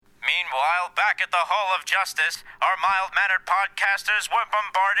while back at the Hall of Justice, our mild-mannered podcasters were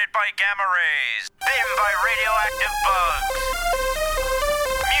bombarded by gamma rays, bitten by radioactive bugs,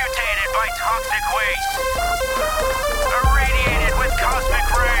 mutated by toxic waste, irradiated with cosmic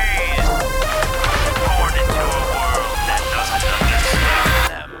rays, born into a world that doesn't understand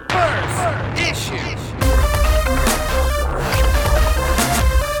them. First issue.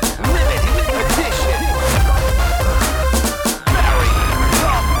 Limited edition. Barry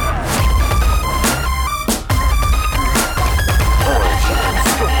Origin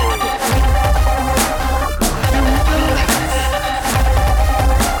story.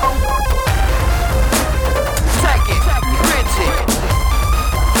 Second printing.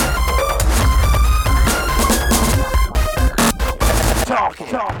 Talking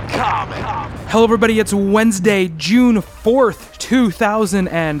comic. Hello, everybody. It's Wednesday, June 4th,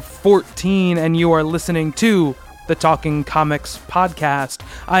 2014, and you are listening to the Talking Comics podcast.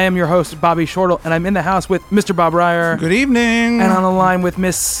 I am your host, Bobby Shortle, and I'm in the house with Mr. Bob Ryer. Good evening. And on the line with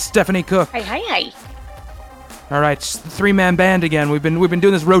Miss Stephanie Cook. Hi. All right, three-man band again. We've been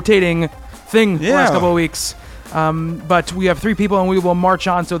doing this rotating thing the last couple of weeks, but we have three people, and we will march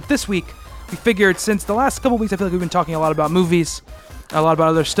on. So this week, we figured since the last couple of weeks, I feel like we've been talking a lot about movies, a lot about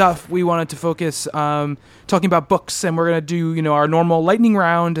other stuff. We wanted to focus talking about books, and we're going to do, our normal lightning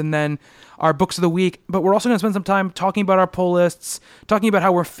round and then our books of the week. But we're also going to spend some time talking about our pull lists, talking about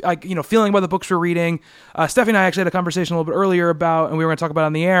how we're feeling about the books we're reading. Stephanie and I actually had a conversation a little bit earlier about, and we were going to talk about it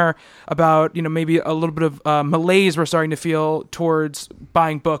on the air, about maybe a little bit of malaise we're starting to feel towards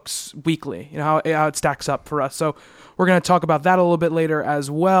buying books weekly, how it stacks up for us. So we're going to talk about that a little bit later as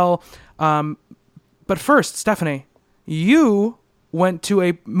well. But first, Stephanie, you went to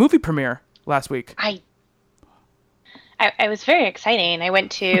a movie premiere last week. I was very exciting. I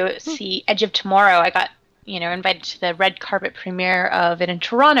went to see Edge of Tomorrow. I got, invited to the red carpet premiere of it in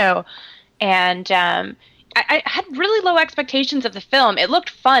Toronto. And I had really low expectations of the film. It looked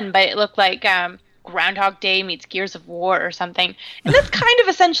fun, but it looked like Groundhog Day meets Gears of War or something. And that's kind of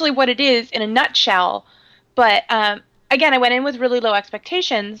essentially what it is in a nutshell. But again, I went in with really low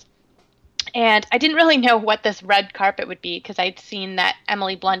expectations. And I didn't really know what this red carpet would be because I'd seen that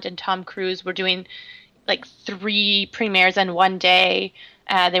Emily Blunt and Tom Cruise were doing like 3 premieres in one day.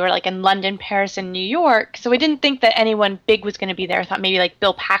 They were like in London, Paris, and New York. So I didn't think that anyone big was going to be there. I thought maybe like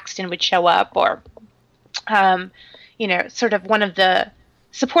Bill Paxton would show up or, sort of one of the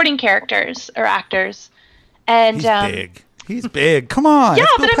supporting characters or actors. And He's big. Come on. Yeah,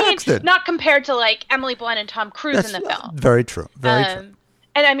 Bill but Paxton. not compared to like Emily Blunt and Tom Cruise in the film. Very true. Very true.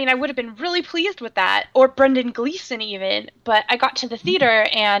 And I would have been really pleased with that, or Brendan Gleeson even, but I got to the theater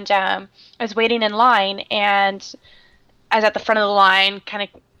and I was waiting in line and I was at the front of the line kind of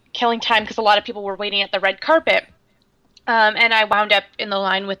killing time because a lot of people were waiting at the red carpet. And I wound up in the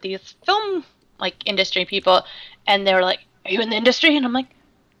line with these film industry people and they were like, "Are you in the industry?" And I'm like,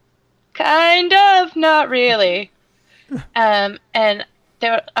 "Kind of, not really." And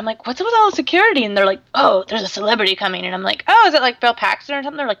I'm like, "What's up with all the security?" And they're like, "Oh, there's a celebrity coming." And I'm like, "Oh, is it like Bill Paxton or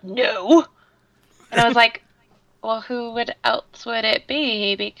something?" They're like, "No." And I was like, "Well, who else would it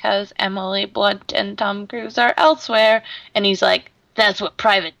be? Because Emily Blunt and Tom Cruise are elsewhere." And he's like, "That's what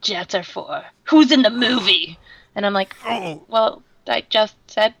private jets are for. Who's in the movie?" And I'm like, "Oh, well, I just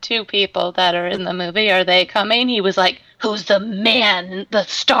said 2 people that are in the movie. Are they coming?" He was like, "Who's the man, the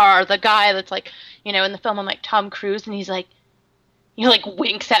star, the guy that's like, in the film?" I'm like, "Tom Cruise." And he's like, he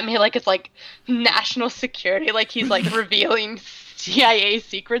winks at me like it's like national security, like he's like revealing CIA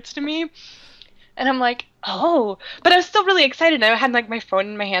secrets to me. And I'm like, "Oh," but I was still really excited. I had my phone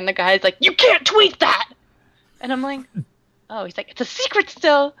in my hand. The guy's like, "You can't tweet that." And I'm like, "Oh," he's like, "It's a secret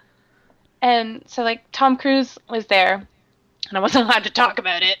still." And so Tom Cruise was there and I wasn't allowed to talk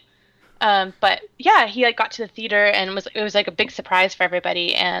about it. But yeah, he got to the theater and it was a big surprise for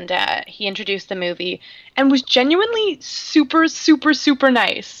everybody. And he introduced the movie and was genuinely super, super, super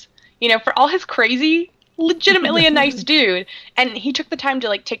nice. For all his crazy, legitimately a nice dude. And he took the time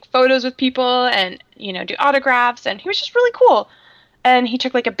to take photos with people and, do autographs. And he was just really cool. And he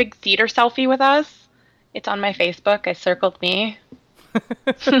took a big theater selfie with us. It's on my Facebook. I circled me.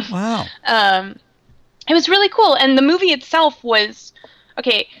 Wow. It was really cool. And the movie itself was,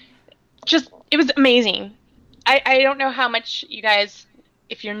 it was amazing. I don't know how much you guys,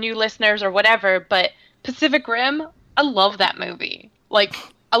 if you're new listeners or whatever, but Pacific Rim, I love that movie.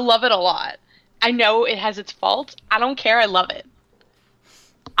 I love it a lot. I know it has its faults. I don't care. I love it.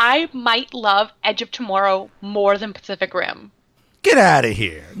 I might love Edge of Tomorrow more than Pacific Rim. Get out of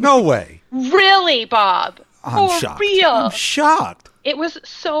here. No way. Really, Bob? I'm For shocked. real. I'm shocked. It was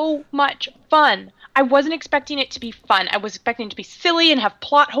so much fun. I wasn't expecting it to be fun. I was expecting it to be silly and have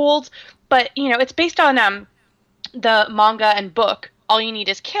plot holes, but it's based on the manga and book All You Need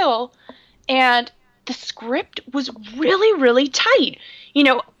Is Kill, and the script was really, really tight.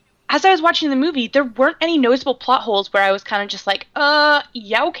 As I was watching the movie, there weren't any noticeable plot holes where I was kind of just like,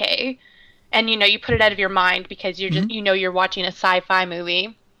 yeah, okay. And, you put it out of your mind because you're just, you're watching a sci-fi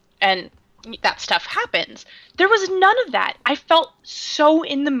movie and that stuff happens. There was none of that. I felt so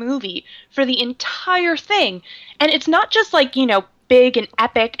in the movie for the entire thing. And it's not just like, big and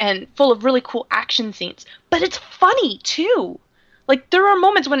epic and full of really cool action scenes, but it's funny too. Like, there are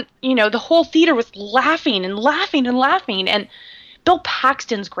moments when, the whole theater was laughing and laughing and laughing, and Bill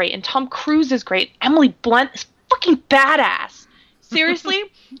Paxton's great, and Tom Cruise is great. Emily Blunt is fucking badass.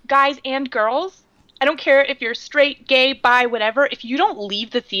 Seriously, guys and girls, I don't care if you're straight, gay, bi, whatever. If you don't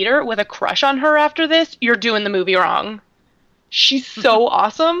leave the theater with a crush on her after this, you're doing the movie wrong. She's so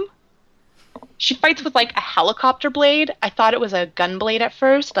awesome. She fights with, like, a helicopter blade. I thought it was a gun blade at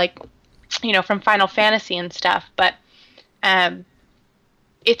first, like, from Final Fantasy and stuff. But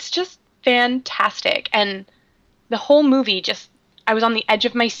it's just fantastic. And the whole movie just... I was on the edge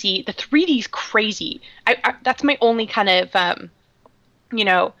of my seat. The 3D's crazy. That's my only kind of,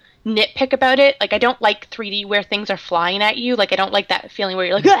 nitpick about it. Like, I don't like 3D where things are flying at you. Like, I don't like that feeling where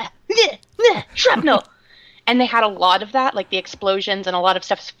you're like, shrapnel. And they had a lot of that, like the explosions and a lot of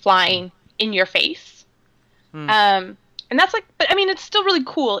stuff's flying in your face. And that's like, but I mean, it's still really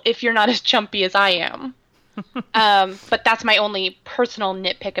cool if you're not as jumpy as I am. But that's my only personal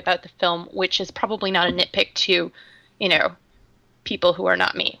nitpick about the film, which is probably not a nitpick to, people who are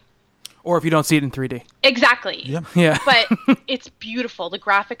not me. Or if you don't see it in 3D. Exactly. Yeah. But it's beautiful. The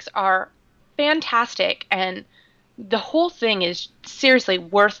graphics are fantastic, and the whole thing is seriously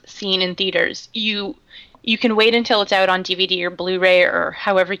worth seeing in theaters. You can wait until it's out on DVD or Blu-ray or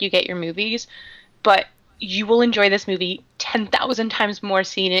however you get your movies, but you will enjoy this movie 10,000 times more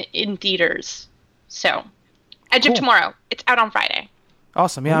seeing it in theaters. So, Edge of Tomorrow. It's out on Friday.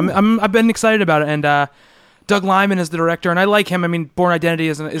 Awesome. Yeah, I've been excited about it, and Doug Liman is the director, and I like him. I mean, Born Identity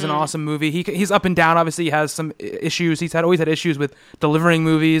is an awesome movie. He's up and down. Obviously, he has some issues. He's always had issues with delivering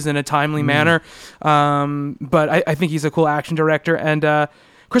movies in a timely manner. But I think he's a cool action director. And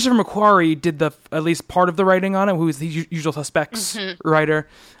Christopher McQuarrie did at least part of the writing on it, who is the Usual Suspects writer.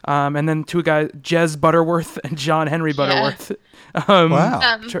 And then two guys, Jez Butterworth and John Henry Butterworth.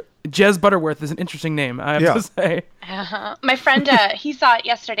 Wow. Jez Butterworth is an interesting name, I have to say. My friend, he saw it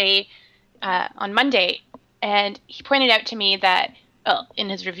yesterday on Monday. And he pointed out to me that, in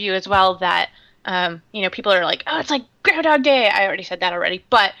his review as well, that, people are like, oh, it's like Groundhog Day. I already said that already.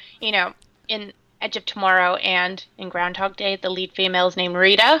 But, in Edge of Tomorrow and in Groundhog Day, the lead female is named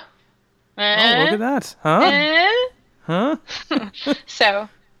Rita. Oh, look at that. Huh? So,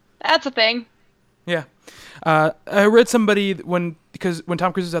 that's a thing. Yeah. I read somebody, because when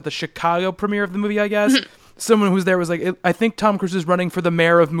Tom Cruise was at the Chicago premiere of the movie, I guess, someone who was there was like, I think Tom Cruise is running for the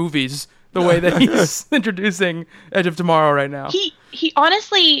mayor of movies. The way that he's introducing Edge of Tomorrow right now. He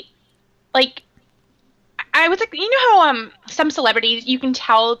honestly, like, I was like, how some celebrities, you can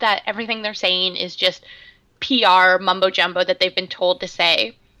tell that everything they're saying is just PR mumbo jumbo that they've been told to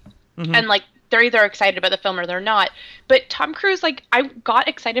say, and like they're either excited about the film or they're not. But Tom Cruise, like, I got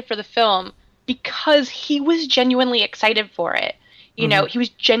excited for the film because he was genuinely excited for it. He was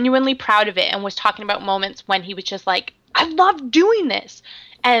genuinely proud of it and was talking about moments when he was just like, I love doing this.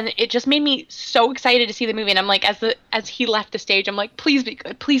 And it just made me so excited to see the movie. And I'm like, as he left the stage, I'm like, please be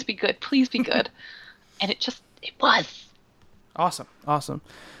good, please be good, please be good. And it was. Awesome.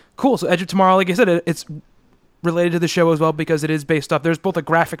 Cool. So Edge of Tomorrow, like I said, it's related to the show as well because it is based off. There's both a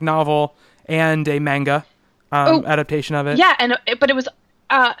graphic novel and a manga adaptation of it. Yeah, but it was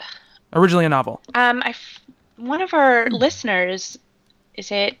originally a novel. One of our listeners,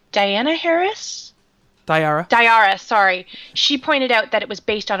 is it Diana Harris? Diara, sorry. She pointed out that it was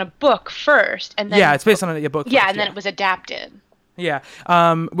based on a book first, and then it's based on a book. Yeah, and then it was adapted. Yeah,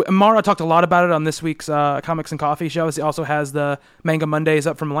 Mara talked a lot about it on this week's Comics and Coffee show. He also has the Manga Mondays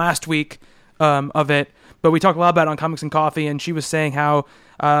up from last week of it, but we talked a lot about it on Comics and Coffee, and she was saying how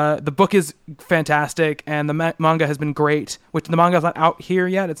the book is fantastic and the manga has been great. Which the manga is not out here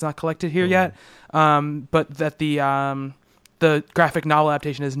yet; it's not collected here yet, but that the graphic novel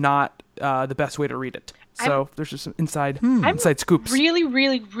adaptation is not the best way to read it. So there's just some inside scoops. I'm really,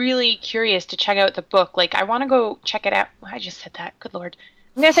 really, really curious to check out the book. Like, I want to go check it out. I just said that. Good Lord.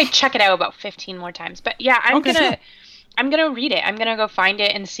 I'm going to say check it out about 15 more times. But yeah, I'm going to read it. I'm going to go find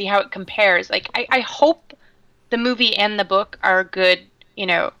it and see how it compares. Like, I hope the movie and the book are good,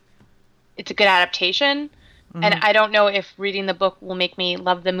 it's a good adaptation. And I don't know if reading the book will make me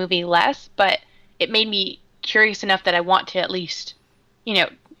love the movie less, but it made me curious enough that I want to at least,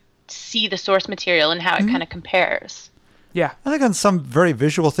 see the source material and how it kind of compares. Yeah. I think on some very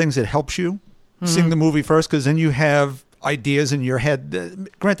visual things, it helps you seeing the movie first, because then you have ideas in your head.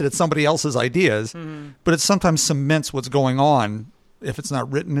 Granted, it's somebody else's ideas, but it sometimes cements what's going on if it's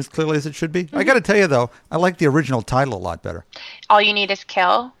not written as clearly as it should be. I got to tell you, though, I like the original title a lot better. All You Need Is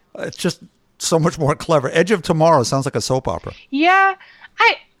Kill. It's just so much more clever. Edge of Tomorrow sounds like a soap opera. Yeah,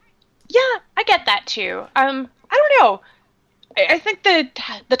 I get that too. I don't know. I think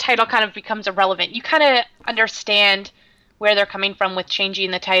the title kind of becomes irrelevant. You kind of understand where they're coming from with changing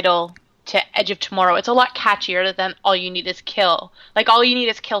the title to Edge of Tomorrow. It's a lot catchier than All You Need Is Kill. Like, All You Need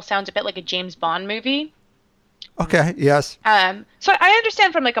Is Kill sounds a bit like a James Bond movie. Okay, yes. So I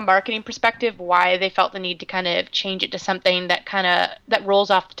understand from like a marketing perspective why they felt the need to kind of change it to something that rolls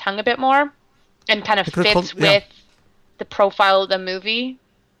off the tongue a bit more and kind of fits with the profile of the movie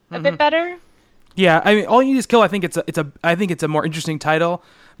a bit better. Yeah, I mean, All You Need Is Kill. I think it's a more interesting title,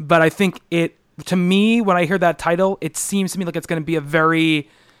 but I think to me, when I hear that title, it seems to me like it's going to be a very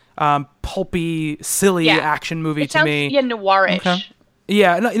pulpy, silly action movie to me. Yeah, noirish. Okay.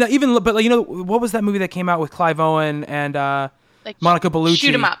 Yeah, what was that movie that came out with Clive Owen and Monica Bellucci?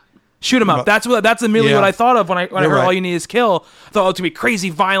 Shoot 'em Up. Shoot 'em Up. That's immediately what I thought of when I heard right. All You Need Is Kill. I thought, it's gonna be crazy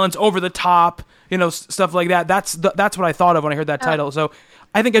violence, over the top, stuff like that. That's what I thought of when I heard that title. So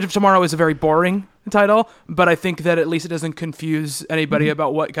I think Edge of Tomorrow is a very boring title, but I think that at least it doesn't confuse anybody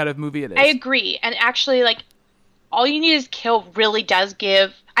about what kind of movie it is. I agree, and actually, like, All You Need Is Kill really does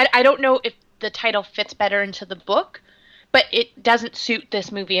give. I don't know if the title fits better into the book, but it doesn't suit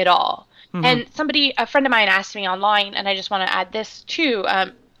this movie at all. And a friend of mine asked me online, and I just want to add this too.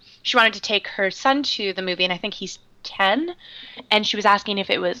 She wanted to take her son to the movie, and I think he's 10, and she was asking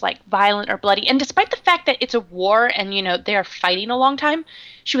if it was like violent or bloody. And despite the fact that it's a war and they're fighting a long time,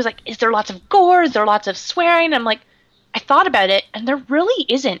 she was like, "Is there lots of gore? Is there lots of swearing?" I'm like, I thought about it, and there really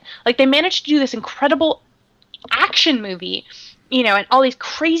isn't. Like, they managed to do this incredible action movie, and all these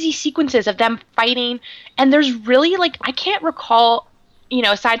crazy sequences of them fighting, and there's really, like, I can't recall,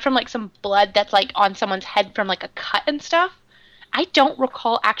 aside from like some blood that's like on someone's head from like a cut and stuff, I don't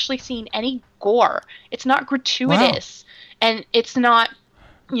recall actually seeing any gore. It's not gratuitous, and it's not,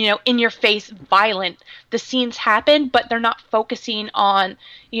 in your face violent. The scenes happen, but they're not focusing on,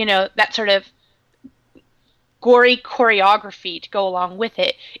 that sort of gory choreography to go along with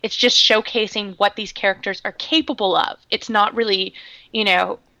it. It's just showcasing what these characters are capable of. It's not really,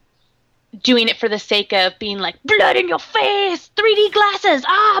 doing it for the sake of being like, blood in your face, 3D glasses,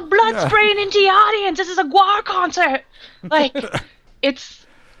 blood spraying into the audience, this is a Gwar concert. Like, it's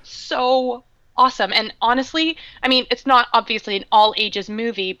so awesome. And honestly, I mean, it's not obviously an all ages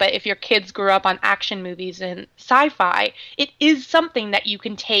movie, but if your kids grew up on action movies and sci-fi, it is something that you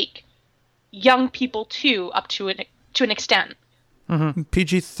can take young people to up to an extent.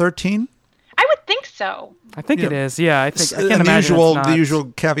 PG-13? I would think so. I think it is. Yeah, I can't imagine the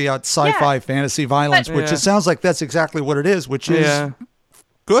usual caveat, sci-fi, fantasy, violence, which it sounds like that's exactly what it is, which is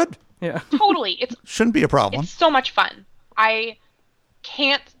good. Yeah, totally. It shouldn't be a problem. It's so much fun. I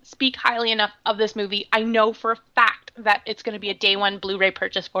can't speak highly enough of this movie. I know for a fact that it's going to be a day one Blu-ray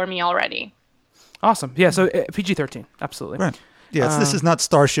purchase for me already. Awesome. Yeah, so PG-13, absolutely. Right. Yes, this is not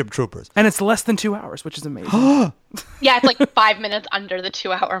Starship Troopers. And it's less than 2 hours, which is amazing. Yeah, it's like 5 minutes under the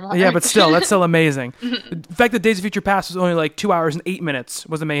 2 hour mark. Yeah, but still, that's still amazing. The fact that Days of Future Past was only like 2 hours and 8 minutes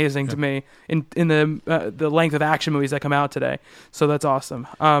was amazing to me in the length of action movies that come out today. So that's awesome.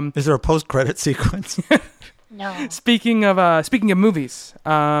 Is there a post-credit sequence? No. Speaking of movies,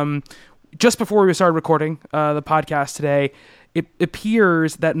 just before we started recording the podcast today, it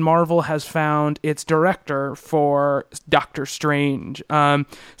appears that Marvel has found its director for Doctor Strange.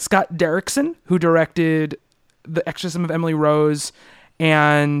 Scott Derrickson, who directed The Exorcism of Emily Rose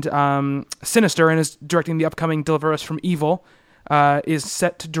and Sinister and is directing the upcoming Deliver Us from Evil, is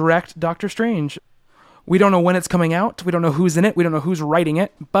set to direct Doctor Strange. We don't know when it's coming out. We don't know who's in it. We don't know who's writing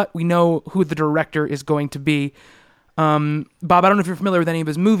it, but we know who the director is going to be. Bob, I don't know if you're familiar with any of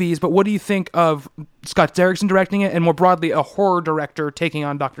his movies, but what do you think of Scott Derrickson directing it and more broadly a horror director taking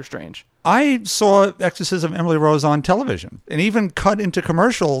on Doctor Strange? I saw Exorcism of Emily Rose on television, and even cut into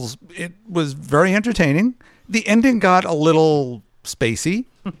commercials. It was very entertaining. The ending got a little spacey.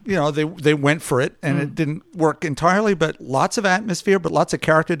 They went for it, and it didn't work entirely, but lots of atmosphere, but lots of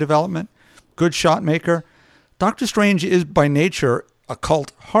character development, good shot maker. Doctor Strange is by nature a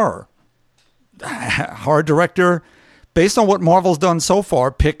cult horror. Horror director, based on what Marvel's done so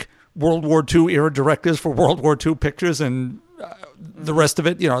far, pick World War II era directors for World War II pictures and the rest of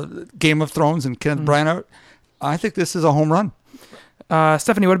it, Game of Thrones and Kenneth Branagh. I think this is a home run.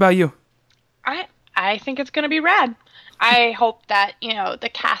 Stephanie, what about you? I think it's going to be rad. I hope that, the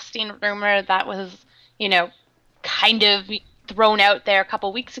casting rumor that was, kind of thrown out there a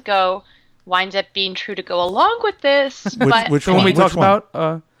couple weeks ago winds up being true to go along with this. Which The one we talked one?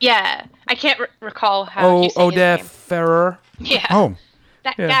 about? Yeah, I can't recall how you say his Oded name. Ferrer. Yeah, Oh,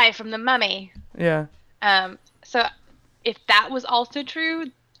 that yeah. guy from The Mummy. Yeah. So if that was also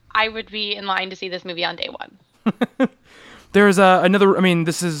true, I would be in line to see this movie on day one. There's another. I mean,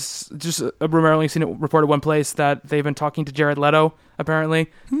 this is just a rumor. I've only seen it reported one place that they've been talking to Jared Leto. Apparently,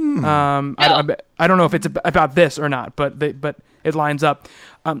 I don't know if it's about this or not, but it lines up.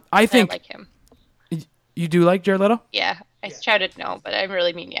 I think I like him. you do like Jared Leto. Yeah, I shouted no, but I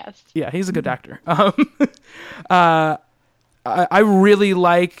really mean yes. Yeah, he's a good actor. I really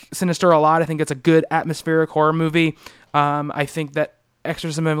like Sinister a lot. I think it's a good atmospheric horror movie. I think that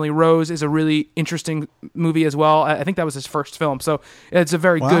Exorcism of Emily Rose is a really interesting movie as well. I think that was his first film, so it's a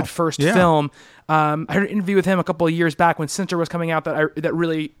very good first film. I heard an interview with him a couple of years back when Sinister was coming out that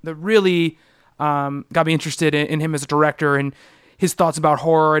really got me interested in him as a director and his thoughts about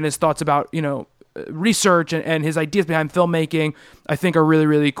horror and his thoughts about research and his ideas behind filmmaking. I think are really,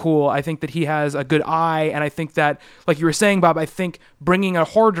 really cool. I think that he has a good eye, and I think that, like you were saying, Bob, I think bringing a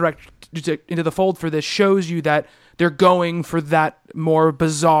horror director into the fold for this shows you that they're going for that more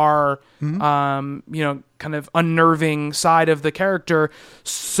bizarre, kind of unnerving side of the character.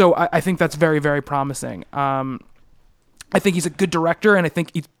 So I think that's very, very promising. I think he's a good director, and I think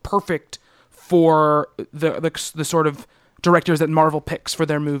he's perfect for the sort of directors that Marvel picks for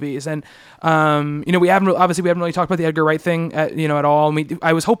their movies. And we haven't really talked about the Edgar Wright thing at all.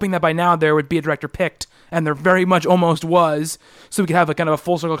 I was hoping that by now there would be a director picked, and there very much almost was, so we could have a kind of a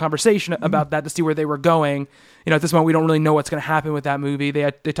full circle conversation about that to see where they were going. At this moment we don't really know what's going to happen with that movie.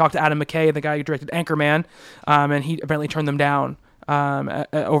 They talked to Adam McKay, the guy who directed Anchorman, and he apparently turned them down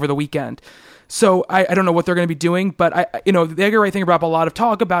over the weekend. So I don't know what they're going to be doing, but the Edgar Wright thing brought up a lot of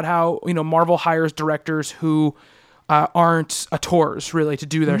talk about how Marvel hires directors who aren't auteurs really to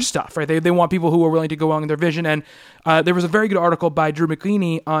do their stuff, right? They want people who are willing to go along with their vision. And there was a very good article by Drew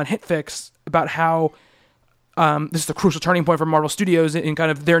McWeeny on HitFix about how this is a crucial turning point for Marvel Studios in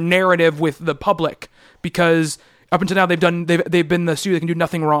kind of their narrative with the public, because up until now they've been the studio that can do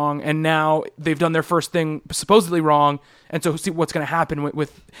nothing wrong, and now they've done their first thing supposedly wrong, and so see what's going to happen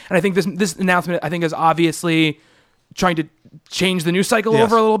with. And I think this announcement is obviously trying to change the news cycle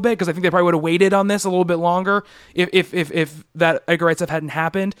over a little bit, because I think they probably would have waited on this a little bit longer if that Edgar Wright stuff hadn't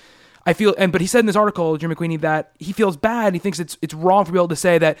happened. But he said in this article, Jim McQueenie, that he feels bad. He thinks it's wrong for people to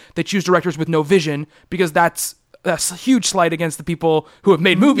say that they choose directors with no vision, because that's a huge slight against the people who have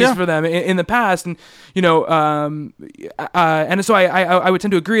made movies for them in the past. And and so I would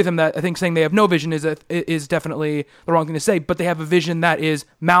tend to agree with him that I think saying they have no vision is definitely the wrong thing to say, but they have a vision that is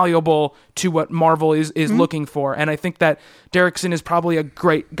malleable to what Marvel is looking for. And I think that Derrickson is probably a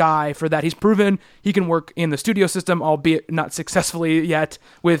great guy for that. He's proven he can work in the studio system, albeit not successfully yet,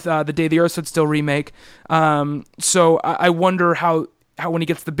 with the Day the Earth Stood Still remake. So I wonder how when he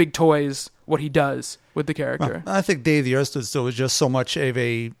gets the big toys, what he does with the character. I think Day the Earth Stood Still was just so much of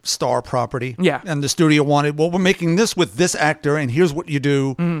a star property. Yeah. And the studio wanted, we're making this with this actor, and here's what you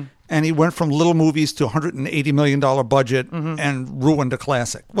do. Mm-hmm. And he went from little movies to $180 million budget and ruined a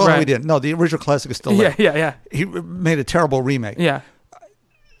classic. Well, he didn't. No, the original classic is still there. Yeah. He made a terrible remake. Yeah.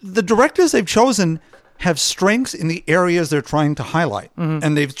 The directors they've chosen have strengths in the areas they're trying to highlight. Mm-hmm.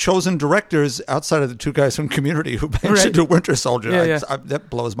 And they've chosen directors outside of the two guys from Community who managed to do Winter Soldier. That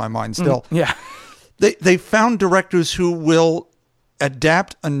blows my mind still. Yeah. They found directors who will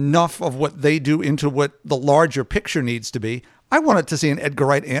adapt enough of what they do into what the larger picture needs to be. I wanted to see an Edgar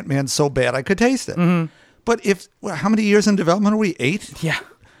Wright Ant-Man so bad I could taste it. Mm-hmm. But how many years in development are we? 8? Yeah.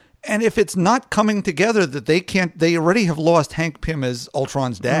 And if it's not coming together that they already have lost Hank Pym as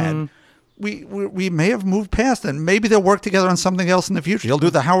Ultron's dad, we may have moved past, and maybe they'll work together on something else in the future. He'll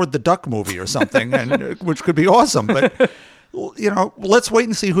do the Howard the Duck movie or something, which could be awesome. But let's wait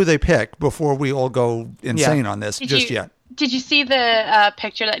and see who they pick before we all go insane on this yet. Did you see the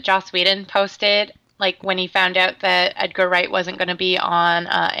picture that Joss Whedon posted, like when he found out that Edgar Wright wasn't going to be on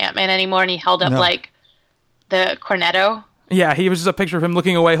Ant-Man anymore, and he held up like the cornetto? Yeah, he was just a picture of him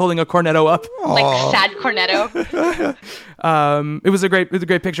looking away, holding a cornetto up, like sad cornetto. It was a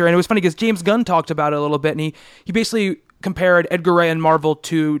great picture, and it was funny because James Gunn talked about it a little bit, and he basically compared Edgar Wright and Marvel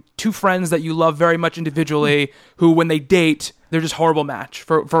to two friends that you love very much individually, who when they date, they're just horrible match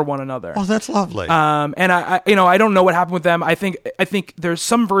for one another. Oh, that's lovely. And I don't know what happened with them. I think there's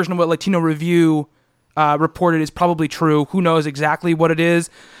some version of what Latino Review reported is probably true. Who knows exactly what it is?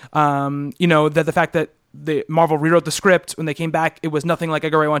 That the fact that the Marvel rewrote the script. When they came back, it was nothing like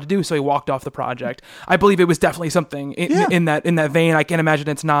Edgar Wright wanted to do, so he walked off the project. I believe it was definitely something in that vein. I can't imagine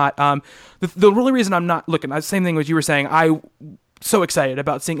it's not. The really reason I'm not looking, the same thing as you were saying, I'm so excited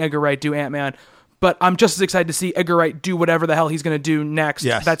about seeing Edgar Wright do Ant-Man, but I'm just as excited to see Edgar Wright do whatever the hell he's going to do next.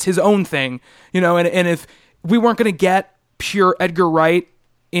 Yes. That's his own thing, and if we weren't going to get pure Edgar Wright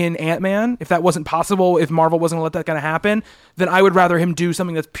in Ant-Man, if that wasn't possible, if Marvel wasn't going to let that kind of happen, then I would rather him do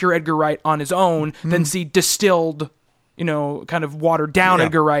something that's pure Edgar Wright on his own than see distilled, kind of watered down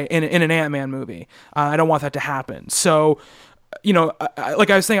Edgar Wright in an Ant-Man movie. I don't want that to happen. So, like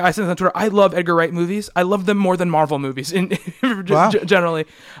I was saying, I said on Twitter, I love Edgar Wright movies. I love them more than Marvel movies generally.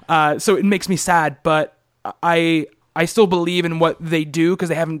 So it makes me sad, but I still believe in what they do because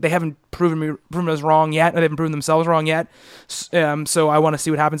they haven't proven us wrong yet, or they haven't proven themselves wrong yet. So I want to see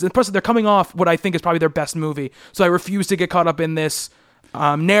what happens. And plus, they're coming off what I think is probably their best movie. So I refuse to get caught up in this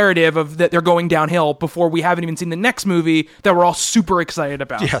narrative of that they're going downhill before we haven't even seen the next movie that we're all super excited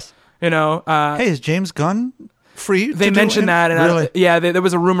about. Yes. Hey, is James Gunn free? They mentioned that, and really? there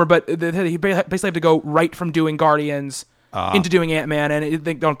was a rumor, but he basically had to go right from doing Guardians into doing Ant-Man, and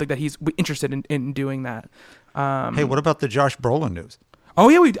they don't think that he's interested in doing that. Hey, what about the Josh Brolin news? Oh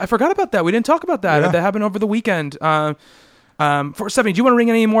yeah, I forgot about that. We didn't talk about that. Yeah. That happened over the weekend. For Stephanie, do you want to ring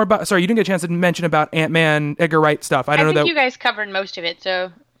any more about? Sorry, you didn't get a chance to mention about Ant-Man, Edgar Wright stuff. I think you guys covered most of it,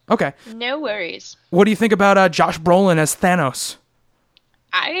 so okay. No worries. What do you think about Josh Brolin as Thanos?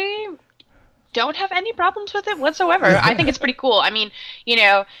 I don't have any problems with it whatsoever. I think it's pretty cool. I mean,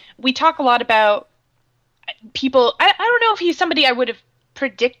 we talk a lot about people. I don't know if he's somebody I would have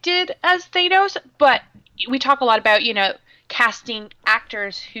predicted as Thanos, but we talk a lot about, casting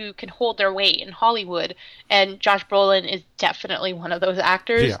actors who can hold their weight in Hollywood, and Josh Brolin is definitely one of those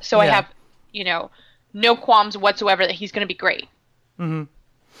actors. Yeah. So I have, no qualms whatsoever that he's going to be great. Mm-hmm.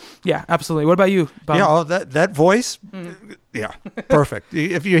 Yeah, absolutely. What about you, Bob? Yeah, that voice, yeah, perfect.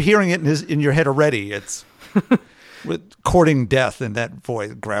 If you're hearing it in your head already, it's with courting death in that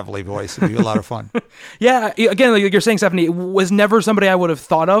voice, gravelly voice. It'd be a lot of fun. Yeah, again, like you're saying, Stephanie, it was never somebody I would have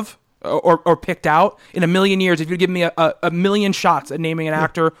thought of or picked out in a million years. If you'd given me a million shots at naming an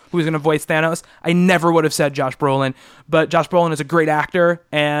actor who was going to voice Thanos, I never would have said Josh Brolin. But Josh Brolin is a great actor,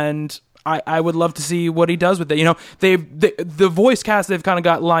 and I would love to see what he does with it. The voice cast they've kind of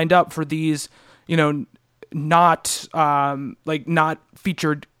got lined up for these, not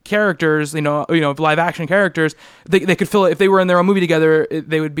featured characters, live action characters. They could fill it if they were in their own movie together.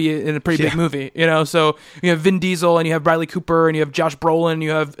 They would be in a pretty big movie. So you have Vin Diesel, and you have Bradley Cooper, and you have Josh Brolin, you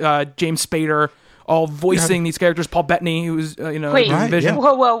have James Spader, all voicing these characters. Paul Bettany, who's Wait, Vision.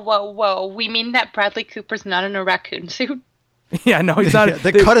 Whoa! We mean that Bradley Cooper's not in a raccoon suit? Yeah, no, he's not.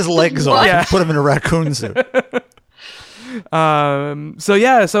 They cut his legs off and put him in a raccoon suit.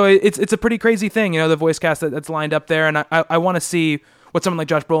 So it's a pretty crazy thing, the voice cast that's lined up there, and I want to see what someone like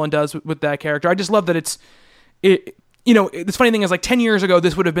Josh Brolin does with that character. I just love that the funny thing is, like 10 years ago,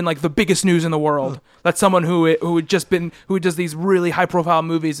 this would have been like the biggest news in the world. That someone who does these really high profile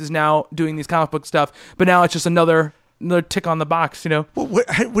movies is now doing these comic book stuff, but now it's just another tick on the box, Well, where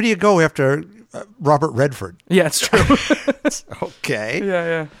do you go after Robert Redford? Yeah, it's true. Okay.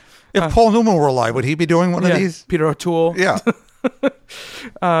 Yeah. If Paul Newman were alive, would he be doing one of these? Peter O'Toole. Yeah.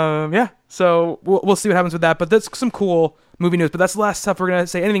 So we'll see what happens with that. But that's some cool movie news. But that's the last stuff we're going to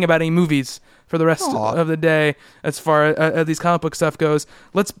say anything about any movies for the rest of the day as far as these comic book stuff goes.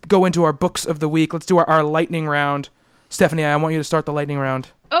 Let's go into our books of the week. Let's do our lightning round. Stephanie, I want you to start the lightning round.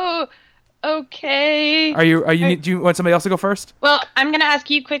 Oh, okay. Do you want somebody else to go first? Well, I'm going to ask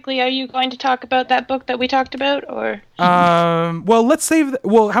you quickly. Are you going to talk about that book that we talked about, or? Well, let's save.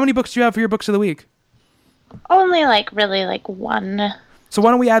 How many books do you have for your books of the week? Only really one. So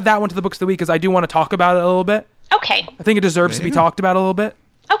why don't we add that one to the books of the week? Because I do want to talk about it a little bit. Okay. I think it deserves to be talked about a little bit.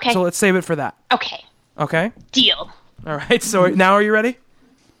 Okay. So let's save it for that. Okay. Okay. Deal. All right. So now are you ready?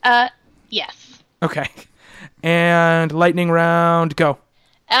 Yes. Okay. And lightning round, go.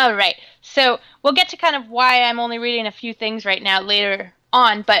 All right. So we'll get to kind of why I'm only reading a few things right now later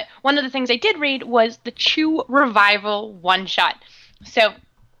on, but one of the things I did read was the Chew Revival one-shot. So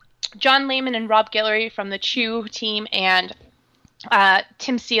John Layman and Rob Guillory from the Chew team and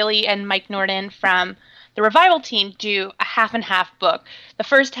Tim Seeley and Mike Norton from the Revival team do a half-and-half book. The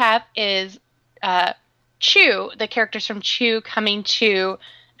first half is Chew, the characters from Chew coming to,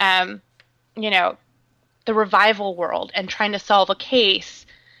 the Revival world and trying to solve a case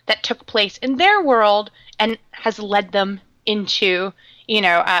that took place in their world and has led them into,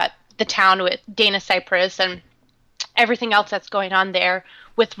 the town with Dana Cypress and everything else that's going on there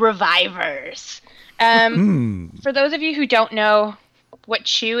with revivers. For those of you who don't know what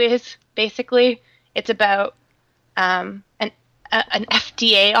Chew is, basically, It's about an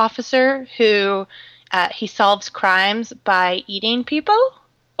FDA officer who he solves crimes by eating people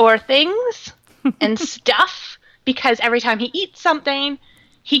or things and stuff, because every time he eats something,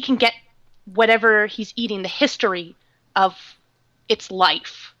 he can get whatever he's eating, the history of its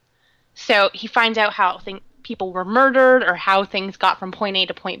life. So he finds out how people were murdered or how things got from point A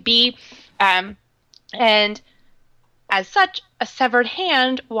to point B. And as such, a severed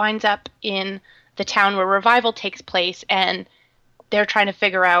hand winds up in the town where Revival takes place, and they're trying to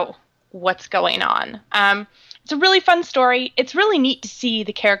figure out what's going on. It's a really fun story. It's really neat to see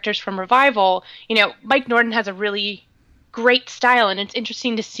the characters from Revival. You know, Mike Norton has a really great style, and it's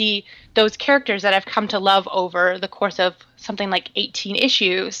interesting to see those characters that I've come to love over the course of something like 18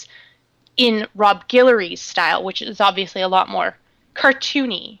 issues in Rob Guillory's style, which is obviously a lot more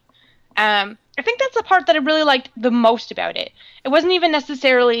cartoony. I think that's the part that I really liked the most about it. It wasn't even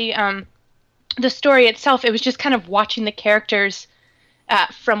necessarily the story itself. It was just kind of watching the characters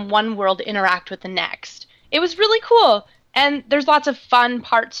from one world interact with the next. It was really cool, and there's lots of fun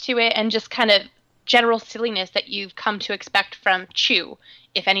parts to it, and just kind of general silliness that you've come to expect from Chew.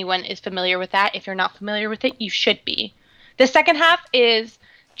 If anyone is familiar with that, if you're not familiar with it, you should be. The second half is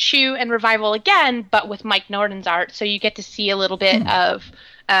Chew and Revival again, but with Mike Norton's art, so you get to see a little bit of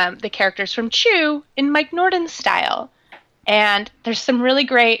the characters from Chew in Mike Norton's style. And there's some really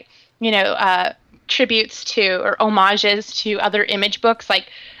great, tributes to or homages to other Image books. Like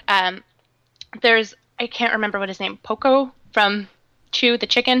there's, I can't remember what his name, Poco from Chew the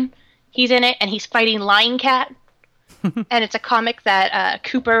chicken. He's in it, and he's fighting Lion Cat. And it's a comic that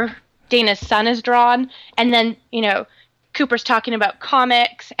Cooper, Dana's son, has drawn. And then, Cooper's talking about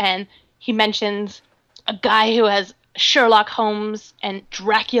comics, and he mentions a guy who has Sherlock Holmes and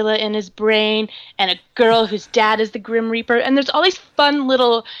Dracula in his brain, and a girl whose dad is the Grim Reaper. And there's all these fun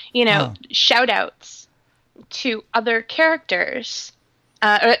little, shout-outs to other characters,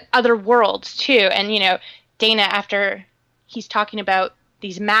 or other worlds, too. And, Dana, after he's talking about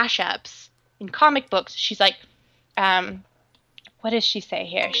these mashups in comic books, she's like, what does she say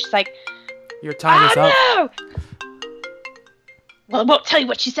here? She's like, your time is up. No! Well, I won't tell you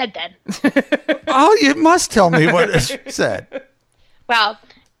what she said then. Oh, you must tell me what she said. Well,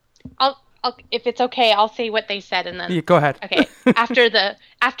 I'll if it's okay, I'll say what they said, and then Yeah, go ahead. Okay. After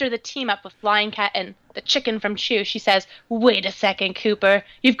the team up with Lion Cat and the chicken from Chew, she says, "Wait a second, Cooper.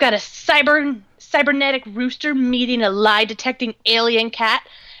 You've got a cybernetic rooster meeting a lie-detecting alien cat.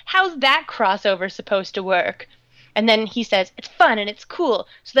 How's that crossover supposed to work?" And then he says, "It's fun and it's cool,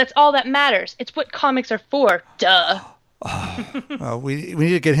 so that's all that matters. It's what comics are for. Duh." We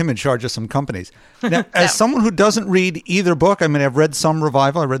need to get him in charge of some companies. Now, as someone who doesn't read either book, I mean, I've read some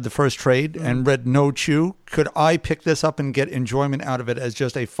Revival, I read the first trade, and read no Chew. Could I pick this up and get enjoyment out of it as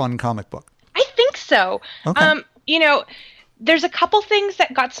just a fun comic book? I think so. Okay. There's a couple things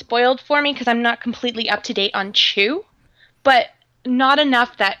that got spoiled for me because I'm not completely up to date on Chew, but not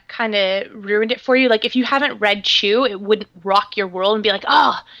enough that kind of ruined it for you. Like, if you haven't read Chew, it wouldn't rock your world and be like,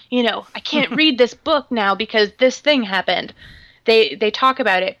 I can't read this book now because this thing happened. They talk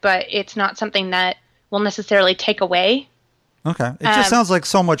about it, but it's not something that will necessarily take away. Okay. It just sounds like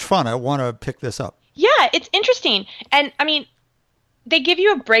so much fun. I want to pick this up. Yeah, it's interesting. And, I mean, they give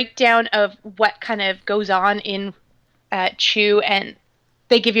you a breakdown of what kind of goes on in Chew, and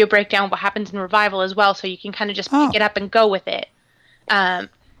they give you a breakdown of what happens in Revival as well, so you can kind of just pick it up and go with it. And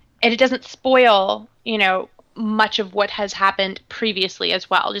it doesn't spoil, much of what has happened previously as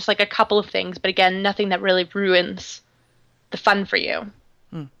well. Just like a couple of things, but again, nothing that really ruins the fun for you.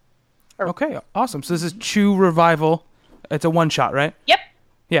 Okay, awesome. So this is Chew Revival. It's a one-shot, right? Yep.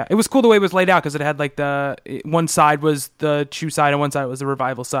 Yeah, it was cool the way it was laid out because it had like one side was the Chew side and one side was the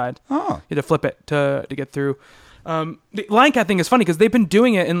Revival side. Oh. You had to flip it to get through. The Lion Cat thing is funny because they've been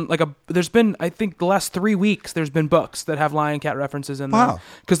doing it in there's been, I think, the last 3 weeks there's been books that have Lion Cat references in them. Wow.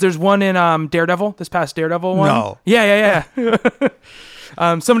 Because there's one in Daredevil, this past Daredevil one. No. Yeah.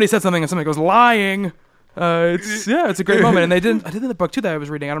 Somebody said something and somebody goes, lying. It's a great moment. And I did the book too that I was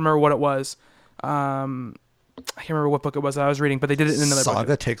reading. I don't remember what it was. I can't remember what book it was that I was reading, but they did it in another book.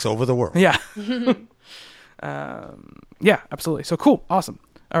 Saga takes over the world. Yeah. Yeah, absolutely. So cool. Awesome.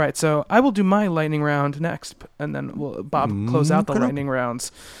 All right, so I will do my lightning round next, and then we'll Bob close out the lightning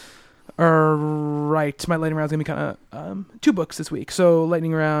rounds. All right, my lightning round is going to be kind of 2 books this week. So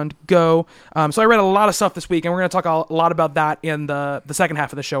lightning round, go. So I read a lot of stuff this week, and we're going to talk a lot about that in the second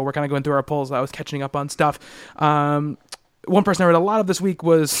half of the show. We're kind of going through our polls. I was catching up on stuff. One person I read a lot of this week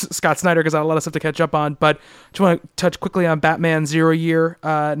was Scott Snyder because I had a lot of stuff to catch up on, but just want to touch quickly on Batman 0 Year,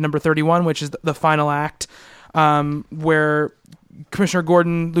 number 31, which is the final act, where Commissioner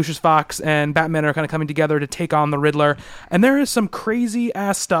Gordon, Lucius Fox, and Batman are kind of coming together to take on the Riddler. And there is some crazy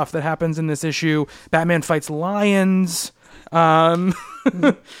ass stuff that happens in this issue. Batman fights lions.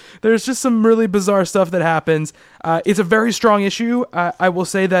 There's just some really bizarre stuff that happens. It's a very strong issue. I will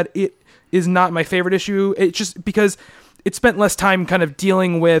say that it is not my favorite issue. It's just because it spent less time kind of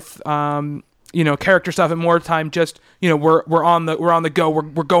dealing with character stuff and more time just we're on the go.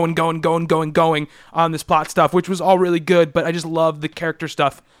 We're going on this plot stuff, which was all really good. But I just love the character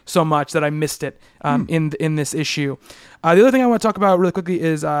stuff so much that I missed it in this issue. The other thing I want to talk about really quickly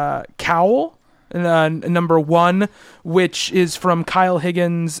is Cowl. Number 1, which is from Kyle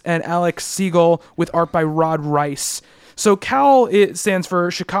Higgins and Alex Siegel with art by Rod Rice. So COWL, it stands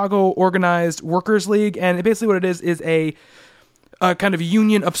for Chicago Organized Workers League, and basically what it is a kind of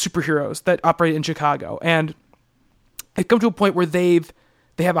union of superheroes that operate in Chicago. And it comes to a point where they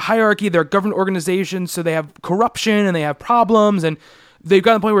have a hierarchy, they're a government organization, so they have corruption and they have problems, and they've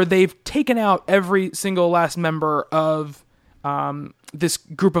gotten to the point where they've taken out every single last member of this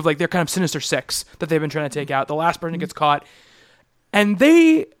group of they're kind of Sinister Six that they've been trying to take out. The last person gets caught, and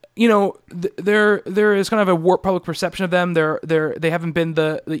they, there is kind of a warped public perception of them. They haven't been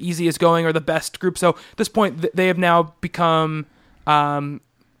the easiest going or the best group. So at this point, they have now become.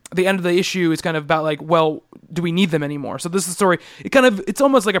 The end of the issue is kind of about well, do we need them anymore? So this is the story. It's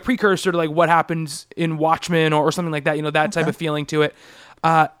almost like a precursor to what happens in Watchmen or something like that. That type of feeling to it.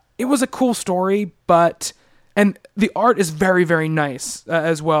 It was a cool story, and the art is very, very nice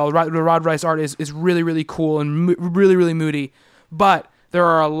as well. The Rod Rice art is really, really cool and really, really moody. But there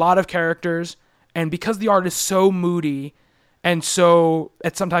are a lot of characters, and because the art is so moody and so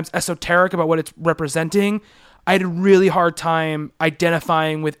it's sometimes esoteric about what it's representing, I had a really hard time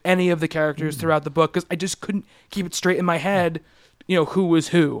identifying with any of the characters throughout the book because I just couldn't keep it straight in my head, who was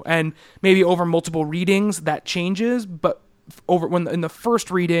who. And maybe over multiple readings that changes, but in the first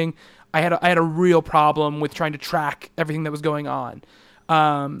reading, I had a real problem with trying to track everything that was going on.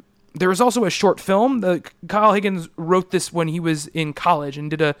 There was also a short film. Kyle Higgins wrote this when he was in college and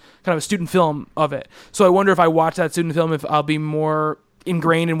did a kind of a student film of it. So I wonder if I watch that student film, if I'll be more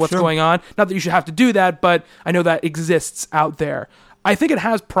ingrained in what's going on. Not that you should have to do that, but I know that exists out there. I think it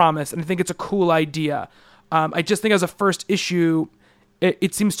has promise, and I think it's a cool idea. I just think as a first issue,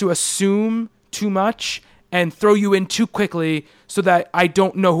 it seems to assume too much and throw you in too quickly so that I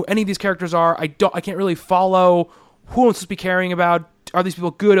don't know who any of these characters are. I can't really follow who I'm supposed to be caring about. Are these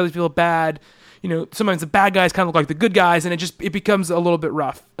people good? Are these people bad? Sometimes the bad guys kind of look like the good guys, and it becomes a little bit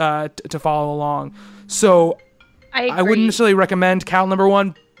rough to follow along. So I wouldn't necessarily recommend COWL number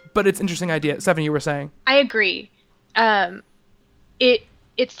 1, but it's an interesting idea. Stephanie, you were saying. I agree. It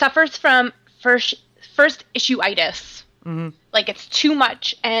suffers from first issue-itis. Mm-hmm. It's too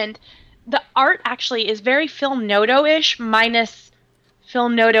much, and the art actually is very Film Noto-ish, minus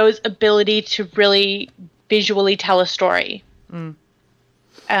Film Noto's ability to really visually tell a story. Mm.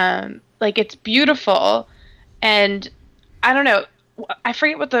 It's beautiful, and I don't know. I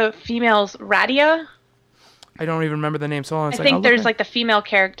forget what the female's Radia. I don't even remember the name. So I think there's the female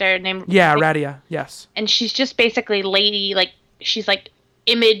character named Radia. Yes, and she's just basically lady. She's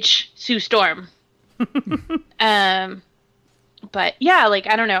Image Sue Storm. But yeah,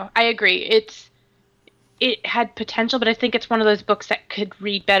 I don't know. I agree. It had potential, but I think it's one of those books that could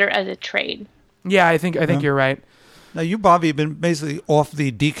read better as a trade. Yeah, I think you're right. Now, you, Bobby, have been basically off the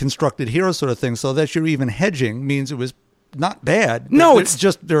deconstructed hero sort of thing, so that you're even hedging means it was not bad. No, it's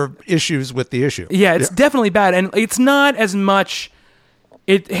just there are issues with the issue. Yeah, it's definitely bad, and it's not as much.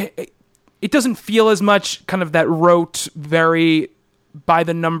 It doesn't feel as much kind of that rote, very by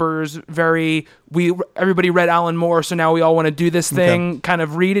the numbers, very everybody read Alan Moore, so now we all want to do this thing kind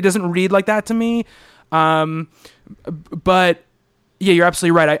of read. It doesn't read like that to me. But yeah, you're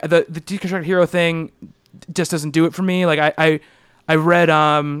absolutely right. The deconstructed hero thing just doesn't do it for me. I read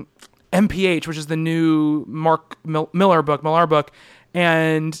MPH, which is the new Mark Millar book,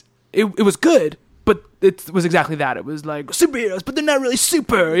 and it was good, but it was exactly that. It was superheroes, but they're not really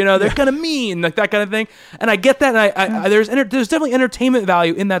super. They're kind of mean, that kind of thing. And I get that. And there's definitely entertainment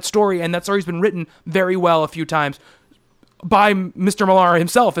value in that story, and that story's been written very well a few times. By Mr. Millar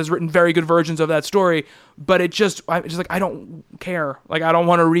himself has written very good versions of that story, but I don't care. I don't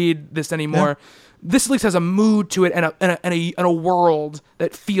want to read this anymore. Yeah. This at least has a mood to it and a world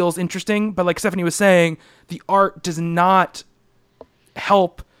that feels interesting. But like Stephanie was saying, the art does not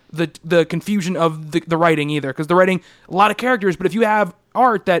help the confusion of the writing either, because the writing, a lot of characters, but if you have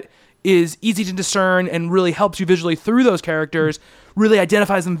art that is easy to discern and really helps you visually through those characters, really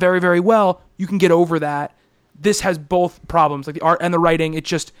identifies them very, very well, you can get over that. This has both problems, the art and the writing.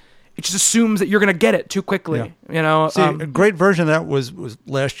 it just assumes that you're going to get it too quickly. You know, See, a great version of that was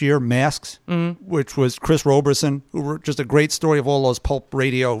last year, Masks, which was Chris Roberson, who wrote just a great story of all those pulp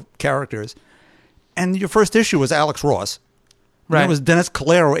radio characters. And your first issue was Alex Ross. And Right. It was Dennis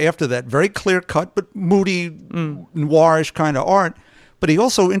Calero after that. Very clear cut, but moody, noirish kind of art. But he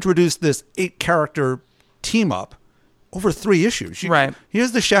also introduced this 8-character team up over 3 issues. Right.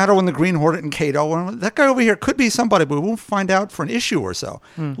 Here's the Shadow and the Green Hornet and Kato. And that guy over here could be somebody, but we won't find out for an issue or so.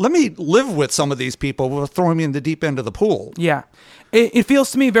 Let me live with some of these people without throwing me in the deep end of the pool. Yeah. It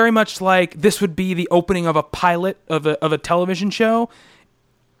feels to me very much like this would be the opening of a pilot of a television show.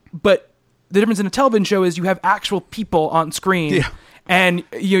 But the difference in a television show is you have actual people on screen. Yeah. And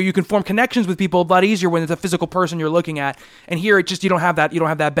you can form connections with people a lot easier when it's a physical person you're looking at. And here it just you don't have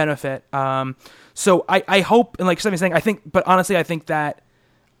that benefit. So I hope, and like Stephanie's saying, I think, but honestly, I think that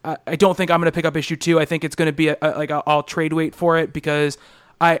I don't think I'm going to pick up issue 2. I think it's going to be I'll trade wait for it because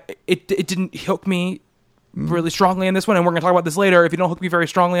it didn't hook me really strongly in this one, and we're going to talk about this later. If you don't hook me very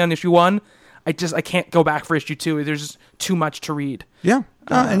strongly on issue 1, I can't go back for issue 2. There's just too much to read. Yeah.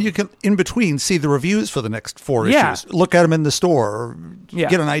 And you can, in between, see the reviews for the next 4 Yeah. issues. Look at them in the store. Or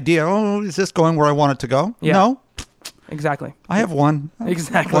get an idea. Oh, is this going where I want it to go? Yeah. No. Exactly. I have one.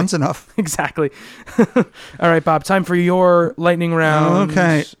 Exactly. One's enough. Exactly. All right, Bob, time for your lightning round.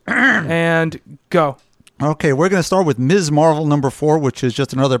 Okay. And go. Okay, we're going to start with Ms. Marvel number 4, which is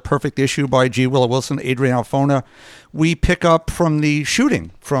just another perfect issue by G. Willow Wilson, Adrian Alfona. We pick up from the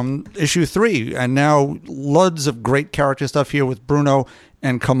shooting from issue 3, and now loads of great character stuff here with Bruno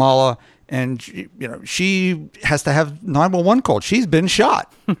and Kamala. And she has to have 911 called. She's been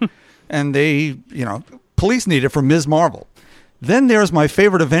shot, and they, police need it from Ms. Marvel. Then there's my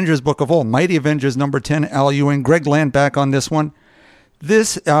favorite Avengers book of all, Mighty Avengers number 10, Al Ewing, Greg Land back on this one.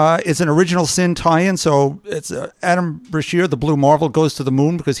 This is an original Sin tie-in, so it's Adam Brashear, the Blue Marvel, goes to the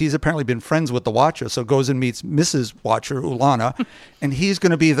moon because he's apparently been friends with the Watcher, so goes and meets Mrs. Watcher, Ulana, and he's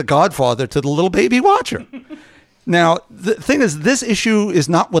going to be the godfather to the little baby Watcher. Now, the thing is, this issue is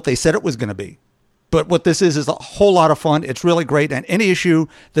not what they said it was going to be, but what this is a whole lot of fun. It's really great, and any issue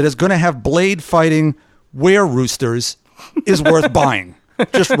that is going to have Blade fighting were-roosters is worth buying.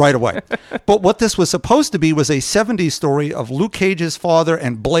 Just right away. But what this was supposed to be was a 70s story of Luke Cage's father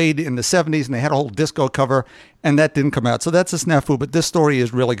and Blade in the 70s, and they had a whole disco cover, and that didn't come out. So that's a snafu, but this story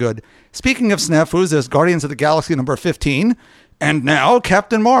is really good. Speaking of snafus, there's Guardians of the Galaxy number 15, and now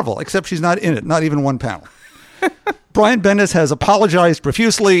Captain Marvel, except she's not in it, not even one panel. Brian Bendis has apologized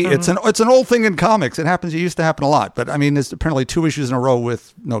profusely. It's an old thing in comics. It used to happen a lot, but I mean, there's apparently 2 issues in a row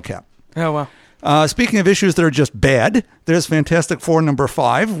with no Cap. Oh, wow. Speaking of issues that are just bad, there's Fantastic Four number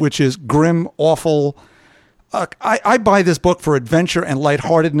 5, which is grim, awful. I buy this book for adventure and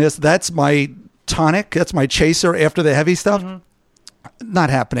lightheartedness. That's my tonic. That's my chaser after the heavy stuff.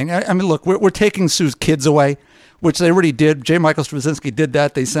 Not happening. I mean, look, we're taking Sue's kids away, which they already did. J. Michael Straczynski did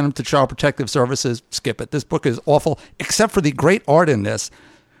that. They sent him to Child Protective Services. Skip it. This book is awful, except for the great art in this.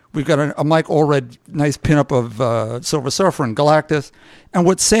 We've got a Mike Allred nice pinup of Silver Surfer and Galactus. And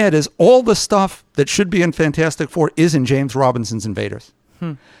what's sad is all the stuff that should be in Fantastic Four is in James Robinson's Invaders.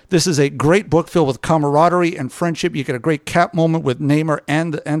 This is a great book filled with camaraderie and friendship. You get a great Cap moment with Namor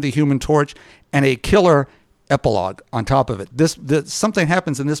and the Human Torch, and a killer epilogue on top of it. Something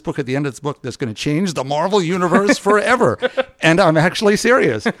happens in this book at the end of this book that's going to change the Marvel Universe forever. And I'm actually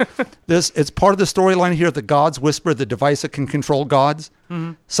serious. It's part of the storyline here. The gods whisper the device that can control gods.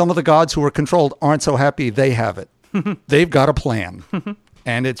 Some of the gods who are controlled aren't so happy they have it. They've got a plan.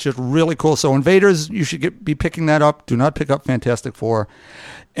 And it's just really cool. So Invaders, you should be picking that up. Do not pick up Fantastic Four.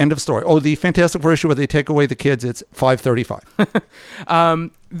 End of story. Oh, the Fantastic Four issue where they take away the kids, it's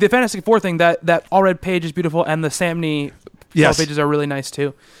 $5.35. The Fantastic Four thing, that all-red page is beautiful, and the Samney pages are really nice,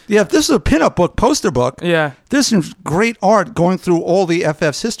 too. Yeah, if this is a pinup book, poster book, yeah, there's some great art going through all the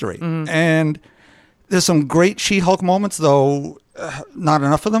FF's history. And there's some great She-Hulk moments, though not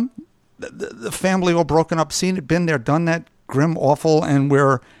enough of them. The family all broken up, seen it, been there, done that, grim, awful, and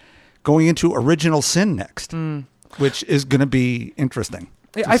we're going into Original Sin next, which is going to be interesting,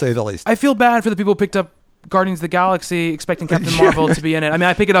 to say the least. I feel bad for the people who picked up Guardians of the Galaxy expecting Captain Marvel to be in it. I mean,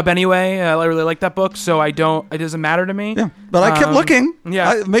 I pick it up anyway. I really like that book, so it doesn't matter to me. Yeah, but I kept looking.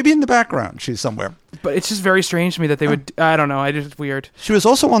 Yeah. Maybe in the background she's somewhere. But it's just very strange to me that they would, I don't know, it's weird. She was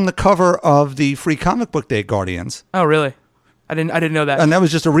also on the cover of the Free Comic Book Day Guardians. Oh, really? I didn't know that. And that was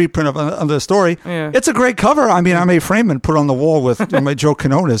just a reprint of the story. Yeah. It's a great cover. I mean, I may frame it and put it on the wall with my Joe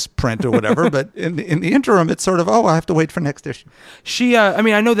Quinones print or whatever. But in the interim, it's sort of, I have to wait for next issue. She, I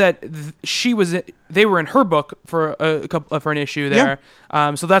mean, I know that they were in her book for for an issue there.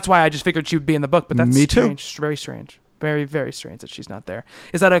 Yeah. So that's why I just figured she would be in the book. But that's Me too. strange, very strange. Very, very strange that she's not there.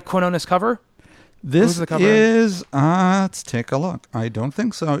 Is that a Quinones cover? This Who's the cover? is, let's take a look. I don't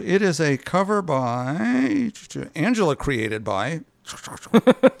think so. It is a cover by, Angela created by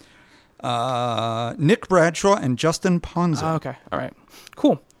Nick Bradshaw and Justin Ponza. Okay. All right.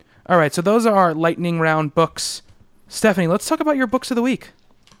 Cool. All right. So those are our lightning round books. Stephanie, let's talk about your books of the week.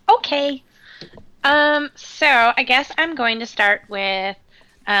 Okay. So I guess I'm going to start with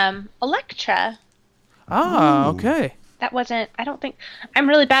Elektra. Okay. That wasn't, I don't think, I'm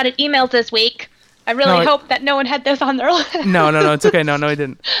really bad at emails this week. I really hope that no one had those on their list. No, it's okay. No, I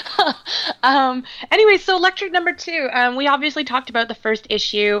didn't. Anyway, so Elektra number 2. We obviously talked about the first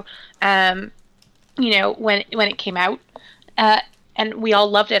issue, when it came out. And we all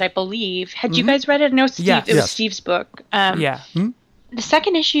loved it, I believe. Had you guys read it? No, Steve. Yes. It was Yes. Steve's book. Yeah. The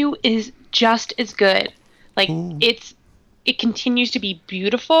second issue is just as good. Like, it continues to be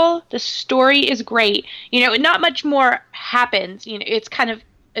beautiful. The story is great. Not much more happens.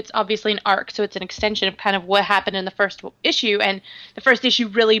 It's obviously an arc, so it's an extension of kind of what happened in the first issue, and the first issue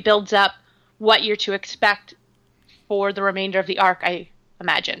really builds up what you're to expect for the remainder of the arc, I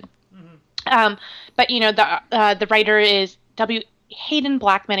imagine. But the writer is W. Hayden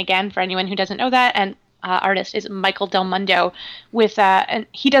Blackman again, for anyone who doesn't know that, and artist is Michael Del Mundo, and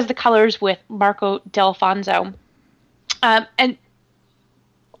he does the colors with Marco Delfonso. And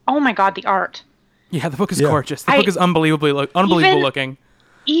oh my God, the art! Yeah, the book is Yeah. gorgeous. The book is unbelievable looking.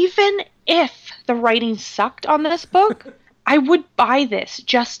 Even if the writing sucked on this book, I would buy this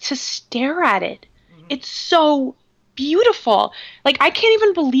just to stare at it. It's so beautiful. Like, I can't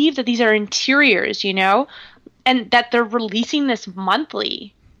even believe that these are interiors, and that they're releasing this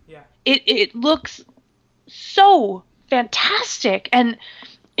monthly. Yeah. It looks so fantastic, and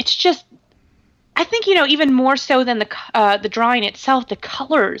it's just, I think, even more so than the drawing itself, the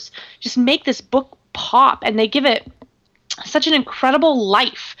colors just make this book pop, and they give it such an incredible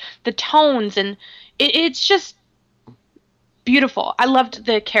life. The tones, and it's just beautiful. I loved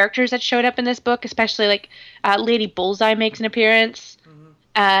the characters that showed up in this book, especially like Lady Bullseye makes an appearance.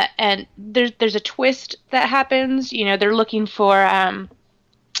 And there's a twist that happens. They're looking for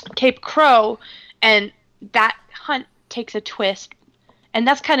Cape Crow, and that hunt takes a twist, and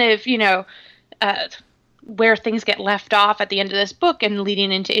that's kind of where things get left off at the end of this book and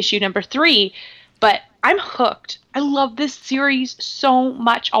leading into issue number 3. But I'm hooked. I love this series so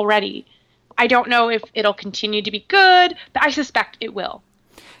much already. I don't know if it'll continue to be good, but I suspect it will.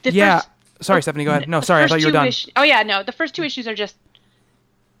 Sorry, Stephanie, go ahead. No, sorry, I thought you were done. The first 2 issues are just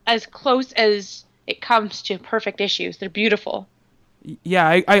as close as it comes to perfect issues. They're beautiful. Yeah,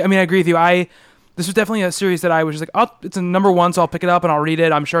 I mean, I agree with you. This was definitely a series that I was just like, it's a number 1, so I'll pick it up and I'll read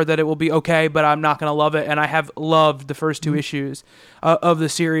it. I'm sure that it will be okay, but I'm not going to love it. And I have loved the first 2 issues of the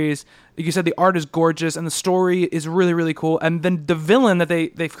series. Like you said, the art is gorgeous and the story is really, really cool. And then the villain that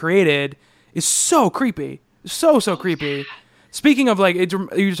they've created is so creepy. So creepy. Speaking of, like,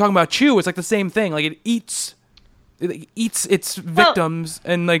 you're talking about Chew, it's like the same thing. Like, it eats its victims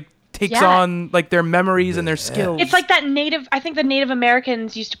and, like, takes on, like, their memories and their skills. It's like that I think the Native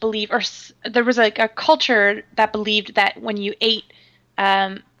Americans used to believe, or there was like a culture that believed that when you ate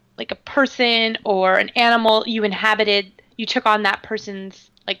like a person or an animal you took on that person's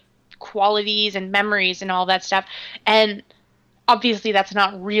like qualities and memories and all that stuff. And obviously that's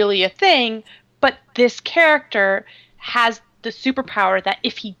not really a thing, but this character has the superpower that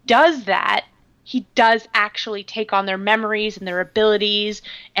if he does that, he does actually take on their memories and their abilities,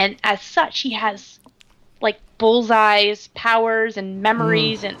 and as such, he has like Bullseye's powers and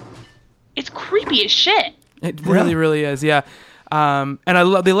memories, and it's creepy as shit. It really, really is, yeah. And I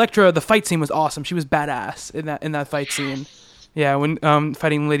love the Elektra. The fight scene was awesome. She was badass in that fight scene. Yeah, when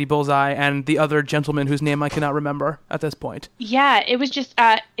fighting Lady Bullseye and the other gentleman whose name I cannot remember at this point. Yeah, it was just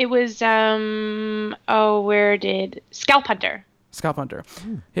Scalp Hunter. Scalp Hunter.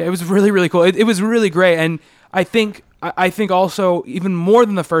 Yeah, it was really, really cool. It was really great, and I think also even more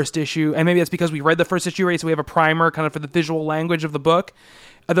than the first issue, and maybe that's because we read the first issue, right? So we have a primer kind of for the visual language of the book.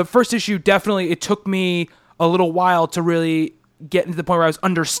 The first issue definitely, it took me a little while to really get into the point where I was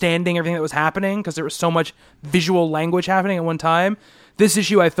understanding everything that was happening because there was so much visual language happening at one time. This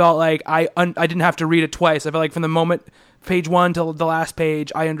issue, I felt like I didn't have to read it twice. I felt like from the moment page 1 till the last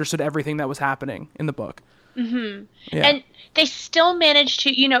page, I understood everything that was happening in the book. Mm-hmm. Yeah. And they still managed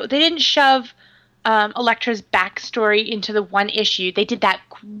to, they didn't shove Elektra's backstory into the one issue. They did that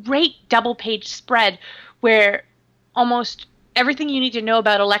great double-page spread where almost everything you need to know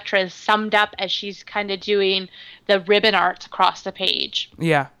about Elektra is summed up as she's kind of doing the ribbon arts across the page.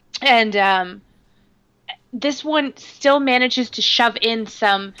 Yeah. And this one still manages to shove in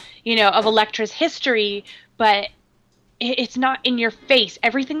some, of Elektra's history, but it's not in your face.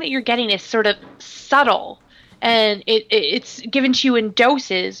 Everything that you're getting is sort of subtle, and it's given to you in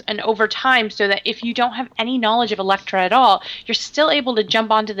doses and over time, so that if you don't have any knowledge of Elektra at all, you're still able to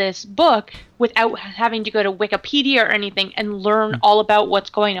jump onto this book without having to go to Wikipedia or anything and learn all about what's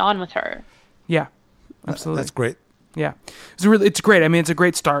going on with her. Yeah, absolutely. That's great. Yeah, it's great. I mean, it's a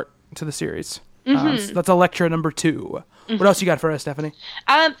great start to the series. So that's Elektra number 2. What else you got for us, Stephanie?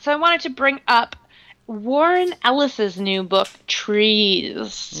 So I wanted to bring up Warren Ellis's new book,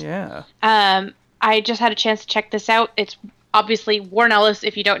 Trees. Yeah. I just had a chance to check this out. It's obviously Warren Ellis.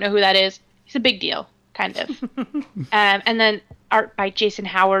 If you don't know who that is, he's a big deal, kind of. And then art by Jason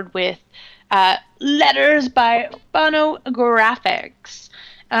Howard with letters by Bono Graphics.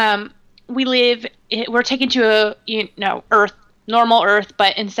 We're taken to a Earth, normal Earth,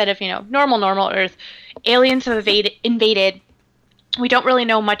 but instead of normal Earth, aliens have invaded. We don't really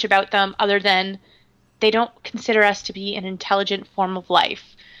know much about them other than they don't consider us to be an intelligent form of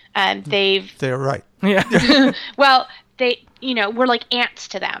life. And They're right. Yeah. well, we're like ants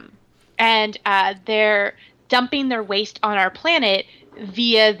to them. And they're dumping their waste on our planet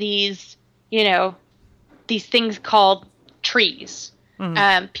via these things called trees.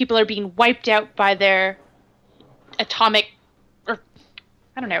 People are being wiped out by their atomic, or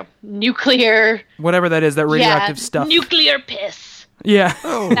I don't know, nuclear. Whatever that is, that radioactive stuff. Nuclear piss. Yeah.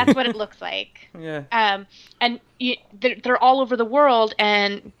 That's what it looks like. Yeah. And they're all over the world,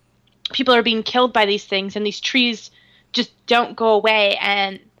 and people are being killed by these things, and these trees just don't go away.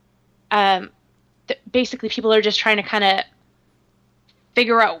 And basically, people are just trying to kind of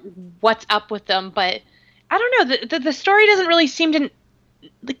figure out what's up with them. But I don't know. The story doesn't really seem to.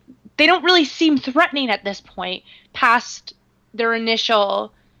 They don't really seem threatening at this point, past their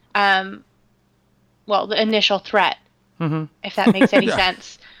initial, the initial threat. If that makes any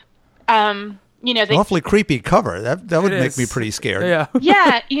sense. Awfully creepy cover. That would make me pretty scared. Yeah.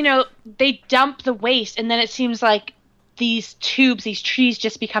 Yeah, they dump the waste, and then it seems like these trees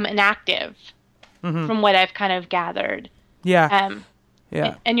just become inactive, from what I've kind of gathered. Yeah.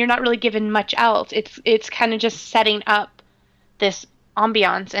 Yeah. And you're not really given much else. It's kind of just setting up this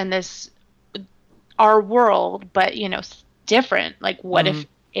ambiance and this our world, but different. Like, what if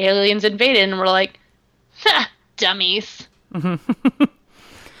aliens invaded and we're like, dummies?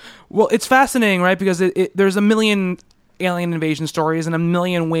 Well, it's fascinating, right? Because there's a million alien invasion stories and a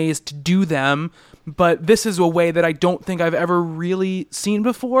million ways to do them, but this is a way that I don't think I've ever really seen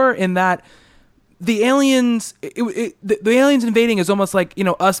before. In that the aliens, the aliens invading is almost like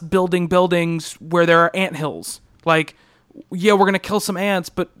us building buildings where there are anthills. Like, yeah, we're gonna kill some ants,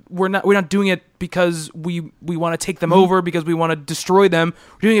 but we're not doing it because we want to take them over, because we want to destroy them.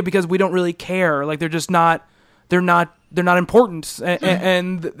 We're doing it because we don't really care. Like, they're just not. They're not important,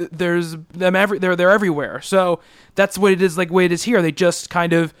 and there's them they're everywhere. So that's what it is. Like, way it is here. They just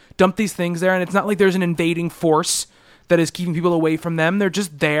kind of dump these things there, and it's not like there's an invading force that is keeping people away from them. They're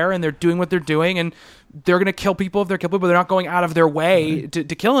just there, and they're doing what they're doing, and they're gonna kill people if they're kill people. They're not going out of their way to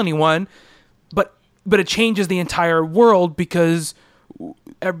kill anyone. But it changes the entire world because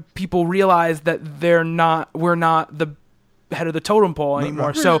people realize that we're not the head of the totem pole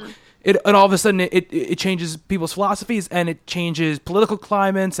anymore. So it all of a sudden it changes people's philosophies, and it changes political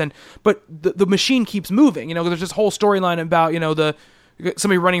climates, but the machine keeps moving. There's this whole storyline about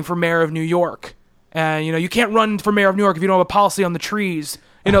somebody running for mayor of New York, and you can't run for mayor of New York if you don't have a policy on the trees.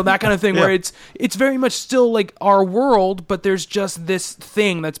 That kind of thing. Where it's very much still like our world, but there's just this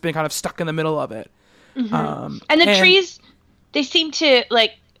thing that's been kind of stuck in the middle of it. And the trees, they seem to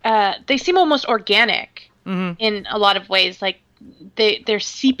they seem almost organic in a lot of ways. Like, they're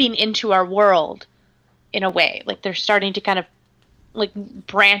seeping into our world in a way. Like, they're starting to kind of like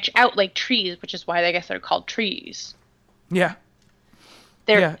branch out like trees, which is why I guess they're called trees. Yeah.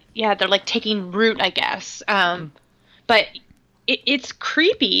 They're like taking root, I guess. But it's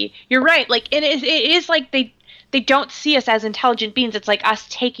creepy. You're right. Like, it is like they don't see us as intelligent beings. It's like us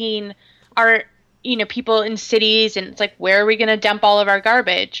taking our people in cities, and it's like, where are we going to dump all of our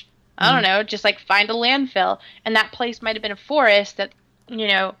garbage? I don't know, just like find a landfill. And that place might have been a forest that,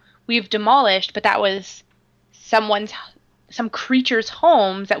 we've demolished, but that was some creature's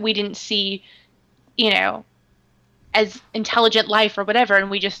homes that we didn't see, as intelligent life or whatever.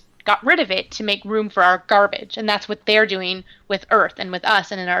 And we just got rid of it to make room for our garbage. And that's what they're doing with Earth and with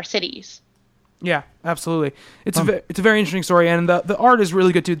us and in our cities. Yeah, absolutely. It's a very interesting story. And the art is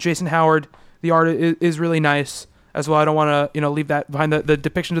really good too. Jason Howard. The art is really nice as well. I don't want to leave that behind. The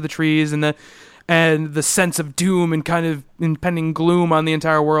depiction of the trees and the sense of doom and kind of impending gloom on the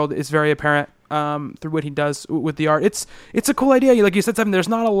entire world is very apparent through what he does with the art. It's a cool idea. Like you said, something. There's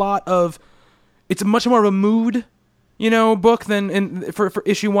not a lot of. It's much more of a mood. book than for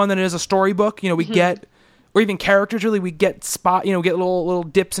issue 1 than it is a storybook. We get, or even characters really, we get get little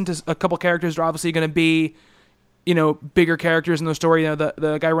dips into a couple characters that are obviously going to be, bigger characters in the story.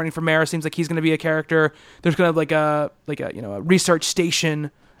 The guy running for mayor seems like he's going to be a character. There's going to have a research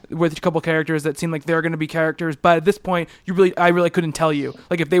station with a couple characters that seem like they're going to be characters. But at this point, I really couldn't tell you.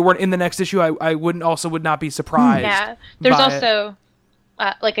 Like if they weren't in the next issue, I would not be surprised. Yeah, there's also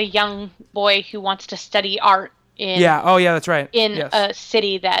like a young boy who wants to study art in. Yeah. Oh yeah, that's right. In yes. a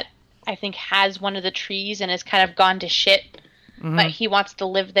city that I think has one of the trees and has kind of gone to shit, but he wants to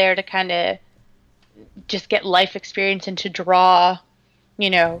live there to kind of just get life experience and to draw,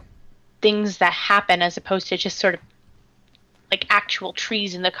 things that happen as opposed to just sort of like actual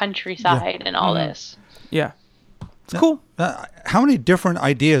trees in the countryside and all this. Yeah. It's cool. How many different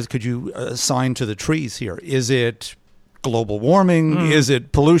ideas could you assign to the trees here? Is it global warming? Is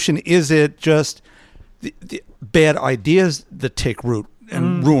it pollution? Is it just the bad ideas that take root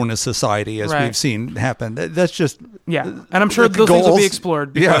and ruin a society, as we've seen happen? That's just... Yeah, and I'm sure those things will be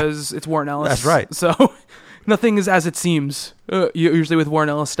explored because it's Warren Ellis. That's right. So nothing is as it seems, usually with Warren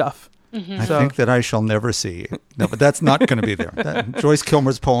Ellis stuff. I think that I shall never see. No, but that's not going to be there. Joyce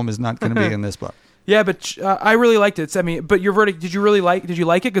Kilmer's poem is not going to be in this book. Yeah, but I really liked it. But your verdict, did you like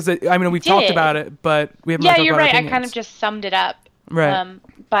it? Because we've talked about it, but we haven't. Yeah, you're right. I kind of just summed it up. Right.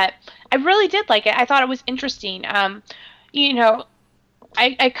 But I really did like it. I thought it was interesting. I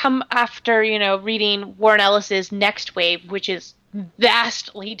come after, reading Warren Ellis's Next Wave, which is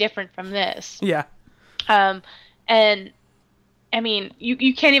vastly different from this. Yeah. And I mean,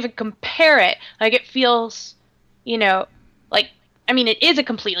 you can't even compare it. Like, it feels, it is a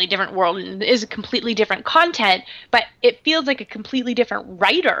completely different world and it is a completely different content, but it feels like a completely different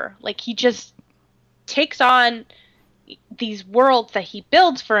writer. Like, he just takes on these worlds that he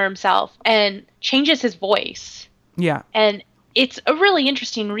builds for himself and changes his voice. Yeah. And it's a really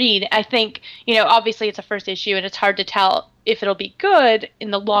interesting read. I think, obviously it's a first issue and it's hard to tell if it'll be good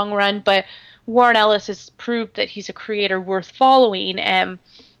in the long run, but Warren Ellis has proved that he's a creator worth following, and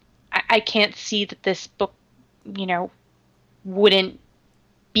I can't see that this book, wouldn't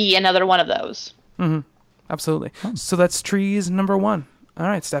be another one of those. Mm-hmm. Absolutely. So that's Trees number 1. All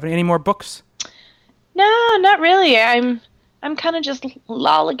right, Stephanie, any more books? No, not really. I'm kind of just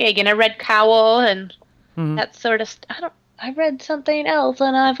lollygagging. I read Cowl and that sort of I read something else,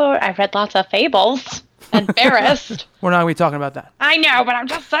 and I read lots of fables. Embarrassed. We're not going to be talking about that. I know, but I'm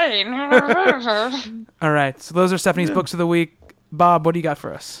just saying. All right. So those are Stephanie's books of the week. Bob, what do you got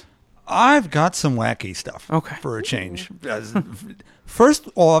for us? I've got some wacky stuff. Okay. For a change. First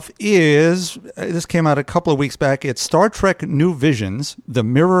off is, this came out a couple of weeks back, it's Star Trek New Visions, The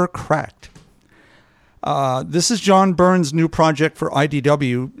Mirror Cracked. This is John Byrne's new project for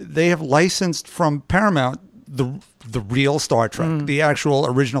IDW. They have licensed from Paramount the real Star Trek, the actual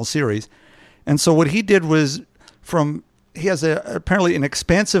original series. And so what he did was he has apparently an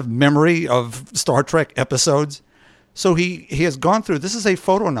expansive memory of Star Trek episodes. So he has gone through, this is a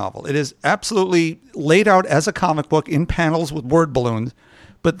photo novel. It is absolutely laid out as a comic book in panels with word balloons,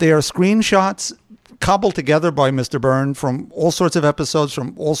 but they are screenshots cobbled together by Mr. Byrne from all sorts of episodes,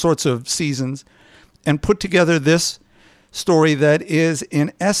 from all sorts of seasons, and put together this story that is,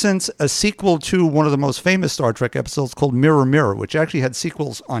 in essence, a sequel to one of the most famous Star Trek episodes called Mirror, Mirror, which actually had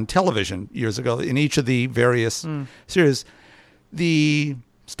sequels on television years ago in each of the various series. The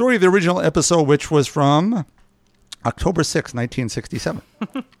story of the original episode, which was from October 6, 1967.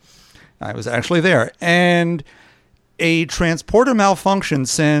 I was actually there. And a transporter malfunction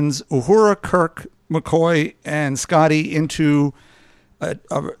sends Uhura, Kirk, McCoy, and Scotty into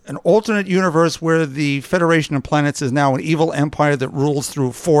an alternate universe where the Federation of Planets is now an evil empire that rules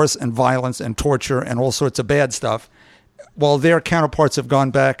through force and violence and torture and all sorts of bad stuff, while their counterparts have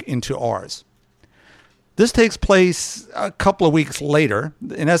gone back into ours. This takes place a couple of weeks later.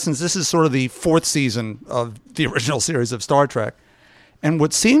 In essence, this is sort of the 4th season of the original series of Star Trek. And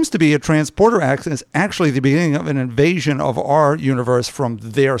what seems to be a transporter accident is actually the beginning of an invasion of our universe from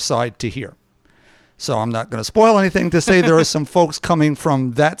their side to here. So I'm not going to spoil anything to say there are some folks coming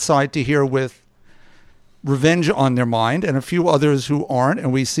from that side to here with revenge on their mind, and a few others who aren't.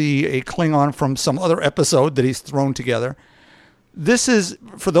 And we see a Klingon from some other episode that he's thrown together. This is,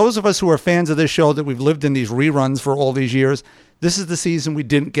 for those of us who are fans of this show, that we've lived in these reruns for all these years, this is the season we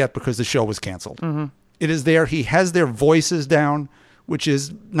didn't get because the show was canceled. Mm-hmm. It is there. He has their voices down, which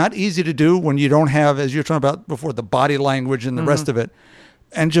is not easy to do when you don't have, as you're talking about before, the body language and the rest of it.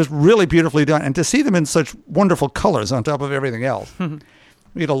 And just really beautifully done. And to see them in such wonderful colors on top of everything else.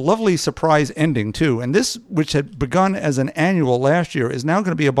 We had a lovely surprise ending, too. And this, which had begun as an annual last year, is now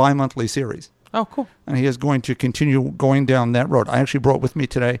going to be a bi-monthly series. Oh, cool. And he is going to continue going down that road. I actually brought with me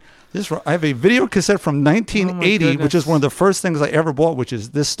today. I have a video cassette from 1980, which is one of the first things I ever bought, which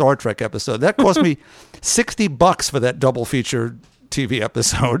is this Star Trek episode. That cost me $60 for that double feature TV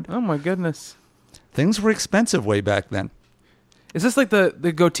episode. Oh my goodness. Things were expensive way back then. Is this like the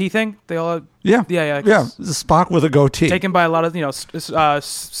goatee thing? They all Yeah. yeah. The Spock with a goatee. Taken by a lot of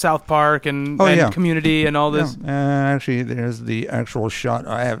South Park and Community and all this. Yeah. Actually, there's the actual shot.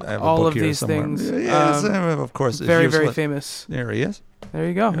 I have a all book of here these somewhere. things. Yes, of course. Very very famous. There he is. There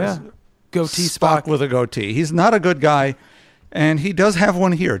you go. Yes. Yeah. Goatee Spock with a goatee. He's not a good guy, and he does have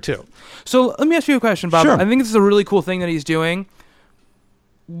one here too. So let me ask you a question, Bob. Sure. I think this is a really cool thing that he's doing.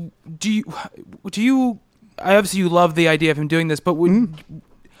 Do you? Obviously, you love the idea of him doing this, but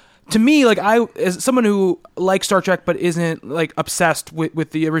to me, like as someone who likes Star Trek but isn't like obsessed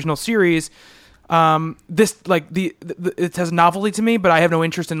with the original series, this like it has novelty to me, but I have no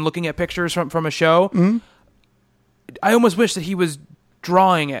interest in looking at pictures from a show. Mm-hmm. I almost wish that he was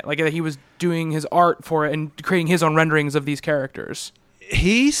drawing it, like that he was doing his art for it and creating his own renderings of these characters.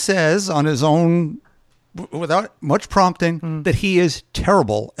 He says on his own, without much prompting, that he is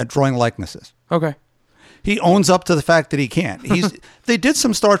terrible at drawing likenesses. Okay. He owns up to the fact that he can't. They did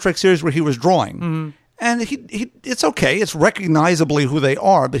some Star Trek series where he was drawing, and it's okay. It's recognizably who they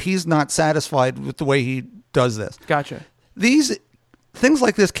are, but he's not satisfied with the way he does this. Gotcha. These things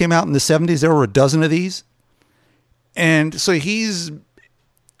like this came out in the 70s. There were a dozen of these, and so he's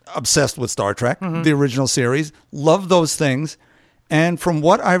obsessed with Star Trek, the original series. Loved those things. And from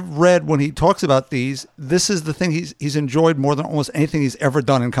what I've read when he talks about these, this is the thing he's enjoyed more than almost anything he's ever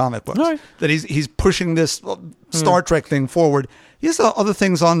done in comic books. Right. That he's pushing this Star Trek thing forward. He has other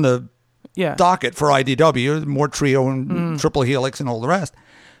things on the docket for IDW, more Trio and Triple Helix and all the rest.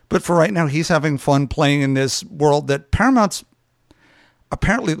 But for right now, he's having fun playing in this world that Paramount's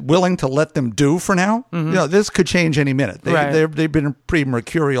apparently willing to let them do for now. This could change any minute. They've been pretty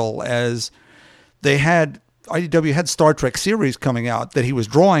mercurial as they had... IDW had Star Trek series coming out that he was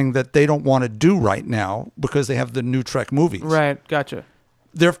drawing that they don't want to do right now because they have the new Trek movies. Right, gotcha.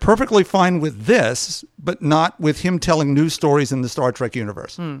 They're perfectly fine with this, but not with him telling new stories in the Star Trek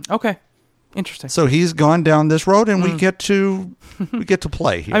universe. Okay, interesting. So he's gone down this road, and we get to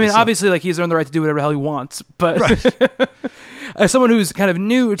play here. I mean, obviously, like he's earned the right to do whatever the hell he wants, but as someone who's kind of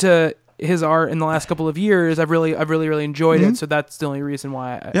new to his art in the last couple of years, I've really enjoyed it. So that's the only reason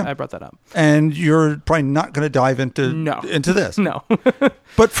why I brought that up. And you're probably not going to dive into this. No.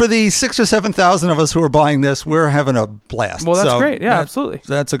 But for the 6,000 or 7,000 of us who are buying this, we're having a blast. Well, that's great. Yeah, absolutely.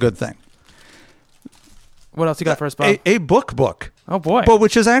 That's a good thing. What else you got for us, Bob? A book. Oh, boy. But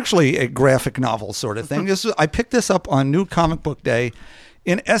which is actually a graphic novel sort of thing. I picked this up on New Comic Book Day.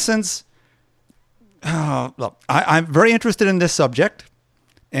 In essence, look, I'm very interested in this subject.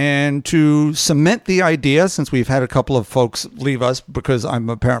 And to cement the idea, since we've had a couple of folks leave us because I'm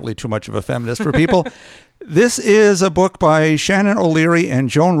apparently too much of a feminist for people, this is a book by Shannon O'Leary and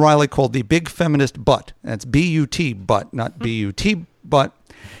Joan Riley called The Big Feminist Butt. That's B-U-T, butt, not B-U-T, butt.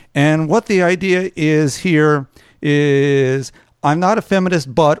 And what the idea is here is I'm not a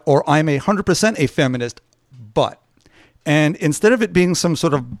feminist, but, or I'm 100% a feminist, but. And instead of it being some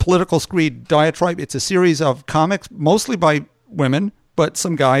sort of political screed diatribe, it's a series of comics, mostly by women, but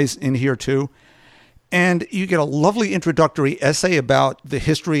some guys in here too. And you get a lovely introductory essay about the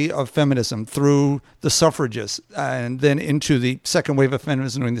history of feminism through the suffragists and then into the second wave of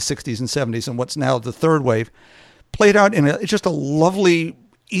feminism during the 60s and 70s and what's now the third wave, played out in just a lovely,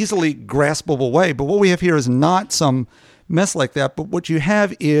 easily graspable way. But what we have here is not some mess like that. But what you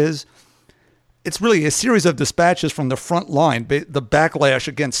have is, it's really a series of dispatches from the front line, the backlash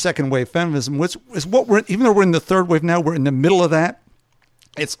against second wave feminism, which is what even though we're in the third wave now, we're in the middle of that.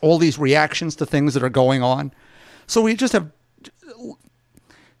 It's all these reactions to things that are going on. So we just have...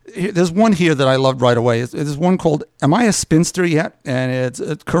 There's one here that I loved right away. There's one called Am I a Spinster Yet? And it's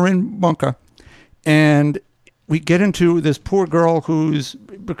Corinne Bunker. And we get into this poor girl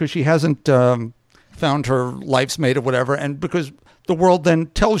because she hasn't found her life's mate or whatever, and because the world then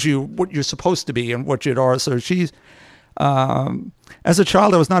tells you what you're supposed to be and what you are. So she's... as a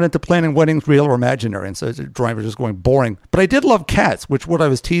child, I was not into planning weddings, real or imaginary, and so the drawing was just going boring. But I did love cats, which what I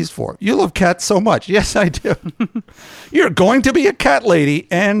was teased for. You love cats so much. Yes, I do. You're going to be a cat lady,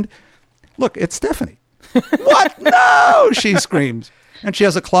 and look, it's Stephanie. What? No, she screams. And she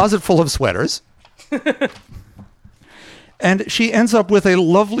has a closet full of sweaters. And she ends up with a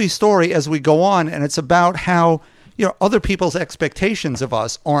lovely story as we go on, and it's about how, other people's expectations of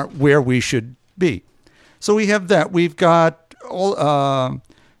us aren't where we should be. So we have that. We've got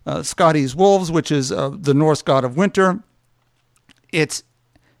Scotty's Wolves, which is the Norse god of winter. It's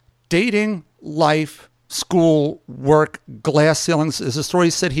dating life, school, work, glass ceilings. There's a story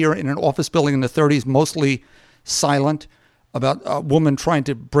set here in an office building in the 30s, mostly silent, about a woman trying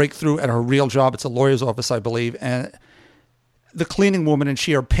to break through at her real job. It's a lawyer's office, I believe. And the cleaning woman and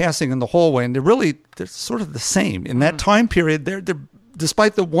she are passing in the hallway, and they're sort of the same. In that time period, they're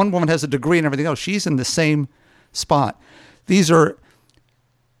despite the one woman has a degree and everything else, she's in the same spot. These are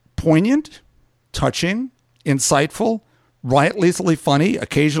poignant, touching, insightful, riotously funny,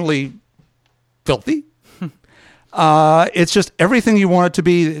 occasionally filthy. It's just everything you want it to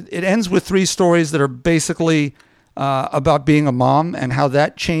be. It ends with 3 stories that are basically about being a mom and how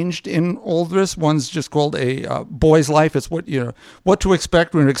that changed in all this. One's just called A Boy's Life. It's what to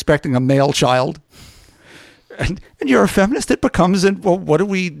expect when you're expecting a male child. And you're a feminist. It becomes, well, what do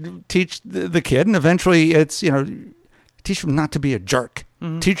we teach the kid? And eventually it's, teach him not to be a jerk.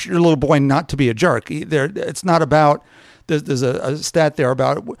 Mm-hmm. Teach your little boy not to be a jerk. It's not about, there's a stat there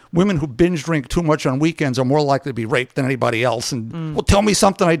about women who binge drink too much on weekends are more likely to be raped than anybody else. And, well, tell me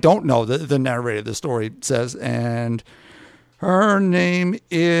something I don't know, the narrator of the story says. And her name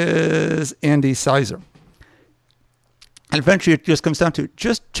is Andy Sizer. And eventually it just comes down to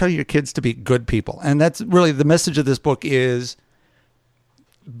just tell your kids to be good people. And that's really the message of this book is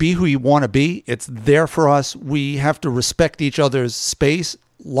be who you want to be. It's there for us. We have to respect each other's space,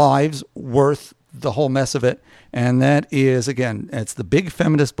 lives, worth, the whole mess of it. And that is, again, it's the big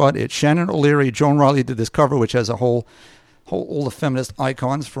feminist butt. It's Shannon O'Leary. Joan Riley did this cover, which has a all the feminist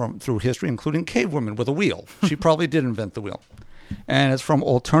icons through history, including cave women with a wheel. She probably did invent the wheel. And it's from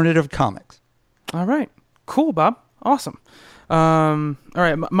Alternative Comics. All right. Cool, Bob. Awesome. All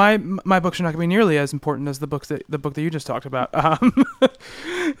right, my books are not going to be nearly as important as the book that you just talked about.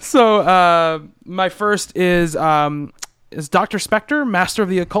 So my first is Dr. Spectre, Master of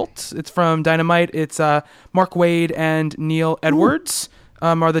the Occult. It's from Dynamite. It's Mark Waid and Neil Edwards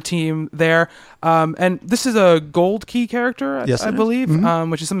are the team there. And this is a Gold Key character, yes, I believe,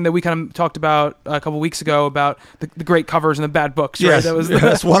 which is something that we kind of talked about a couple weeks ago about the great covers and the bad books. Yes, right?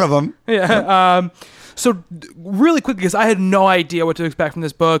 that's one of them. Yeah. So really quickly, because I had no idea what to expect from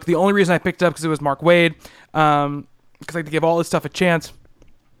this book. The only reason I picked it up because it was Mark Waid, because I like to give all this stuff a chance.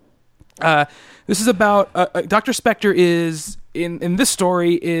 This is about Dr. Spectre is in this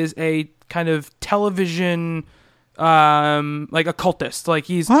story is a kind of television like occultist. Like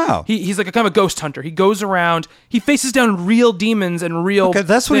he's like a kind of a ghost hunter. He goes around, he faces down real demons and real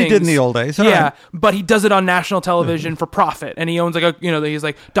that's what he did in the old days. Yeah, but he does it on national television for profit, and he owns like he's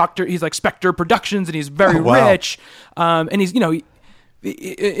like Spectre Productions, and he's very rich. And he's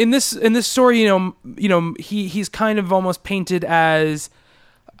in this story, he's kind of almost painted as,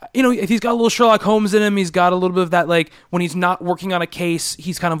 he's got a little Sherlock Holmes in him. He's got a little bit of that, like when he's not working on a case,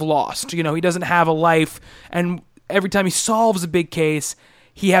 he's kind of lost. He doesn't have a life, and every time he solves a big case,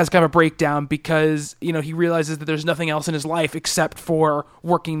 he has kind of a breakdown because, he realizes that there's nothing else in his life except for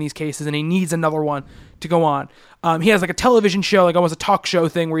working these cases, and he needs another one to go on. He has like a television show, like almost a talk show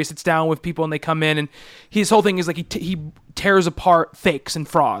thing where he sits down with people and they come in, and his whole thing is like he tears apart fakes and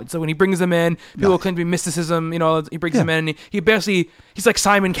frauds. So when he brings them in, people claim to be mysticism, he brings them in, and he's like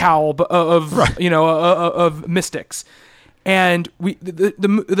Simon Cowell of mystics. And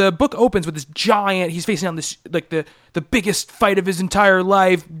the book opens with this giant, he's facing on this, like the biggest fight of his entire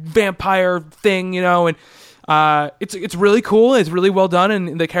life, vampire thing, and it's really cool. It's really well done.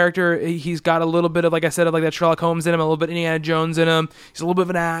 And the character, he's got a little bit of, like I said, like that Sherlock Holmes in him, a little bit of Indiana Jones in him. He's a little bit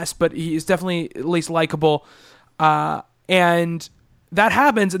of an ass, but he's definitely at least likable. And that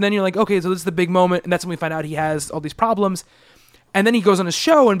happens. And then you're like, okay, so this is the big moment. And that's when we find out he has all these problems. And then he goes on his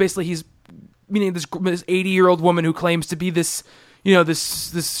show, and basically he's meaning this 80-year-old woman who claims to be this,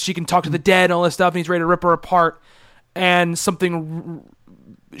 this she can talk to the dead and all this stuff, and he's ready to rip her apart, and something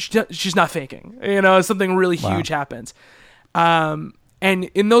she's not faking, something really huge happens, and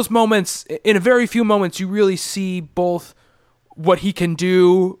in those moments, in a very few moments, you really see both what he can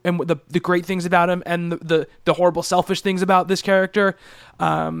do and what the great things about him and the horrible selfish things about this character,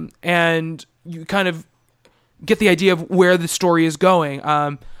 and you kind of get the idea of where the story is going.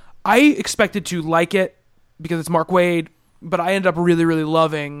 I expected to like it because it's Mark Waid, but I ended up really, really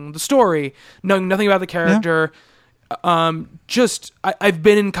loving the story, knowing nothing about the character. Yeah. I've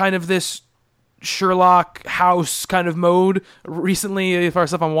been in kind of this Sherlock House kind of mode recently as far as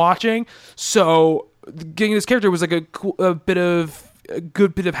stuff I'm watching. So getting this character was like a good bit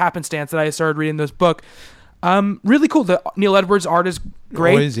of happenstance that I started reading this book. Really cool. The Neil Edwards art is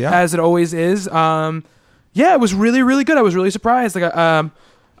great, as it always is. It was really, really good. I was really surprised.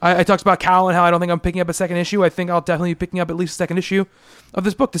 I talked about Cal and how I don't think I'm picking up a second issue. I think I'll definitely be picking up at least a second issue of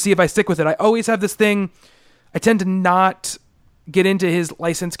this book to see if I stick with it. I always have this thing. I tend to not get into his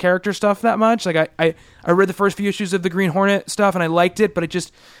licensed character stuff that much. Like I read the first few issues of the Green Hornet stuff and I liked it, but I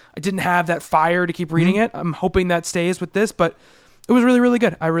didn't have that fire to keep reading it. I'm hoping that stays with this, but it was really, really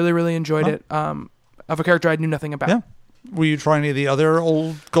good. I really, really enjoyed it. Of a character I knew nothing about. Yeah. Were you trying any of the other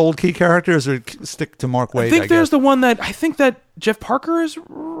old Gold Key characters, or stick to Mark Waid? I think there's the one that I think that Jeff Parker is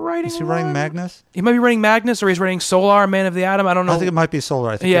writing. Is he writing Magnus? He might be writing Magnus, or he's writing Solar, Man of the Atom. I don't know. I think it might be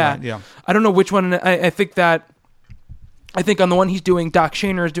Solar. I think yeah, you're right. Yeah. I don't know which one. I think on the one he's doing, Doc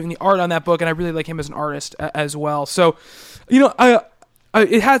Shaner is doing the art on that book, and I really like him as an artist as well. So,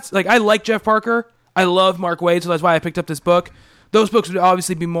 it has I like Jeff Parker. I love Mark Waid, so that's why I picked up this book. Those books would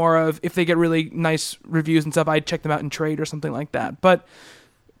obviously be more of, if they get really nice reviews and stuff, I'd check them out in trade or something like that. But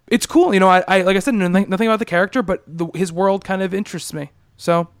it's cool. I like I said, nothing about the character, but his world kind of interests me.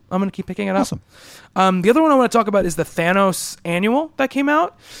 So I'm going to keep picking it up. Awesome. The other one I want to talk about is the Thanos Annual that came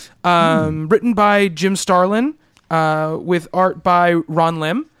out, written by Jim Starlin, with art by Ron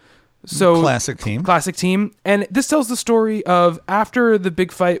Lim. So Classic team. And this tells the story of after the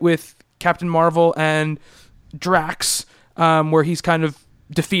big fight with Captain Marvel and Drax, where he's kind of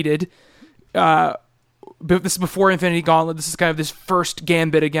defeated. But this is before Infinity Gauntlet. This is kind of this first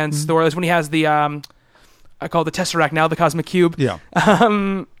gambit against Thor. That's when he has the I call it the Tesseract now, the Cosmic Cube. Yeah.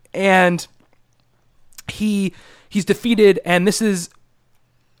 And he's defeated, and this is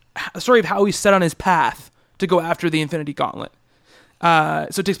a story of how he's set on his path to go after the Infinity Gauntlet. So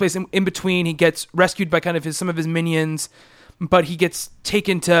it takes place in between. He gets rescued by kind of some of his minions, but he gets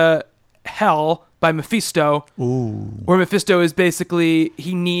taken to Hell by Mephisto. Ooh. Where Mephisto is basically,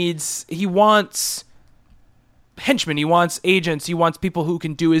 he wants henchmen, he wants agents, he wants people who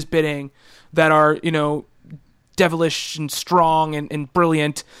can do his bidding, that are, devilish and strong and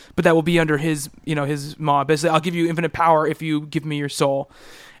brilliant, but that will be under his mob. Basically, I'll give you infinite power if you give me your soul.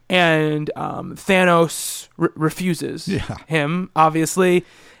 And Thanos refuses him, obviously,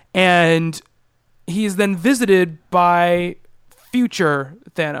 and he's then visited by future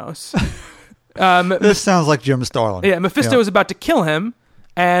Thanos. This sounds like Jim Starlin. Yeah, Mephisto is about to kill him,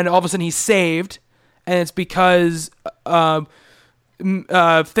 and all of a sudden he's saved, and it's because Thanos,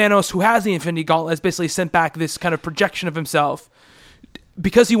 who has the Infinity Gauntlet, has basically sent back this kind of projection of himself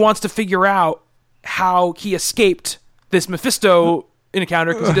because he wants to figure out how he escaped this Mephisto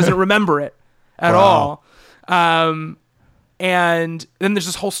encounter, because he doesn't remember it at all. And then there's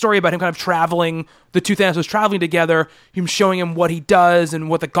this whole story about him kind of traveling, the two Thanos traveling together, him showing him what he does and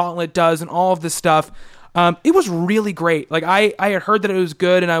what the Gauntlet does and all of this stuff. It was really great. Like I had heard that it was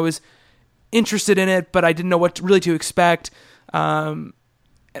good and I was interested in it, but I didn't know what really to expect. And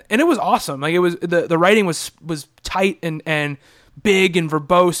it was awesome. Like it was, the writing was tight and big and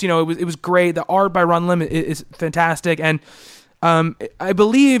verbose. It was great. The art by Ron Lim is fantastic. And I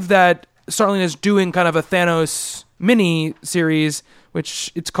believe that Starlin is doing kind of a Thanos mini series,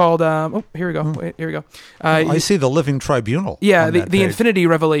 which it's called. Here we go. I see the Living Tribunal. Yeah, on the that page. Infinity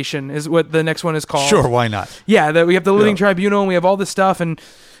Revelation is what the next one is called. Sure, why not? Yeah, we have the Living Tribunal, and we have all this stuff, and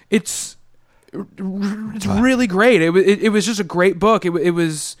it's really great. It was just a great book. It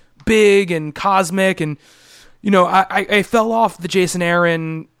was big and cosmic, and I fell off the Jason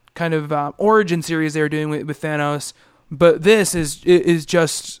Aaron kind of origin series they were doing with Thanos, but this is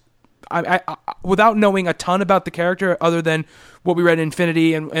just. I without knowing a ton about the character other than what we read in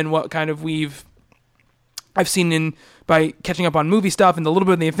Infinity and what kind of I've seen by catching up on movie stuff and the little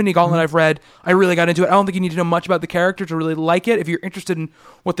bit of the Infinity Gauntlet I've read, I really got into it. I don't think you need to know much about the character to really like it. If you're interested in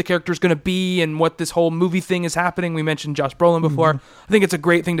what the character is going to be and what this whole movie thing is happening, we mentioned Josh Brolin before. I think it's a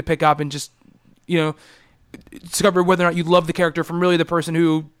great thing to pick up and just, discover whether or not you love the character from really the person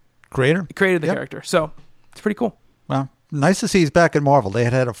who created the character. So it's pretty cool. Well, nice to see he's back at Marvel. They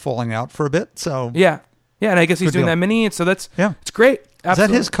had a falling out for a bit, so yeah, and I guess he's doing that mini, so it's great. Absolutely. Is that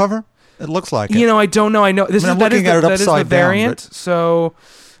his cover? It looks like it. I don't know. I know this I'm looking at it that is the upside down, variant. but- So,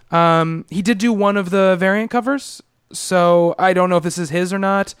 he did do one of the variant covers. So I don't know if this is his or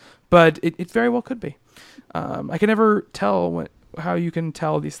not, but it very well could be. I can never tell how you can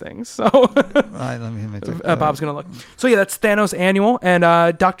tell these things. So Let me take Bob's gonna look. So yeah, that's Thanos Annual and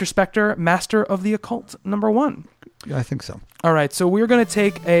Dr. Spectre, Master of the Occult #1. I think so. All right, so we're going to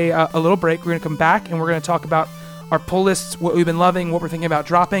take a little break. We're going to come back, and we're going to talk about our pull lists, what we've been loving, what we're thinking about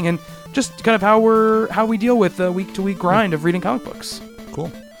dropping, and just kind of how we deal with the week-to-week grind of reading comic books.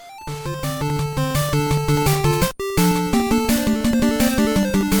 Cool.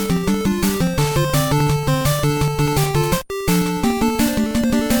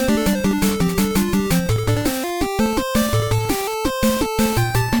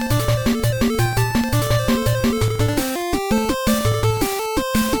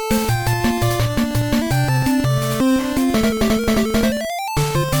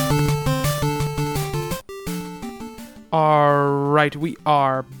 right, we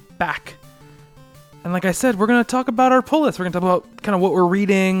are back. And like I said, we're going to talk about our pull list. We're going to talk about kind of what we're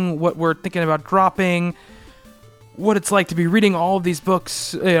reading, what we're thinking about dropping, what it's like to be reading all of these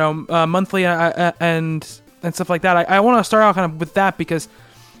books, monthly and stuff like that. I want to start out kind of with that because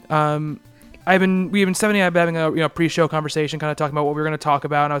Stephanie and I have been having a pre-show conversation, kind of talking about what we were going to talk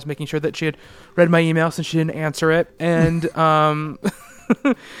about, and I was making sure that she had read my email since she didn't answer it, and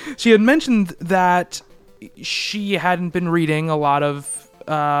she had mentioned that she hadn't been reading a lot of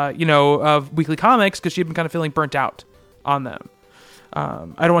of weekly comics because she'd been kind of feeling burnt out on them. I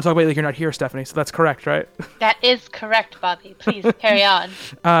don't want to talk about it like you're not here, Stephanie, so that's correct, right? That is correct, Bobby. Please carry on.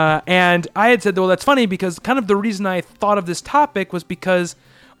 And I had said, well, that's funny because kind of the reason I thought of this topic was because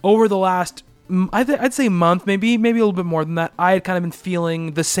over the last, I'd say month, maybe a little bit more than that, I had kind of been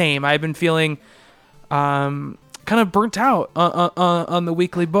feeling the same. I had been feeling kind of burnt out on the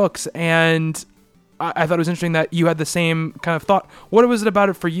weekly books, and I thought it was interesting that you had the same kind of thought. What was it about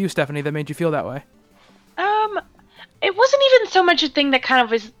it for you, Stephanie, that made you feel that way? It wasn't even so much a thing that kind of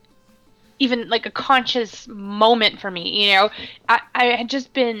was even like a conscious moment for me. I had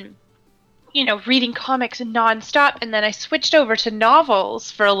just been, reading comics nonstop, and then I switched over to novels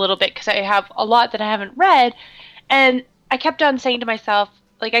for a little bit because I have a lot that I haven't read, and I kept on saying to myself,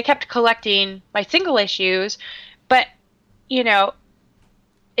 like, I kept collecting my single issues, but,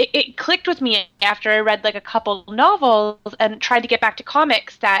 it clicked with me after I read like a couple novels and tried to get back to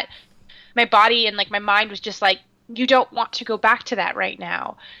comics that my body and like my mind was just like, you don't want to go back to that right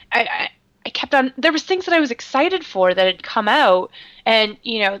now. I kept on, there was things that I was excited for that had come out, and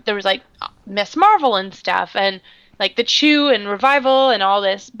there was like Miss Marvel and stuff, and like the Chew and Revival and all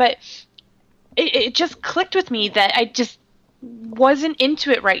this, but it just clicked with me that I just wasn't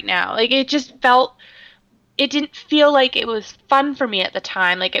into it right now. Like it didn't feel like it was fun for me at the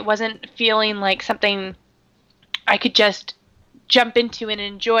time. Like it wasn't feeling like something I could just jump into and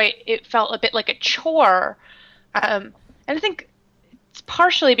enjoy. It felt a bit like a chore. And I think it's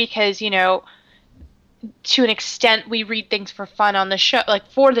partially because, to an extent we read things for fun on the show, like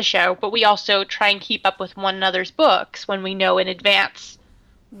for the show, but we also try and keep up with one another's books when we know in advance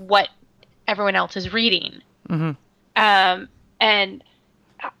what everyone else is reading. Mm-hmm. And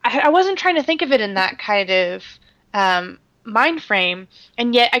I wasn't trying to think of it in that kind of mind frame,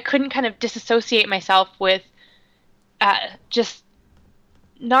 and yet I couldn't kind of disassociate myself with just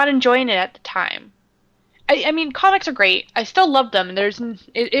not enjoying it at the time. I mean, comics are great. I still love them.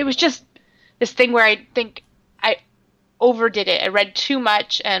 It was just this thing where I think I overdid it. I read too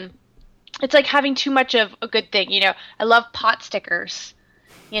much, and it's like having too much of a good thing. I love pot stickers.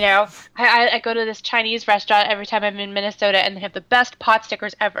 I go to this Chinese restaurant every time I'm in Minnesota, and they have the best pot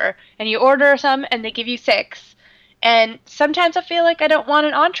stickers ever. And you order some, and they give you 6. And sometimes I feel like I don't want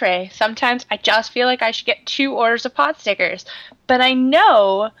an entree. Sometimes I just feel like I should get 2 orders of pot stickers. But I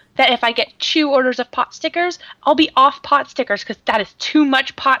know that if I get 2 orders of pot stickers, I'll be off pot stickers because that is too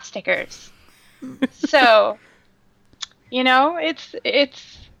much pot stickers. So, that's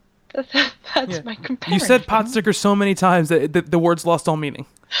my comparison. You said pot stickers so many times that the words lost all meaning.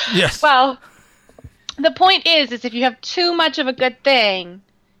 Yes. Well, the point is if you have too much of a good thing,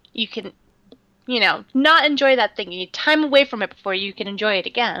 you can, not enjoy that thing. You need time away from it before you can enjoy it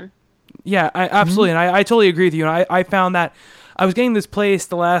again. Yeah, absolutely. And I totally agree with you. And I found that I was getting this place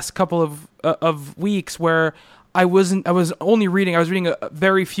the last couple of weeks where I was reading a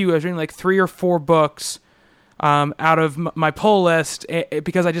very few. I was reading like 3 or 4 books out of my pull list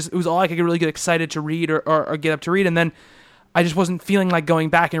because it was all I could really get excited to read or get up to read. And then I just wasn't feeling like going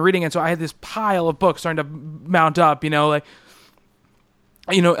back and reading it. So I had this pile of books starting to mount up,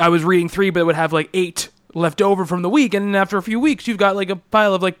 I was reading 3, but it would have like 8 left over from the week. And then after a few weeks, you've got like a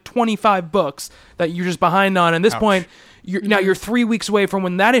pile of like 25 books that you're just behind on. And at this point, you're 3 weeks away from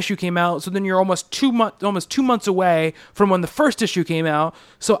when that issue came out. So then you're almost 2 months away from when the first issue came out.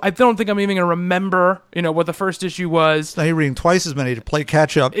 So I don't think I'm even going to remember, what the first issue was. Now you're reading twice as many to play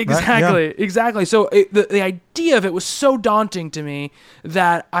catch up. Exactly, right? Yeah. Exactly. So the idea of it was so daunting to me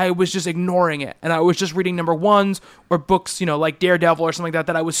that I was just ignoring it, and I was just reading number 1s or books, like Daredevil or something like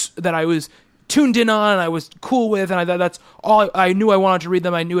that that I was tuned in on, and I was cool with, and that's all I knew. I wanted to read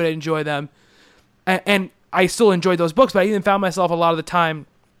them. I knew I'd enjoy them, and I still enjoyed those books, but I even found myself a lot of the time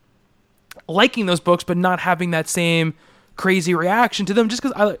liking those books, but not having that same crazy reaction to them, just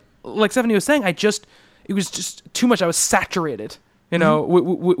because, like Stephanie was saying, it was just too much. I was saturated,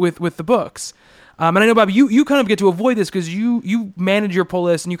 with the books. And I know, Bob, you kind of get to avoid this because you manage your pull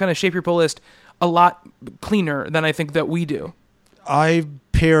list and you kind of shape your pull list a lot cleaner than I think that we do. I've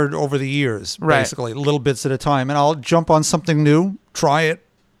paired over the years, basically, little bits at a time, and I'll jump on something new, try it,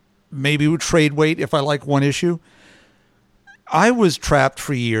 maybe trade weight if I like one issue. I was trapped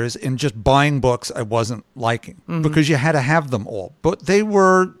for years in just buying books I wasn't liking because you had to have them all. But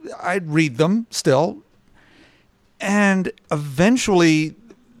I'd read them still. And eventually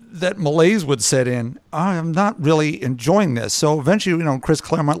that malaise would set in. I'm not really enjoying this. So eventually, Chris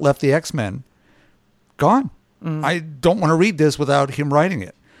Claremont left the X-Men. Gone. I don't want to read this without him writing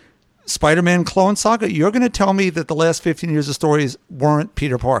it. Spider-Man Clone Saga, you're going to tell me that the last 15 years of stories weren't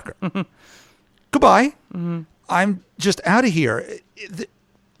Peter Parker. Goodbye. I'm just out of here.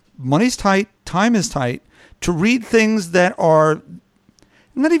 Money's tight. Time is tight. To read things that are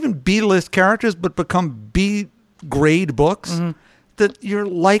not even B-list characters, but become B-grade books that you're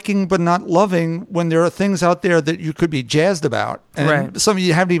liking but not loving when there are things out there that you could be jazzed about and some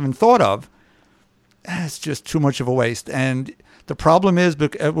you haven't even thought of. It's just too much of a waste. And the problem is,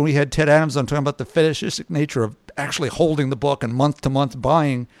 when we had Ted Adams on talking about the fetishistic nature of actually holding the book and month-to-month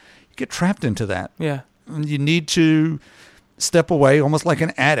buying, you get trapped into that. Yeah. And you need to step away almost like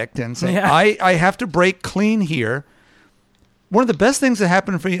an addict and say, I have to break clean here. One of the best things that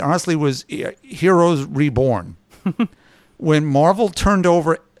happened for me, honestly, was Heroes Reborn. When Marvel turned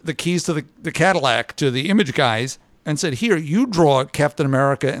over the keys to the Cadillac to the Image guys and said, here, you draw Captain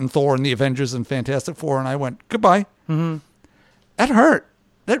America and Thor and the Avengers and Fantastic Four. And I went, goodbye. That hurt.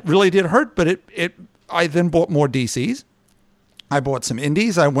 That really did hurt. But I then bought more DCs. I bought some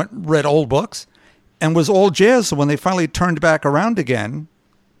indies. I read old books and was all jazz. So when they finally turned back around again,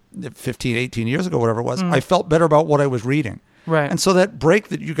 15, 18 years ago, whatever it was, I felt better about what I was reading. Right. And so that break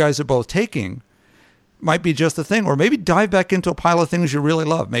that you guys are both taking might be just a thing, or maybe dive back into a pile of things you really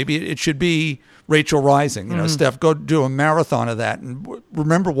love. Maybe it should be Rachel Rising. Steph, go do a marathon of that and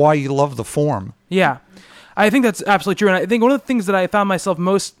remember why you love the form. Yeah, I think that's absolutely true. And I think one of the things that I found myself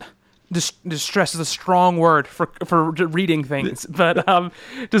most distressed is a strong word for reading things, but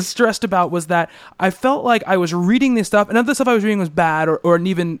distressed about was that I felt like I was reading this stuff, and none of the stuff I was reading was bad or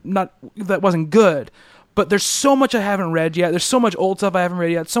even not that wasn't good. But there's so much I haven't read yet. There's so much old stuff I haven't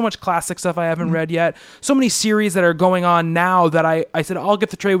read yet. So much classic stuff I haven't read yet. So many series that are going on now that I said, I'll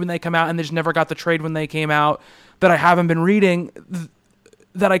get the trade when they come out, and they just never got the trade when they came out, that I haven't been reading,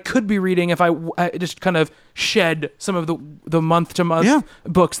 that I could be reading if I just kind of shed some of the month-to-month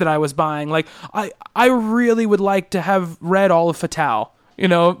books that I was buying. Like, I really would like to have read all of Fatale.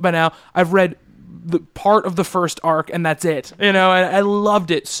 By now. I've read the part of the first arc, and that's it. And I loved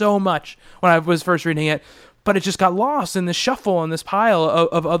it so much when I was first reading it, but it just got lost in this shuffle and this pile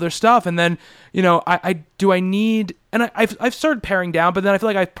of other stuff. And then, I need, and I've started paring down, but then I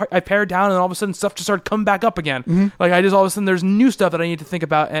feel like I pared down, and all of a sudden stuff just started coming back up again. Like all of a sudden there's new stuff that I need to think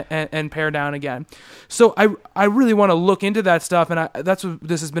about and pare down again. So I really want to look into that stuff, and that's what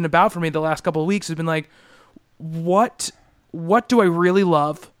this has been about for me the last couple of weeks. Has been like, what do I really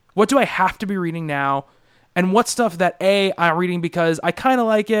love? What do I have to be reading now? And what stuff that A, I'm reading because I kind of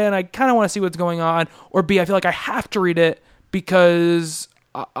like it and I kind of want to see what's going on, or B, I feel like I have to read it because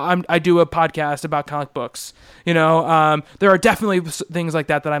I do a podcast about comic books. There are definitely things like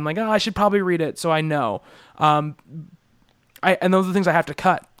that I'm like, I should probably read it, so I know. And those are the things I have to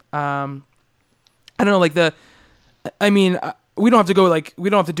cut. I don't know, we don't have to go we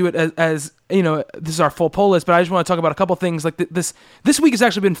don't have to do it as this is our full poll list, but I just want to talk about a couple things. Like this week has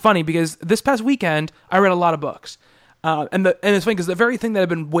actually been funny because this past weekend I read a lot of books, and it's funny because the very thing that had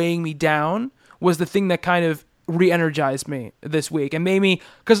been weighing me down was the thing that kind of re-energized me this week and made me,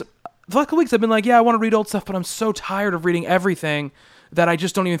 because the last couple weeks I've been like, I want to read old stuff, but I'm so tired of reading everything that I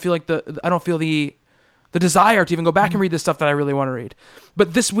just don't even feel like I don't feel the desire to even go back and read the stuff that I really want to read.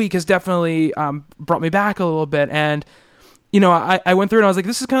 But this week has definitely brought me back a little bit, and I went through and I was like,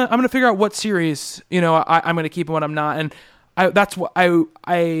 this is I'm going to figure out what series, I'm going to keep and what I'm not. And that's what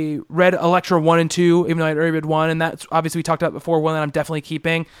I read Elektra 1 and 2, even though I'd already read 1. And that's obviously we talked about before, one that I'm definitely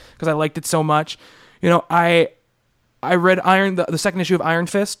keeping because I liked it so much. I read the second issue of Iron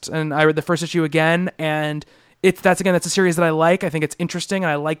Fist, and I read the first issue again. And that's a series that I like. I think it's interesting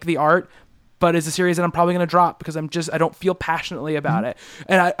and I like the art, but it's a series that I'm probably going to drop because I don't feel passionately about it.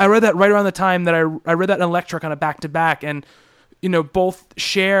 And I read that right around the time that I read that in Elektra kind of back to back, and both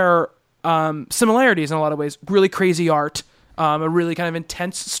share similarities in a lot of ways. Really crazy art, a really kind of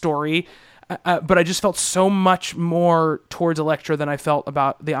intense story, but I just felt so much more towards Elektra than I felt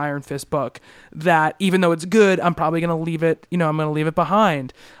about the Iron Fist book, that even though it's good, I'm probably going to leave it, I'm going to leave it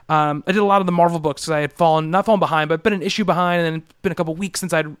behind. I did a lot of the Marvel books because I had not fallen behind, but been an issue behind, and then been a couple weeks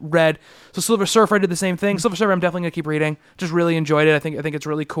since I'd read. So Silver Surfer, I did the same thing. Silver Surfer, I'm definitely going to keep reading. Just really enjoyed it. I think it's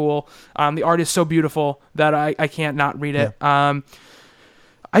really cool. The art is so beautiful that I can't not read it. Yeah.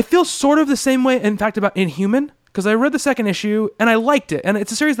 I feel sort of the same way, in fact, about Inhuman, because I read the second issue and I liked it, and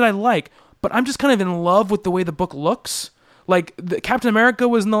it's a series that I like, but I'm just kind of in love with the way the book looks. Like Captain America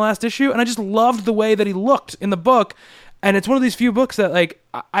was in the last issue, and I just loved the way that he looked in the book. And it's one of these few books that like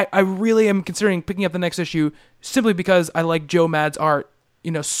I really am considering picking up the next issue simply because I like Joe Mad's art,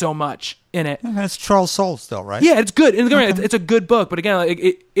 so much in it. And that's Charles Soule still, right? Yeah, it's good. And it's a good book, but again, like,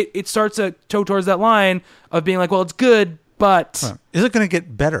 it starts to toe towards that line of being like, well, it's good, but is it going to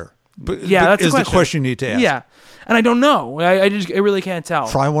get better? Yeah, that's the question you need to ask. Yeah, and I don't know. I really can't tell.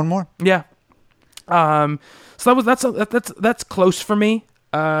 Try one more. Yeah. So that's close for me.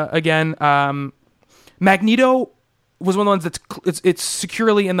 Again, Magneto was one of the ones it's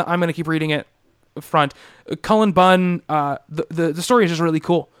securely in the I'm going to keep reading it front. Cullen Bunn, the story is just really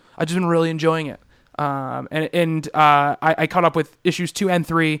cool. I've just been really enjoying it. I caught up with issues 2 and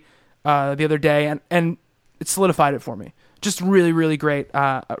 3 the other day, and it solidified it for me. Just really, really great.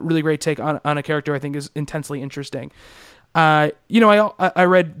 Really great take on a character I think is intensely interesting. I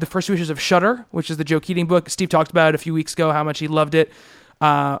read the first 2 issues of Shudder, which is the Joe Keating book. Steve talked about it a few weeks ago, how much he loved it.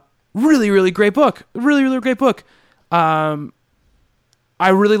 Really, really great book. Really, really great book. I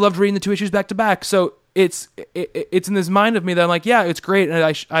really loved reading the 2 issues back to back. So it's in this mind of me that I'm like, yeah, it's great, and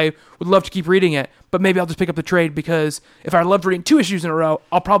I would love to keep reading it, but maybe I'll just pick up the trade, because if I loved reading 2 issues in a row,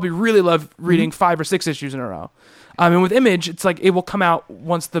 I'll probably really love reading 5 or 6 issues in a row. And with Image, it's like it will come out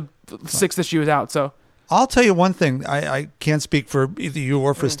once the 6th issue is out. So I'll tell you one thing. I can't speak for either you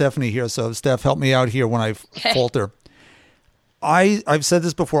or for Stephanie here, so Steph, help me out here when I falter. I've said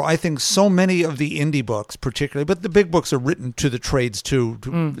this before. I think so many of the indie books, particularly, but the big books are written to the trades too,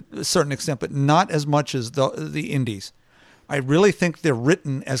 to a certain extent, but not as much as the indies. I really think they're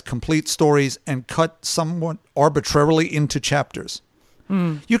written as complete stories and cut somewhat arbitrarily into chapters.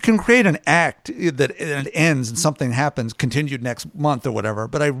 You can create an act that it ends and something happens, continued next month or whatever,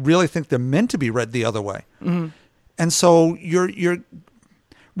 but I really think they're meant to be read the other way. And so you're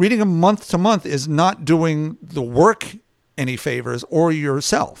reading them month to month is not doing the work any favors or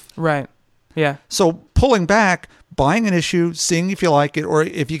yourself. Right. Yeah. So pulling back, buying an issue, seeing if you like it, or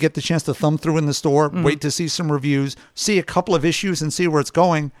if you get the chance to thumb through in the store, wait to see some reviews, see a couple of issues and see where it's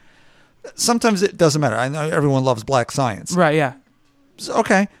going. Sometimes it doesn't matter. I know everyone loves Black Science. Right, yeah.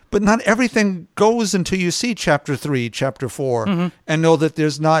 Okay, but not everything goes until you see chapter 3, chapter 4, and know that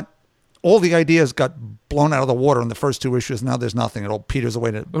there's not, all the ideas got blown out of the water in the first 2 issues. Now there's nothing. It all peters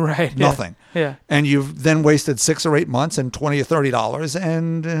away to nothing. Yeah. And you've then wasted 6 or 8 months and $20 or $30.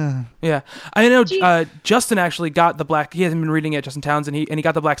 And yeah, I know Justin actually got the Black. He hasn't been reading it, Justin Townsend, and he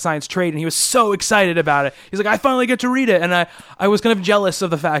got the Black Science trade, and he was so excited about it. He's like, I finally get to read it, and I was kind of jealous of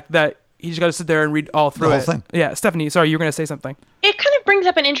the fact that he just got to sit there and read all through the whole thing. Yeah, Stephanie, sorry, you were going to say something. It kind of brings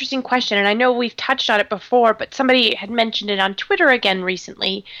up an interesting question, and I know we've touched on it before, but somebody had mentioned it on Twitter again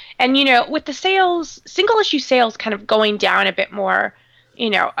recently. And, with the sales, single issue sales kind of going down a bit more,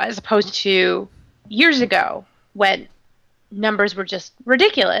 as opposed to years ago when numbers were just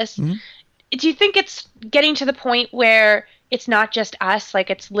ridiculous. Do you think it's getting to the point where it's not just us, like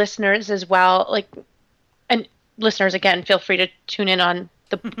it's listeners as well? Like, and listeners, again, feel free to tune in on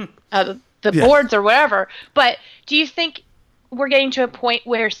the boards or whatever. But do you think we're getting to a point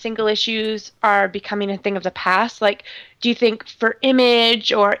where single issues are becoming a thing of the past? Like, do you think for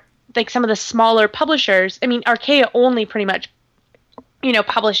Image or like some of the smaller publishers, I mean, Archaea only pretty much,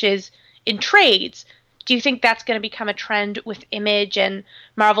 publishes in trades. Do you think that's going to become a trend with Image and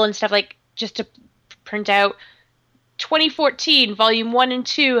Marvel and stuff, like just to print out 2014 volume 1 and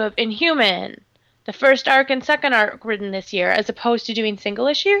 2 of Inhuman, the first arc and second arc written this year, as opposed to doing single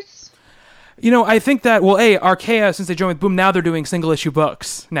issues? I think that, Archaea, since they joined with Boom, now they're doing single issue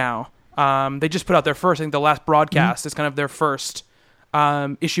books now. They just put out their first, I think the last broadcast is kind of their first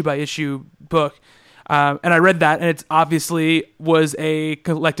issue by issue book. And I read that, and it obviously was a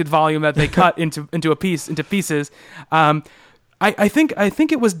collected volume that they cut into pieces. I think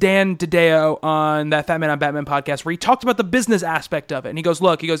it was Dan DiDeo on that Fat Man on Batman podcast where he talked about the business aspect of it, and he goes,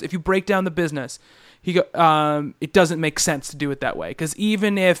 if you break down the business, it doesn't make sense to do it that way, because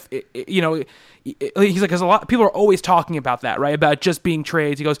even if he's like, because a lot people are always talking about that, right? About just being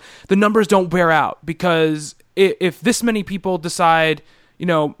trades. He goes, the numbers don't bear out, because if this many people decide,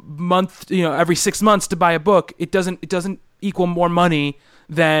 every 6 months to buy a book, it doesn't equal more money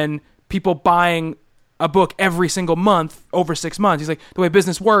than people buying a book every single month over 6 months. He's like, the way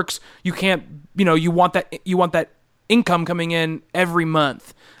business works, you can't, you want that income coming in every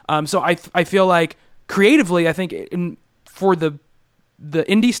month. So I feel like creatively, I think for the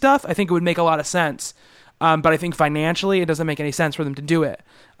indie stuff, I think it would make a lot of sense. But I think financially, it doesn't make any sense for them to do it.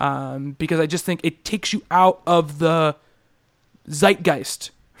 Because I just think it takes you out of the zeitgeist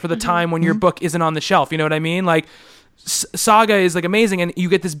for the time when your book isn't on the shelf. You know what I mean? Like, Saga is like amazing, and you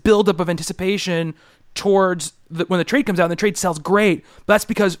get this buildup of anticipation towards when the trade comes out and the trade sells great. But that's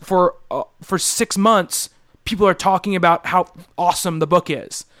because for 6 months, people are talking about how awesome the book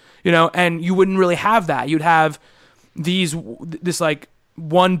is, and you wouldn't really have that. You'd have this like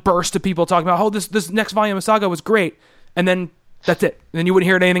one burst of people talking about, oh, this next volume of Saga was great. And then that's it. And then you wouldn't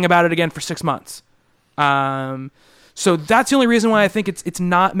hear anything about it again for 6 months. So that's the only reason why I think it's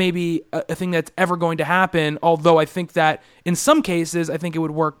not maybe a thing that's ever going to happen. Although I think that in some cases, I think it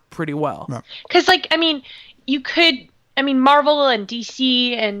would work pretty well. Because, Marvel and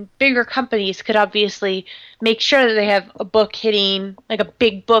DC and bigger companies could obviously make sure that they have a book hitting, like a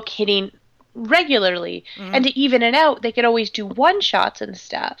big book hitting regularly. And to even it out, they could always do one-shots and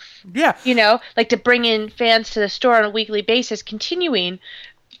stuff. Yeah. Like to bring in fans to the store on a weekly basis, continuing.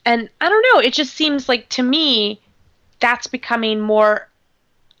 And I don't know, it just seems like, to me, that's becoming more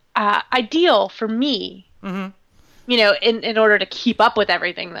ideal for me. In order to keep up with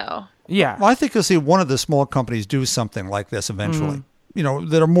everything, though. Yeah. Well, I think you'll see one of the small companies do something like this eventually.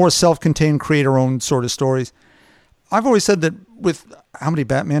 That are more self-contained, creator-owned sort of stories. I've always said that with how many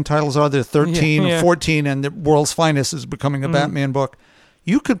Batman titles are there? 13, 14, and the World's Finest is becoming a Batman book.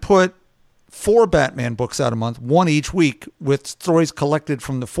 You could put 4 Batman books out a month, one each week, with stories collected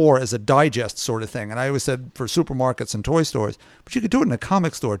from the 4 as a digest sort of thing. And I always said for supermarkets and toy stores, but you could do it in a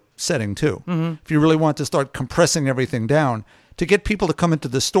comic store setting too. If you really want to start compressing everything down to get people to come into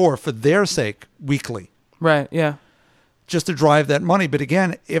the store for their sake weekly. Right, yeah. Just to drive that money. But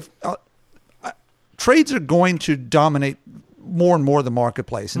again, if trades are going to dominate more and more the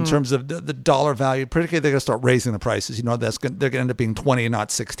marketplace in terms of the dollar value, particularly they're going to start raising the prices. They're going to end up being 20 and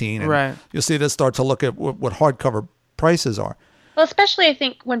not 16. And right. You'll see this start to look at what hardcover prices are. Well, especially I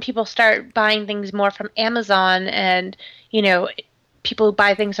think when people start buying things more from Amazon and, people who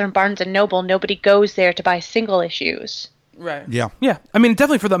buy things from Barnes & Noble, nobody goes there to buy single issues. Right. Yeah. Yeah. I mean,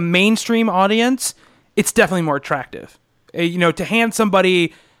 definitely for the mainstream audience, it's definitely more attractive. To hand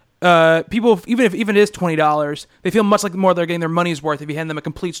somebody... people, even if it is $20, they feel much like more they're getting their money's worth if you hand them a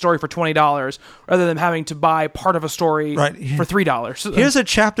complete story for $20 rather than having to buy part of a story for $3. Here's a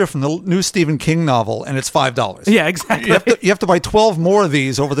chapter from the new Stephen King novel, and it's $5. Yeah, exactly. You have to buy 12 more of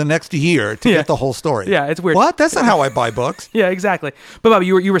these over the next year to get the whole story. Yeah, it's weird. What? That's not how I buy books. Yeah, exactly. But Bobby,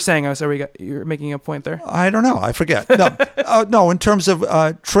 you were saying, you were making a point there. I don't know. I forget. No, no. In terms of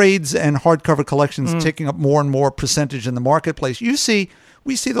trades and hardcover collections taking up more and more percentage in the marketplace,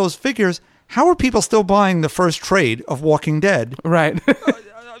 we see those figures. How are people still buying the first trade of Walking Dead? Right.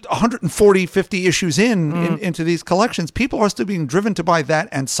 140, 50 issues into these collections. People are still being driven to buy that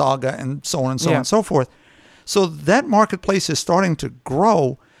and Saga and so on and so on and so forth. So that marketplace is starting to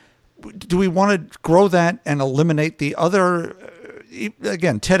grow. Do we want to grow that and eliminate the other?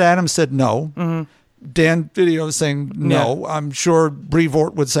 Again, Ted Adams said no. Dan Video is saying no. I'm sure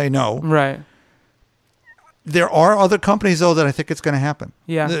Brevoort would say no. Right. There are other companies, though, that I think it's going to happen.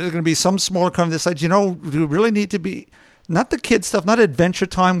 Yeah. There are going to be some smaller company that decides, do we really need to be, not the kid stuff, not Adventure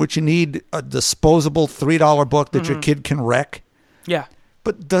Time, which you need a disposable $3 book that your kid can wreck. Yeah.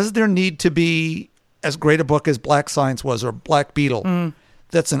 But does there need to be as great a book as Black Science was or Black Beetle?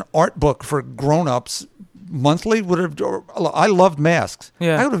 That's an art book for grown-ups monthly. I loved Masks.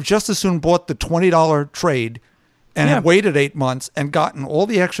 Yeah. I would have just as soon bought the $20 trade and have waited 8 months and gotten all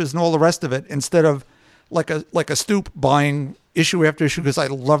the extras and all the rest of it instead of like a stoop buying issue after issue because I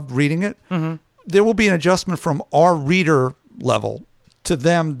loved reading it. There will be an adjustment from our reader level to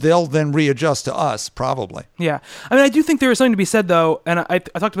them. They'll then readjust to us, probably. Yeah. I mean, I do think there is something to be said, though, and I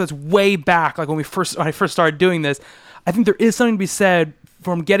talked about this way back, like when I first started doing this. I think there is something to be said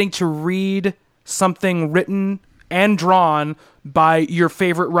from getting to read something written and drawn by your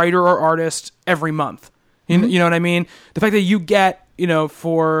favorite writer or artist every month. You know what I mean? The fact that you get,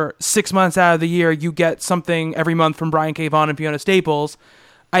 for 6 months out of the year, you get something every month from Brian K. Vaughan and Fiona Staples,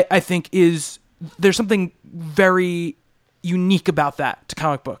 I think there's something very unique about that to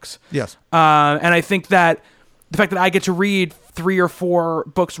comic books. Yes. And I think that the fact that I get to read 3 or 4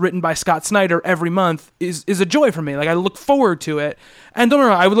 books written by Scott Snyder every month is a joy for me. Like, I look forward to it. And don't get me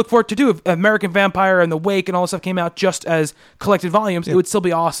wrong, I would look forward to if American Vampire and The Wake and all this stuff came out just as collected volumes. It would still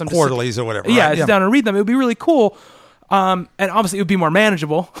be awesome. Quarterlies or whatever. Yeah, right? sit down and read them. It would be really cool. And obviously it would be more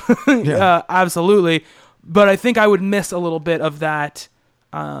manageable. Absolutely. But I think I would miss a little bit of that,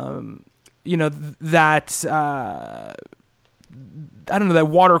 that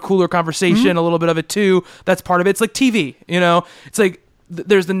water cooler conversation, a little bit of it too. That's part of it. It's like TV, It's like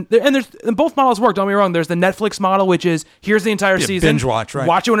and both models work. Don't get me wrong. There's the Netflix model, which is here's the entire season, binge watch, right?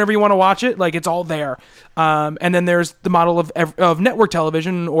 Watch it whenever you want to watch it, like it's all there. And then there's the model of network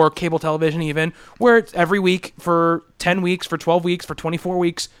television or cable television, even where it's every week for 10 weeks, for 12 weeks, for 24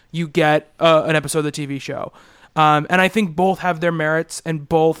 weeks, you get an episode of the TV show. And I think both have their merits and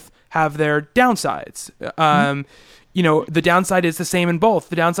both have their downsides. You know, the downside is the same in both.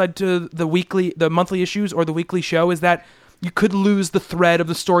 The downside to the monthly issues or the weekly show is that you could lose the thread of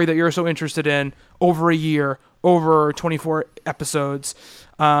the story that you're so interested in over a year, over 24 episodes.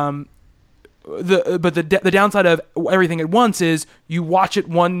 But the downside of everything at once is you watch it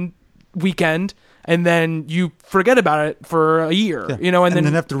one weekend and then you forget about it for a year. Yeah. You know, and then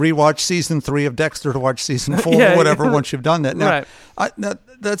have to rewatch season 3 of Dexter to watch season 4 or whatever once you've done that. Now, right.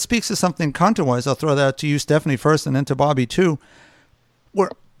 That speaks to something content-wise. I'll throw that out to you, Stephanie, first, and then to Bobby, too. Where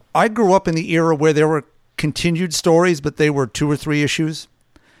I grew up in the era where there were continued stories, but they were 2 or 3 issues.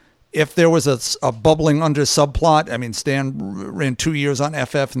 If there was a bubbling under subplot, I mean, Stan ran 2 years on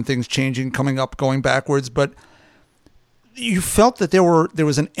FF and things changing, coming up, going backwards, but you felt that there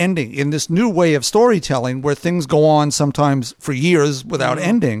was an ending in this new way of storytelling where things go on sometimes for years without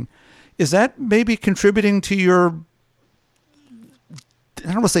ending. Is that maybe contributing to your, I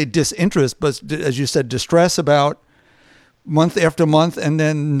don't want to say disinterest, but as you said, distress about month after month and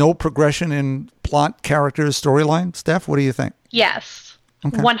then no progression in plot, characters, storyline? Steph, what do you think? Yes,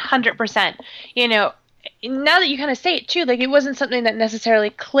 Okay. 100%. You know, now that you kind of say it too, like it wasn't something that necessarily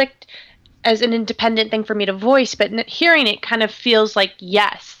clicked as an independent thing for me to voice, but hearing it kind of feels like,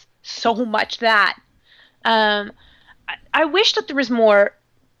 yes, so much that. I wish that there was more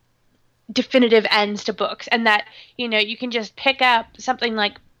definitive ends to books and that, you know, you can just pick up something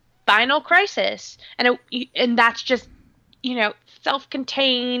like Final Crisis and that's just, you know,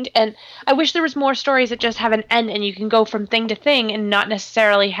 self-contained. And I wish there was more stories that just have an end and you can go from thing to thing and not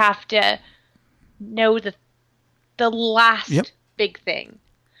necessarily have to know the last big thing.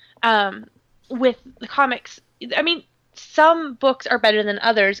 With the comics, I mean, some books are better than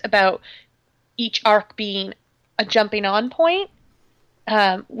others about each arc being a jumping on point,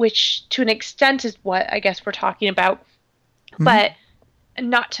 which to an extent is what I guess we're talking about, but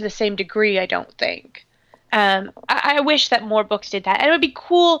not to the same degree, I don't think. I wish that more books did that. And it would be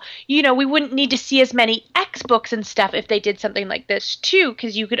cool, you know, we wouldn't need to see as many X books and stuff if they did something like this too,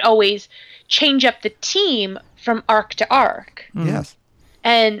 because you could always change up the team from arc to arc. Yes.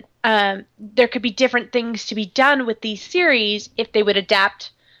 And there could be different things to be done with these series if they would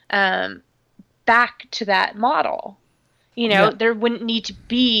adapt back to that model. You know, there wouldn't need to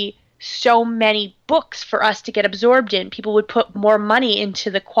be so many books for us to get absorbed in. People would put more money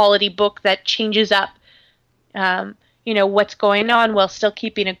into the quality book that changes up, you know, what's going on while still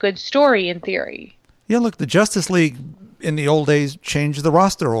keeping a good story in theory. Yeah, look, the Justice League in the old days changed the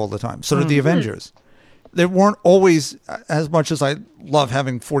roster all the time. So did the Avengers. They weren't always, as much as I love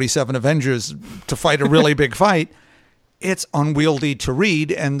having 47 Avengers to fight a really big fight, it's unwieldy to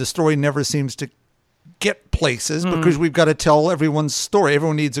read, and the story never seems to get places because we've got to tell everyone's story.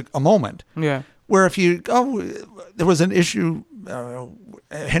 Everyone needs a moment. Yeah. Where if you, there was an issue,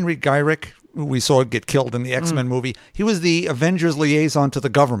 Henry Gyrick, who we saw get killed in the X-Men movie, he was the Avengers liaison to the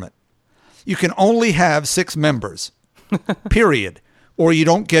government. You can only have 6 members, period. Or you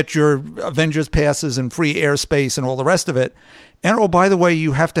don't get your Avengers passes and free airspace and all the rest of it. And, oh, by the way,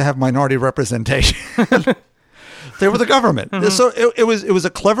 you have to have minority representation. They were the government. So it was a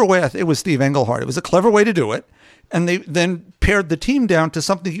clever way. It was Steve Englehart. It was a clever way to do it. And they then pared the team down to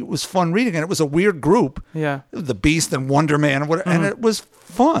something that was fun reading. And it was a weird group. Yeah. The Beast and Wonder Man. And, whatever, and it was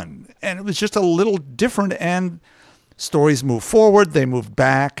fun. And it was just a little different. And stories moved forward. They moved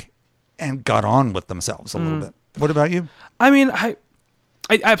back and got on with themselves a little bit. What about you? I mean, I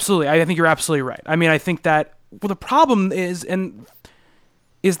absolutely. I think you're absolutely right. I mean, I think that the problem is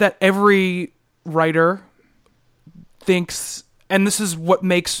that every writer thinks, and this is what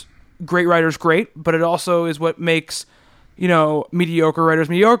makes great writers great, but it also is what makes, you know, mediocre writers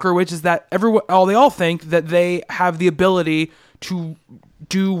mediocre, which is that they all think that they have the ability to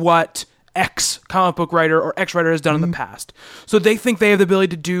do what X comic book writer or X writer has done in the past. So they think they have the ability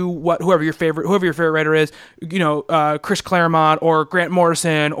to do what whoever your favorite writer is, you know, Chris Claremont or Grant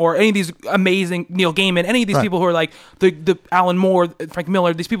Morrison or any of these amazing Neil Gaiman, any of these people who are like the Alan Moore, Frank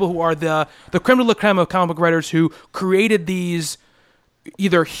Miller, these people who are the creme de la creme of comic book writers who created these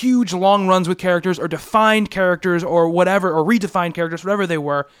either huge long runs with characters or defined characters or whatever, or redefined characters, whatever they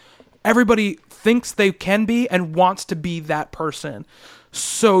were. Everybody thinks they can be and wants to be that person.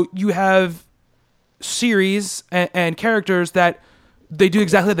 So you have series and characters that they do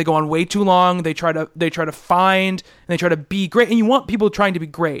exactly that. They go on way too long. They try to find and they try to be great. And you want people trying to be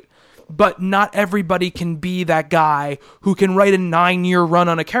great, but not everybody can be that guy who can write a 9-year run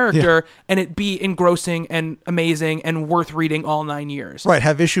on a character and it be engrossing and amazing and worth reading all 9 years. Right.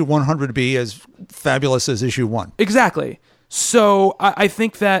 Have issue 100 be as fabulous as issue 1. Exactly. So I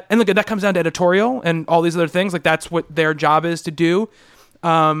think that, and look, that comes down to editorial and all these other things. Like that's what their job is to do.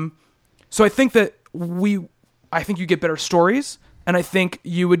 So I think that I think you get better stories, and I think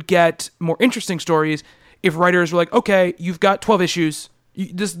you would get more interesting stories if writers were like, okay, you've got 12 issues.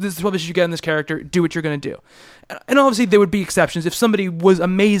 This is 12 issues you get in this character. Do what you're going to do. And obviously there would be exceptions. If somebody was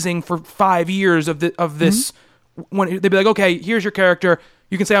amazing for 5 years of this, when they'd be like, okay, here's your character.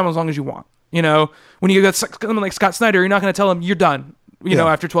 You can stay on as long as you want. You know, when you got someone like Scott Snyder, you're not going to tell him you're done. You know,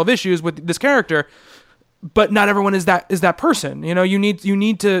 after 12 issues with this character. But not everyone is that person. You know,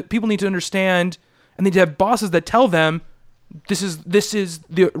 people need to understand, and they need to have bosses that tell them, this is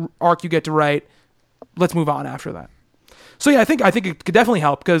the arc you get to write. Let's move on after that. So yeah, I think it could definitely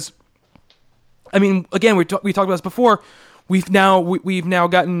help because, I mean, again, we talked about this before. We've now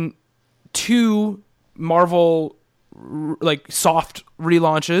gotten 2 Marvel like soft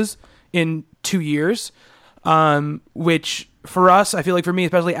relaunches in 2 years, which for us, I feel like for me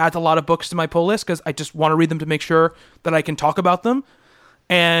especially, adds a lot of books to my pull list because I just want to read them to make sure that I can talk about them.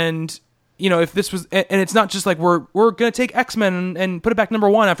 And you know, if this was, and it's not just like we're gonna take X-Men and put it back number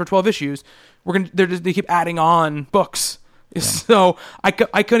 1 after 12 issues. They keep adding on books. Yeah. So I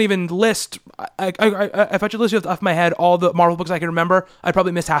couldn't even list. If I should list off my head all the Marvel books I can remember, I'd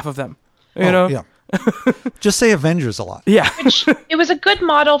probably miss half of them. You know? Yeah. Just say Avengers a lot. Yeah. It was a good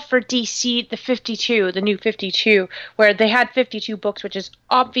model for DC, the new 52, where they had 52 books, which is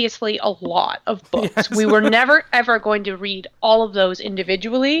obviously a lot of books. Yes. We were never, ever going to read all of those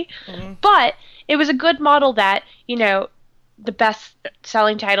individually, but it was a good model that, you know, the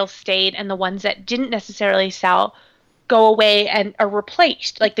best-selling titles stayed and the ones that didn't necessarily sell go away and are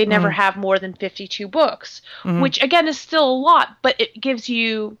replaced. Like, they never have more than 52 books, which, again, is still a lot, but it gives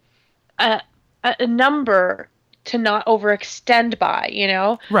you a number to not overextend by, you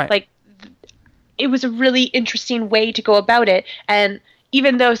know? Right. Like, it was a really interesting way to go about it. And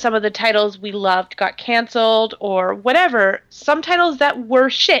even though some of the titles we loved got canceled or whatever, some titles that were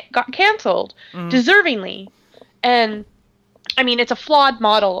shit got canceled deservingly. And, I mean, it's a flawed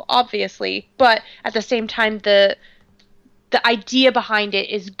model, obviously, but at the same time, the idea behind it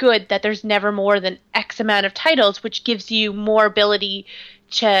is good, that there's never more than X amount of titles, which gives you more ability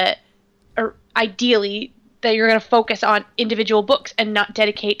to, or ideally, that you're going to focus on individual books and not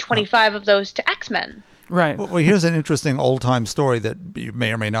dedicate 25 of those to X-Men. Right. Well, here's an interesting old-time story that you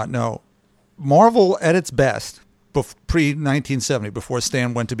may or may not know. Marvel, at its best, pre-1970, before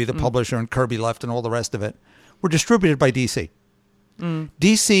Stan went to be the publisher and Kirby left and all the rest of it, were distributed by DC.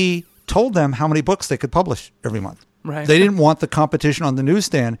 DC told them how many books they could publish every month. Right. They didn't want the competition on the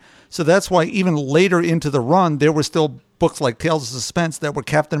newsstand, so that's why even later into the run, there were still books like Tales of Suspense that were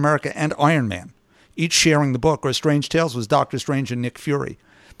Captain America and Iron Man, each sharing the book, or Strange Tales was Doctor Strange and Nick Fury,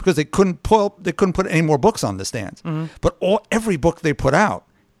 because they couldn't put any more books on the stands. But every book they put out,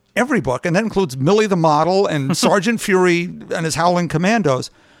 every book, and that includes Millie the Model and Sergeant Fury and his Howling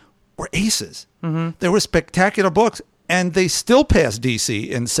Commandos, were aces. They were spectacular books, and they still passed DC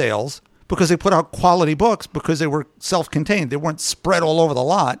in sales because they put out quality books because they were self-contained. They weren't spread all over the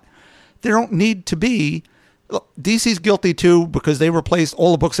lot. They don't need to be. Look, DC's guilty too because they replaced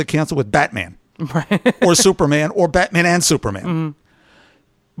all the books that canceled with Batman or Superman or Batman and Superman.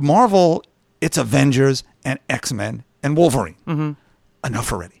 Marvel, it's Avengers and X-Men and Wolverine.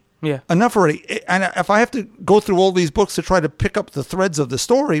 Enough already. Yeah. Enough already. And if I have to go through all these books to try to pick up the threads of the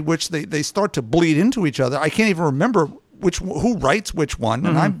story, which they start to bleed into each other, I can't even remember who writes which one,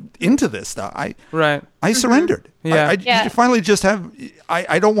 and I'm into this stuff. I surrendered. Yeah. I finally just have.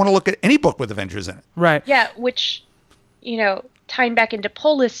 I don't want to look at any book with Avengers in it. Right. Yeah, which, you know, tying back into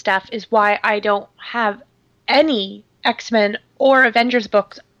pull list stuff is why I don't have any X-Men or Avengers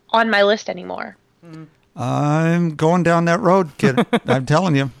books on my list anymore. I'm going down that road, kid. I'm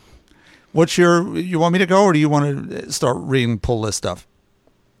telling you. You want me to go, or do you want to start reading pull list stuff?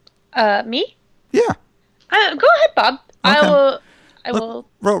 Me? Yeah. Go ahead, Bob. Okay. I will.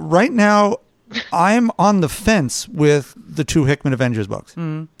 Right now, I'm on the fence with the 2 Hickman Avengers books.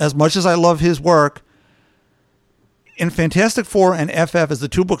 As much as I love his work, in Fantastic Four and FF, as the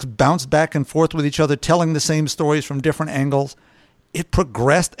 2 books bounced back and forth with each other, telling the same stories from different angles, it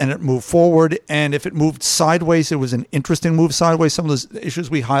progressed and it moved forward. And if it moved sideways, it was an interesting move sideways. Some of those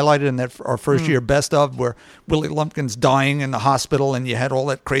issues we highlighted in our first year best of, where Willie Lumpkin's dying in the hospital and you had all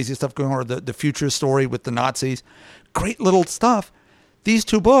that crazy stuff going on, or the future story with the Nazis. Great little stuff. These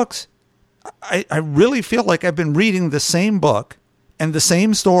two books, I really feel like I've been reading the same book and the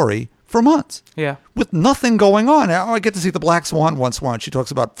same story for months. Yeah. With nothing going on. Now I get to see the Black Swan once in a while. She talks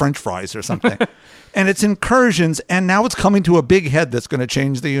about French fries or something. And it's incursions, and now it's coming to a big head that's going to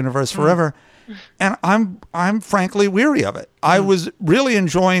change the universe forever. And I'm frankly weary of it. I was really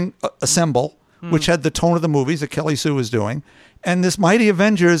enjoying Assemble, which had the tone of the movies that Kelly Sue was doing. And this Mighty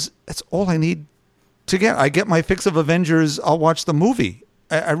Avengers, that's all I need to get. I get my fix of Avengers, I'll watch the movie.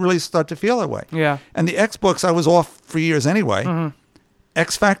 I really start to feel that way. Yeah. And the X books, I was off for years anyway.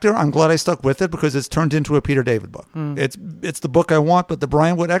 X Factor, I'm glad I stuck with it because it's turned into a Peter David book. It's the book I want, but the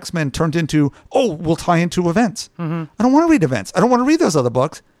Brian Wood X-Men turned into, we'll tie into events. I don't want to read events. I don't want to read those other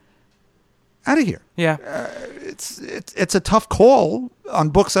books. Out of here. Yeah. It's a tough call on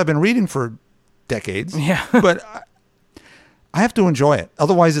books I've been reading for decades. Yeah. But I have to enjoy it.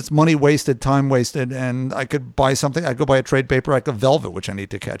 Otherwise, it's money wasted, time wasted, and I could buy something. I go buy a trade paperback of Velvet, which I need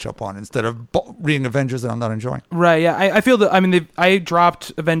to catch up on, instead of reading Avengers that I'm not enjoying. Right, yeah. I feel that, I mean, I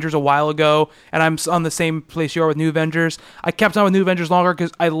dropped Avengers a while ago, and I'm on the same place you are with New Avengers. I kept on with New Avengers longer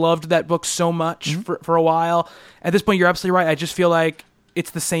because I loved that book so much for a while. At this point, you're absolutely right. I just feel like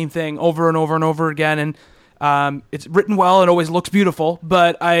it's the same thing over and over and over again, and it's written well. It always looks beautiful,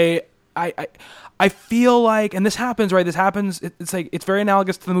 but I feel like, and this happens, right? This happens. It's like, it's very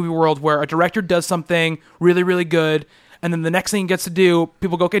analogous to the movie world where a director does something really, really good, and then the next thing he gets to do,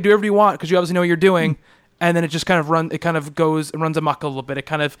 people go, okay, do whatever you want because you obviously know what you're doing, and then it just kind of goes and runs amok a little bit.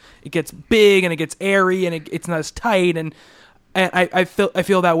 It gets big and it gets airy and it's not as tight, and I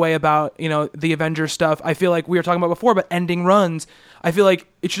feel that way about, the Avengers stuff. I feel like we were talking about before, but ending runs. I feel like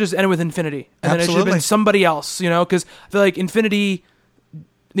it should just end with Infinity, and then it should have been somebody else, because I feel like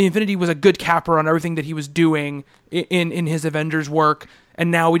The Infinity was a good capper on everything that he was doing in his Avengers work, and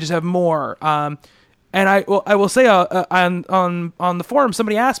now we just have more. And I will say on the forum,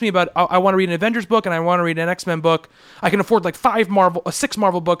 somebody asked me about, I want to read an Avengers book and I want to read an X-Men book. I can afford like 6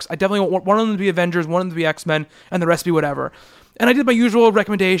 Marvel books. I definitely want one of them to be Avengers, one of them to be X-Men, and the rest be whatever. And I did my usual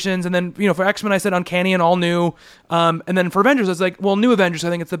recommendations, and then, for X-Men I said Uncanny and all new, and then for Avengers I was like, well, New Avengers, I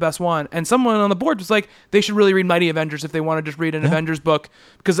think it's the best one. And someone on the board was like, they should really read Mighty Avengers if they want to just read an Avengers book,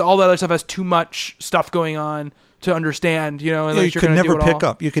 because all the other stuff has too much stuff going on to understand, and you can never pick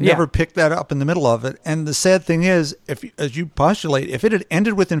up. You can never pick that up in the middle of it. And the sad thing is, as you postulate, if it had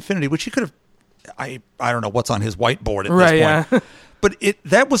ended with Infinity, which he could have, I don't know what's on his whiteboard at this point. But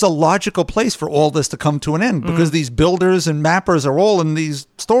that was a logical place for all this to come to an end, because these builders and mappers are all in these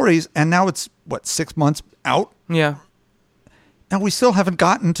stories, and now it's, 6 months out? Yeah. And we still haven't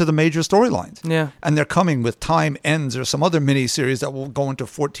gotten to the major storylines. Yeah. And they're coming with Time Ends or some other mini-series that will go into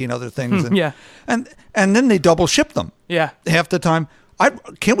 14 other things. And then they double ship them. Yeah. Half the time.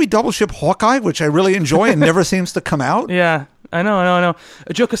 Can't we double ship Hawkeye, which I really enjoy and never seems to come out? Yeah. I know.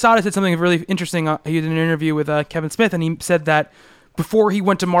 Joe Quesada said something really interesting. He did an interview with Kevin Smith, and he said that before he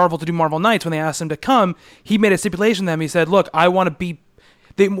went to Marvel to do Marvel Knights, when they asked him to come, he made a stipulation to them. He said, look, I want to be...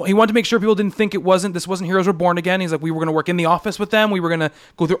 he wanted to make sure people didn't think this wasn't Heroes Reborn again. He's like, we were going to work in the office with them. We were going to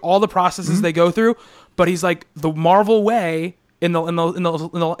go through all the processes they go through. But he's like, the Marvel way in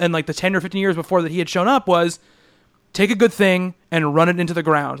like the 10 or 15 years before that he had shown up was take a good thing and run it into the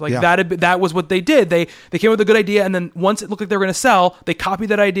ground. Like that was what they did. They came up with a good idea, and then once it looked like they were going to sell, they copied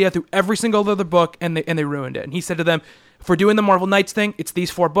that idea through every single other book, and they ruined it. And he said to them, if we're doing the Marvel Knights thing, it's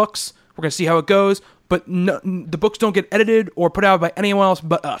these 4 books. We're going to see how it goes, but the books don't get edited or put out by anyone else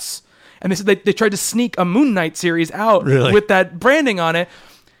but us. And they said they tried to sneak a Moon Knight series out with that branding on it.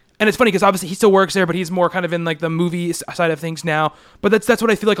 And it's funny because obviously he still works there, but he's more kind of in like the movie side of things now. But that's what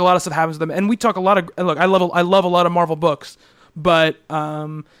I feel like a lot of stuff happens with them. And we talk a lot of, look, I love a lot of Marvel books, but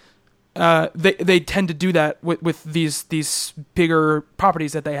they tend to do that with these bigger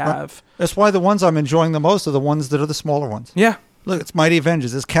properties that they have. Right. That's why the ones I'm enjoying the most are the ones that are the smaller ones. Yeah. Look, it's Mighty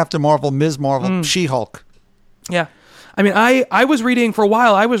Avengers, it's Captain Marvel, Ms. Marvel, She-Hulk. Yeah. I mean, I was reading for a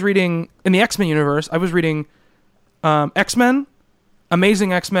while. I was reading in the X-Men universe. I was reading X-Men,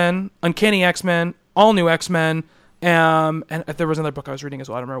 Amazing X-Men, Uncanny X-Men, All New X-Men, and there was another book I was reading as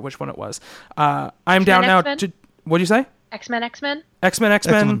well. I don't remember which one it was. I'm X-Men, down now X-Men? to... What'd you say? X-Men?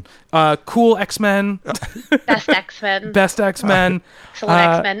 X-Men, cool X-Men. Best X-Men. Best X-Men.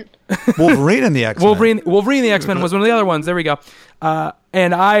 Excellent X-Men. Wolverine and the X-Men. Wolverine the X-Men was one of the other ones. There we go.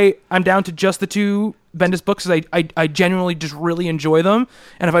 And I'm down to just the 2 Bendis books because I genuinely just really enjoy them.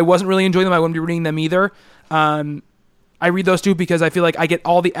 And if I wasn't really enjoying them, I wouldn't be reading them either. I read those 2 because I feel like I get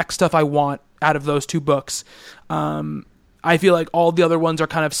all the X stuff I want out of those 2 books. I feel like all the other ones are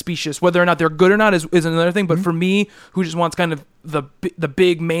kind of specious. Whether or not they're good or not is another thing. But for me, who just wants kind of the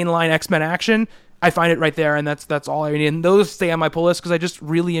big mainline X-Men action, I find it right there, and that's all I need. And those stay on my pull list because I just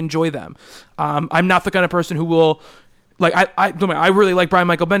really enjoy them. I'm not the kind of person who will, like, I really like Brian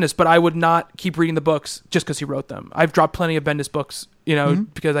Michael Bendis, but I would not keep reading the books just because he wrote them. I've dropped plenty of Bendis books,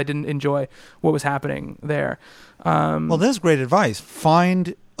 because I didn't enjoy what was happening there. Well, there's great advice.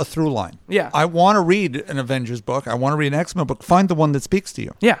 Find a through line. Yeah. I want to read an Avengers book. I want to read an X-Men book. Find the one that speaks to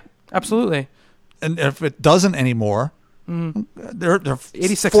you. Yeah, absolutely. And if it doesn't anymore, there are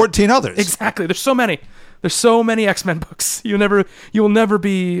 86 14 others. Exactly. There's so many. There's so many X-Men books. You will never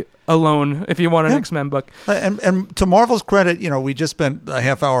be alone if you want an X-Men book. And to Marvel's credit, we just spent a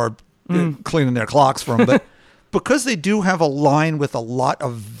half hour cleaning their clocks for them, but because they do have a line with a lot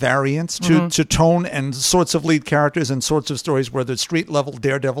of variance to tone and sorts of lead characters and sorts of stories, where the street level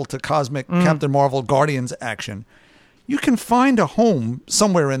Daredevil to cosmic Captain Marvel Guardians action, you can find a home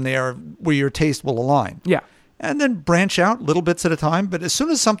somewhere in there where your taste will align. Yeah. And then branch out little bits at a time. But as soon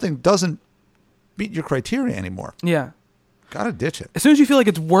as something doesn't meet your criteria anymore, gotta ditch it. As soon as you feel like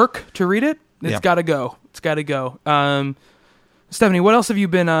it's work to read it, it's Yeah. gotta go. It's gotta go. Stephanie, what else have you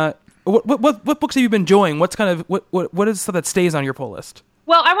been? What books have you been enjoying? What's kind of what is stuff that stays on your pull list?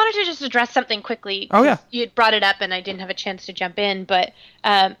 Well, I wanted to just address something quickly. Oh, yeah. You had brought it up and I didn't have a chance to jump in. But,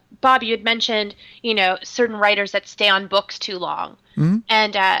 Bob, you had mentioned, certain writers that stay on books too long.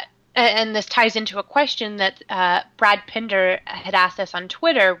 And this ties into a question that Brad Pinder had asked us on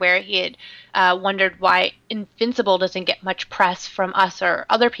Twitter, where he had wondered why Invincible doesn't get much press from us or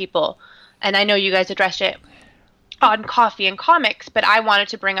other people. And I know you guys addressed it on Coffee and Comics, but I wanted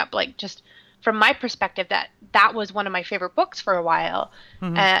to bring up, just from my perspective, that was one of my favorite books for a while.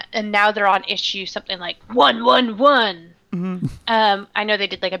 And now they're on issue something like 111. I know they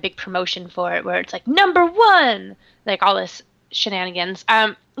did a big promotion for it where it's number 1, all this shenanigans.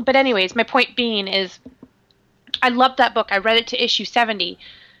 But anyways, my point being is I loved that book. I read it to issue 70,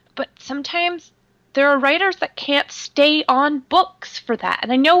 but sometimes there are writers that can't stay on books for that.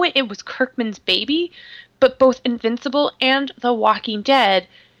 And I know it was Kirkman's baby, but both Invincible and The Walking Dead,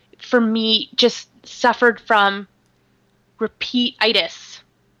 for me, just suffered from repeat-itis.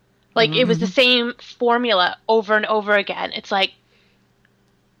 It was the same formula over and over again. It's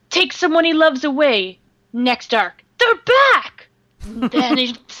take someone he loves away. Next arc, they're back! Then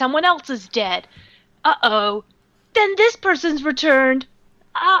someone else is dead. Uh-oh. Then this person's returned.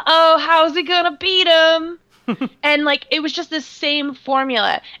 Uh-oh, how's he gonna beat him? And it was just this same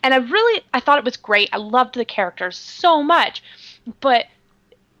formula. And I thought it was great. I loved the characters so much. But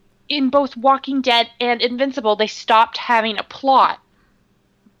in both Walking Dead and Invincible, they stopped having a plot.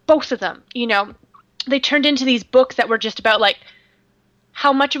 Both of them, they turned into these books that were just about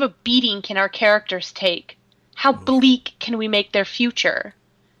how much of a beating can our characters take? How bleak can we make their future?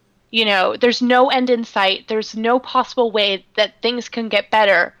 There's no end in sight. There's no possible way that things can get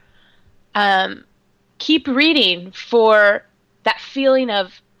better. Keep reading for that feeling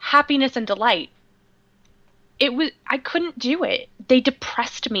of happiness and delight. I couldn't do it. They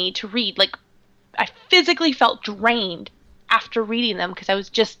depressed me to read. I physically felt drained after reading them because I was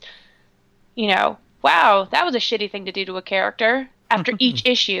just, wow, that was a shitty thing to do to a character after each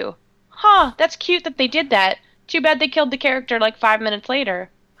issue. Huh, that's cute that they did that. Too bad they killed the character 5 minutes later.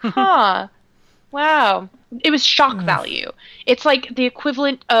 Huh. Wow. It was shock value. It's the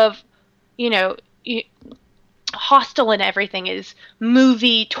equivalent of, Hostel and everything is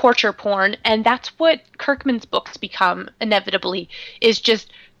movie torture porn, and that's what Kirkman's books become inevitably, is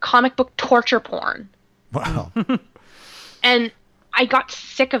just comic book torture porn. Wow. And I got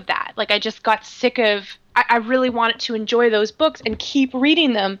sick of that. I just got sick of... I really wanted to enjoy those books and keep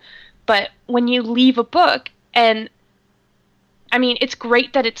reading them, but when you leave a book, and... I mean, it's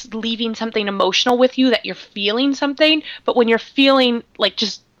great that it's leaving something emotional with you, that you're feeling something, but when you're feeling,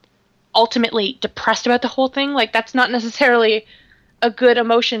 just ultimately depressed about the whole thing, that's not necessarily a good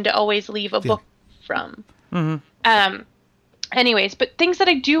emotion to always leave a book from. Anyways, but things that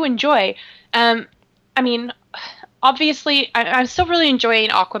I do enjoy, I mean... Obviously, I'm still really enjoying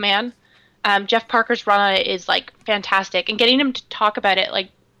Aquaman. Jeff Parker's run on it is fantastic, and getting him to talk about it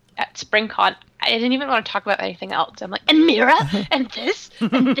at SpringCon, I didn't even want to talk about anything else. I'm and Mira, and this,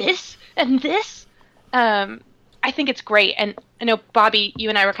 and this, and this. I think it's great, and I know Bobby, you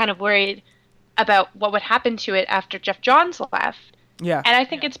and I were kind of worried about what would happen to it after Jeff Johns left. Yeah, and I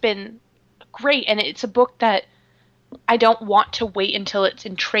think it's been great, and it's a book that I don't want to wait until it's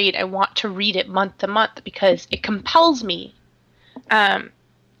in trade. I want to read it month to month because it compels me.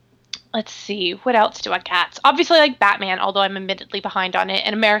 Let's see. What else do I got? Obviously, Batman, although I'm admittedly behind on it,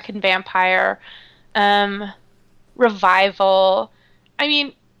 and American Vampire, Revival. I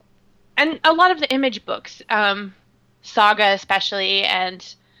mean, and a lot of the Image books, Saga especially,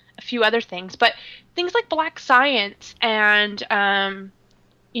 and a few other things, but things like Black Science and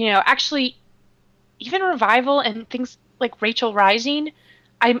actually even Revival and things like Rachel Rising,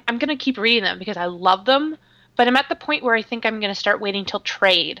 I'm going to keep reading them because I love them, but I'm at the point where I think I'm going to start waiting till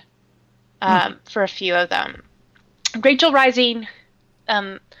trade for a few of them. Rachel Rising,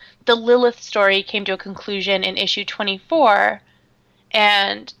 the Lilith story came to a conclusion in issue 24,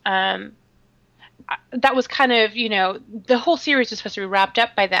 and that was kind of, the whole series was supposed to be wrapped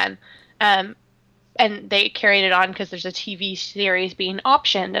up by then, and they carried it on because there's a TV series being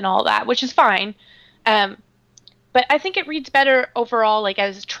optioned and all that, which is fine. But I think it reads better overall, like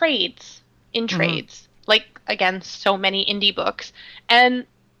as trades, in trades. Like, again, so many indie books. And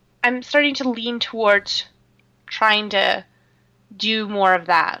I'm starting to lean towards trying to do more of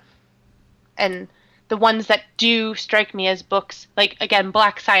that. And the ones that do strike me as books, like, again,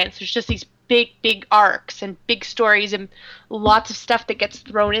 Black Science, there's just these big arcs and big stories and lots of stuff that gets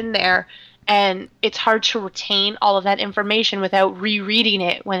thrown in there. And it's hard to retain all of that information without rereading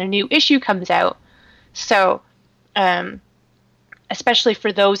it when a new issue comes out. So, especially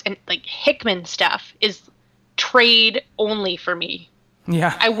for those, and like Hickman stuff is trade only for me.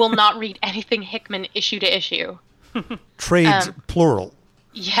 Yeah. I will not read anything Hickman issue to issue. Trades, plural.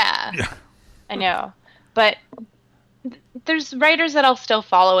 Yeah. I know. But there's writers that I'll still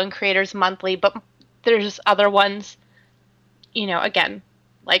follow in Creators Monthly, but there's other ones, again,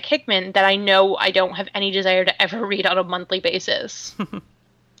 like Hickman, that I know I don't have any desire to ever read on a monthly basis.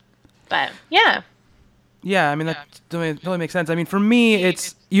 But, yeah. Yeah, I mean, that totally makes sense. I mean, for me,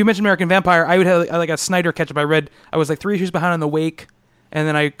 you mentioned American Vampire. I would have like a Snyder catch-up. I was like 3 issues behind on The Wake, and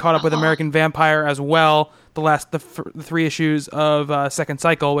then I caught up with American Vampire as well, the 3 issues of Second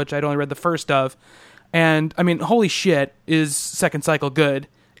Cycle, which I'd only read the first of. And, I mean, holy shit, is Second Cycle good.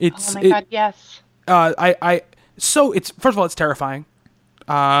 Oh my god, yes. First of all, it's terrifying.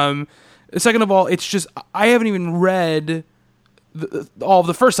 Second of all, it's just, I haven't even read all of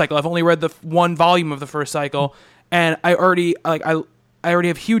the first cycle. I've only read the 1 volume of the first cycle, and I already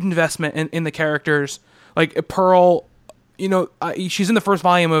have huge investment in the characters. Like Pearl, she's in the first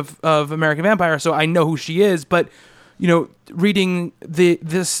volume of American Vampire, so I know who she is. But reading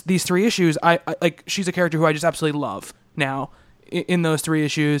these 3 issues, I like, she's a character who I just absolutely love now in those 3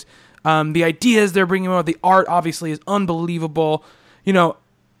 issues. The ideas they're bringing out, the art obviously is unbelievable.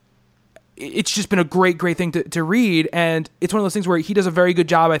 It's just been a great thing to read, and it's one of those things where he does a very good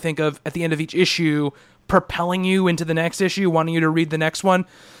job, I think, of at the end of each issue propelling you into the next issue, wanting you to read the next one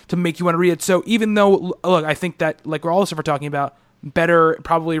to make you want to read it. So even though, look, I think that, like we're all stuff we're talking about, better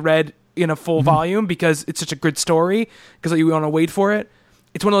probably read in a full volume because it's such a good story, because you want to wait for it.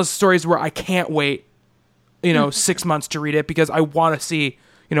 It's one of those stories where I can't wait, 6 months to read it because I want to see,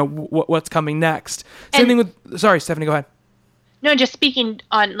 what's coming next. Same thing with, sorry, Stephanie, go ahead. No, just speaking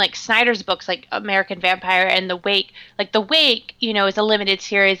on like Snyder's books, like American Vampire and The Wake. Like The Wake, is a limited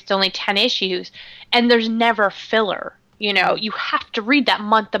series. It's only 10 issues, and there's never filler. You have to read that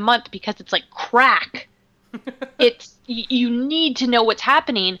month to month because it's like crack. It's you need to know what's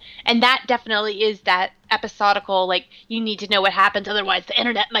happening, and that definitely is that episodical. Like, you need to know what happens, otherwise the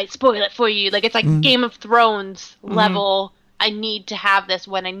internet might spoil it for you. Like, it's like Game of Thrones level. I need to have this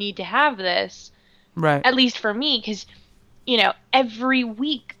when I need to have this. Right. At least for me, because every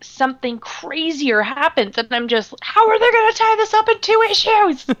week something crazier happens, and I'm just, how are they going to tie this up in 2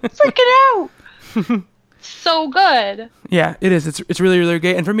 issues? Freaking out. So good. Yeah, it is. It's really, really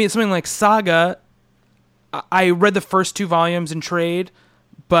great. And for me, it's something like Saga. I read the first 2 volumes in trade,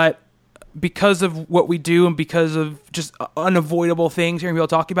 but because of what we do and because of just unavoidable things, hearing people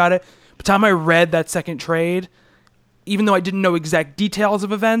talk about it, by the time I read that second trade, even though I didn't know exact details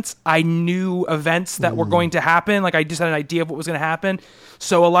of events, I knew events that were going to happen. Like, I just had an idea of what was going to happen.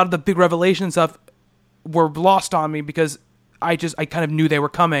 So a lot of the big revelation stuff were lost on me because I kind of knew they were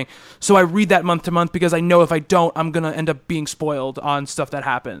coming. So I read that month to month because I know if I don't, I'm going to end up being spoiled on stuff that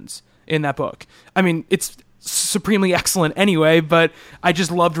happens in that book. I mean, it's supremely excellent anyway, but I just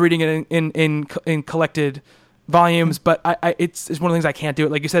loved reading it in collected volumes. But it's one of the things I can't do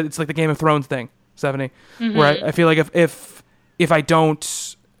it. Like you said, it's like the Game of Thrones thing. 70, where I feel like if I don't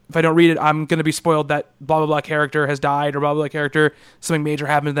read it, I'm going to be spoiled that blah blah blah character has died, or blah blah character, something major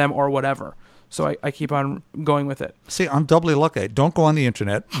happened to them, or whatever. So I keep on going with it. See, I'm doubly lucky. I don't go on the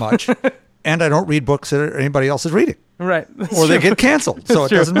internet much, and I don't read books that anybody else is reading. Right. Or they get canceled, so it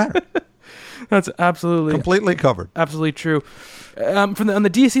doesn't matter. That's absolutely completely covered. Absolutely true. On the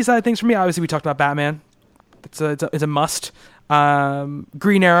DC side of things, for me, obviously we talked about Batman. It's a must.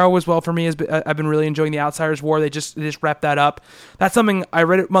 Green Arrow as well for me. I've been really enjoying the Outsiders War. They just wrapped that up. That's something I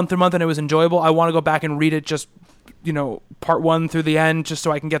read it month to month and it was enjoyable. I want to go back and read it just part 1 through the end, just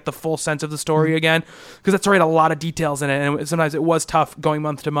so I can get the full sense of the story again, because that story had a lot of details in it, and sometimes it was tough going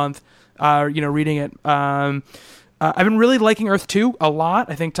month to month, reading it. I've been really liking Earth 2 a lot.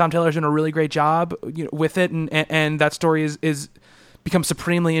 I think Tom Taylor's done a really great job with it, and that story is become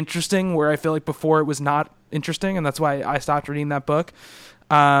supremely interesting, where I feel like before it was not interesting, and that's why I stopped reading that book.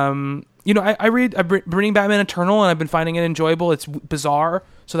 I've been reading Batman Eternal, and I've been finding it enjoyable. It's bizarre,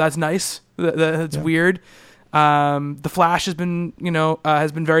 so that's nice. That's weird. The Flash has been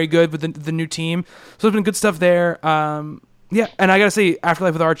very good with the new team, so there's been good stuff there. And I gotta say,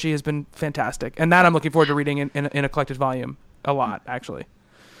 Afterlife with Archie has been fantastic, and that I'm looking forward to reading in a collected volume a lot, actually.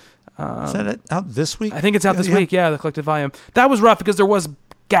 Is that out this week? I think it's out this week. Yeah, the collected volume. That was rough because there was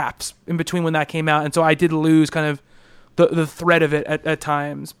gaps in between when that came out, and so I did lose kind of the thread of it at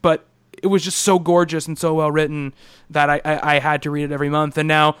times. But it was just so gorgeous and so well written that I had to read it every month. And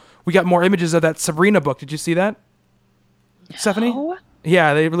now we got more images of that Sabrina book. Did you see that, Stephanie?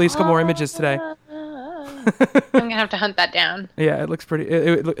 Yeah, they released a couple more images today. I'm gonna have to hunt that down. Yeah, it looks pretty.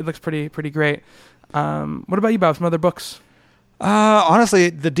 It looks pretty great. What about you, Bob? Some other books? Honestly,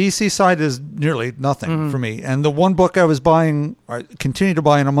 the DC side is nearly nothing for me. And the one book I was buying, or continue to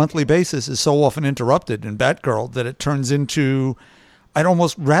buy on a monthly basis, is so often interrupted in Batgirl that it turns into, I'd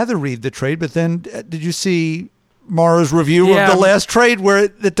almost rather read the trade. But then, did you see Mara's review of the last trade, where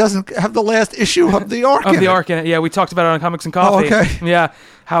it doesn't have the last issue of the arc in it? Yeah, we talked about it on Comics and Coffee. Oh, okay. Yeah,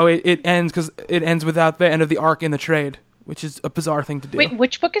 how it ends, because it ends without the end of the arc in the trade, which is a bizarre thing to do. Wait,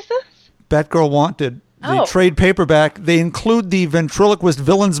 which book is this? Batgirl Wanted. The trade paperback. They include the Ventriloquist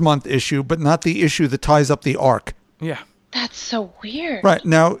Villains Month issue, but not the issue that ties up the arc. Yeah. That's so weird. Right.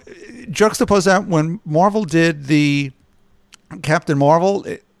 Now, juxtapose that when Marvel did the Captain Marvel,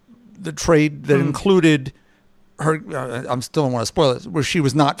 the trade that included her, I still don't want to spoil it, where she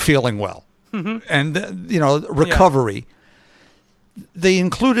was not feeling well. And, recovery. Yeah. They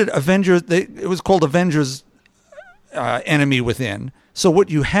included Avengers, it was called Avengers Enemy Within. So what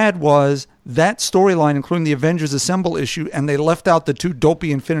you had was that storyline, including the Avengers Assemble issue, and they left out the 2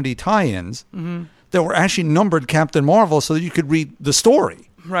 dopey Infinity tie-ins that were actually numbered Captain Marvel so that you could read the story.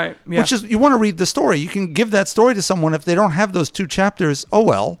 Right. Yeah. Which is, you want to read the story. You can give that story to someone. If they don't have those 2 chapters, oh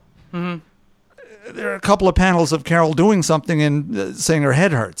well. There are a couple of panels of Carol doing something and saying her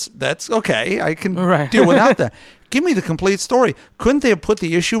head hurts. That's okay. I can deal without that. Give me the complete story. Couldn't they have put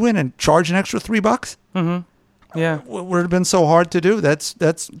the issue in and charged an extra $3? Yeah, would it have been so hard to do? It's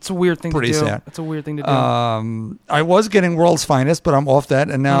a weird thing to do. Sad. It's a weird thing to do. I was getting World's Finest, but I'm off that,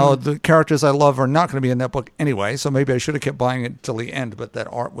 and now the characters I love are not going to be in that book anyway. So maybe I should have kept buying it till the end. But that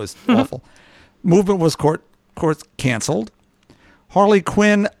art was awful. Movement was course canceled. Harley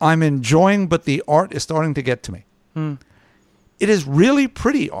Quinn, I'm enjoying, but the art is starting to get to me. It is really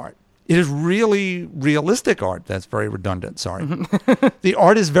pretty art. It is really realistic art. That's very redundant. Sorry. The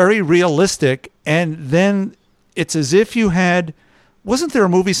art is very realistic, and then it's as if you had, wasn't there a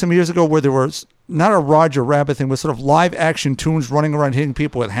movie some years ago where there was not a Roger Rabbit thing, but sort of live action tunes running around hitting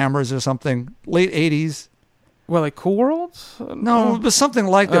people with hammers or something? Late 80s. Well, like Cool World? No, it was something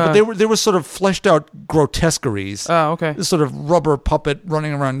like that. But there was sort of fleshed out grotesqueries. Oh, okay. This sort of rubber puppet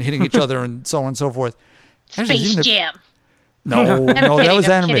running around hitting each other and so on and so forth. Space Jam. No, that was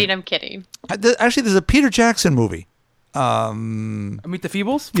animated. I'm kidding. Actually, there's a Peter Jackson movie. Meet the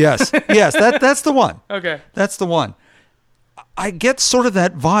Feebles? Yes, that's the one. Okay. That's the one. I get sort of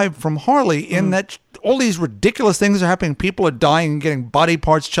that vibe from Harley in that all these ridiculous things are happening. People are dying and getting body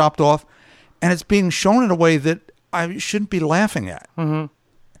parts chopped off, and it's being shown in a way that I shouldn't be laughing at.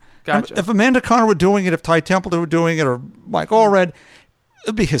 Gotcha. If Amanda Conner were doing it, if Ty Templeton were doing it, or Mike Allred, it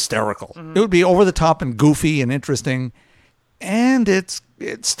would be hysterical. It would be over the top and goofy and interesting. And it's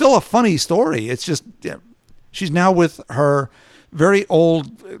still a funny story. It's just, she's now with her very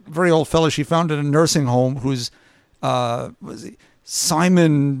old fellow she found in a nursing home who's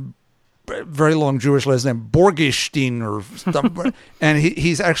Simon, very long Jewish last name, Borgestein or stuff. And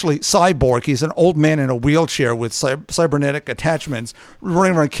he's actually cyborg. He's an old man in a wheelchair with cybernetic attachments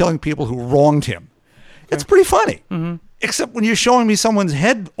running around killing people who wronged him. Okay. It's pretty funny. Except when you're showing me someone's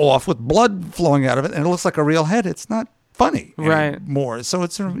head off with blood flowing out of it and it looks like a real head, it's not funny anymore. So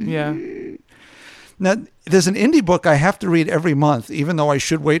it's Now, there's an indie book I have to read every month, even though I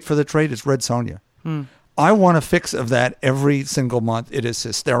should wait for the trade. It's Red Sonja. I want a fix of that every single month. It is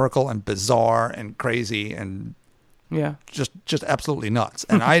hysterical and bizarre and crazy and just absolutely nuts.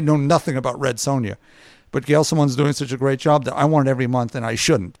 And I know nothing about Red Sonja, but Gail Simon's doing such a great job that I want it every month, and I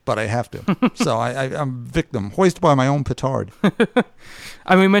shouldn't, but I have to. So I'm victim, hoisted by my own petard.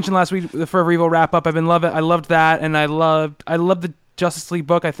 I mean, we mentioned last week the Forever Evil wrap up. I loved that, and I loved the Justice League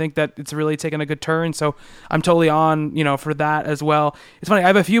book, I think that it's really taken a good turn. So I'm totally on, for that as well. It's funny. I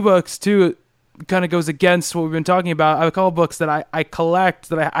have a few books too. Kind of goes against what we've been talking about. I have a couple books that I collect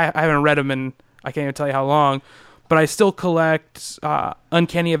that I haven't read them in I can't even tell you how long, but I still collect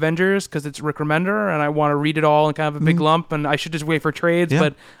Uncanny Avengers because it's Rick Remender and I want to read it all in kind of a big lump, and I should just wait for trades,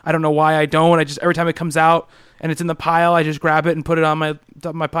 but I don't know why I don't. I just every time it comes out and it's in the pile, I just grab it and put it on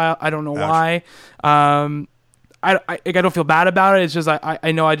my pile. I don't know why. I don't feel bad about it. It's just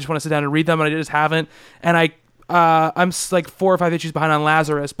I know I just want to sit down and read them, and I just haven't. And I'm like 4 or 5 issues behind on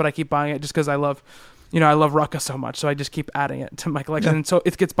Lazarus, but I keep buying it just because I love Rucka so much, so I just keep adding it to my collection. And so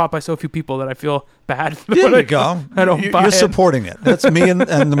it gets bought by so few people that I feel bad. There you go. I don't buy You're it. supporting it. That's me and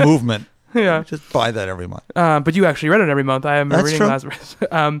the movement. Yeah. Just buy that every month. But you actually read it every month. I haven't been That's reading true. Lazarus.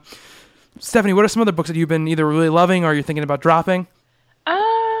 Stephanie, what are some other books that you've been either really loving or you're thinking about dropping?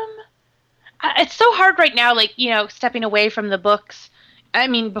 It's so hard right now, stepping away from the books. I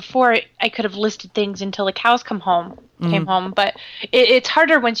mean, before I could have listed things until the cows came home, but it's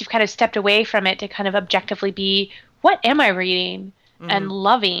harder once you've kind of stepped away from it to kind of objectively be, what am I reading and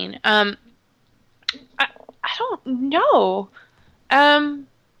loving? I don't know.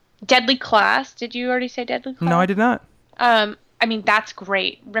 Deadly Class. Did you already say Deadly Class? No, I did not. I mean, that's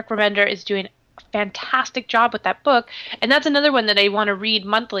great. Rick Remender is doing a fantastic job with that book, and that's another one that I want to read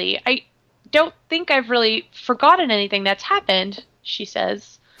monthly. I don't think I've really forgotten anything that's happened, she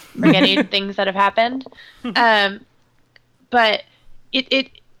says, forgetting things that have happened. But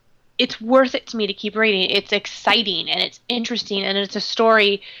it's worth it to me to keep reading. It's exciting and it's interesting, and it's a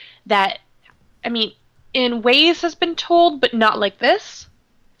story that, I mean, in ways has been told, but not like this.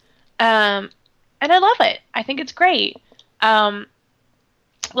 And I love it. I think it's great.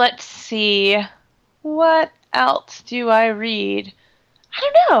 Let's see. What else do I read? I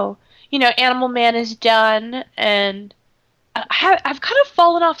don't know. Animal Man is done, and I've kind of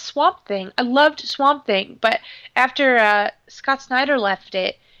fallen off Swamp Thing. I loved Swamp Thing, but after Scott Snyder left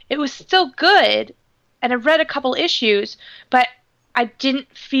it was still good, and I read a couple issues, but I didn't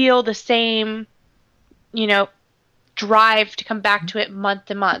feel the same, drive to come back to it month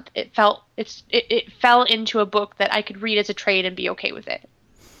to month. It fell into a book that I could read as a trade and be okay with it.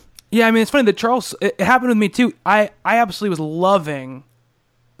 Yeah, I mean, it's funny that Charles. It happened with me too. I absolutely was loving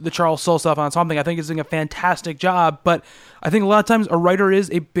the Charles Soule stuff on Something. I think he's doing a fantastic job, but I think a lot of times a writer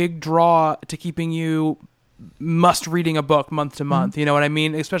is a big draw to keeping you must reading a book month to month. You know what I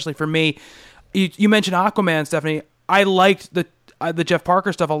mean? Especially for me. You mentioned Aquaman, Stephanie. I liked the Jeff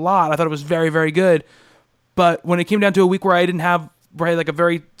Parker stuff a lot. I thought it was very, very good. But when it came down to a week where I had like a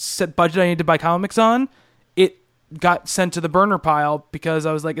very set budget I needed to buy comics on, it got sent to the burner pile because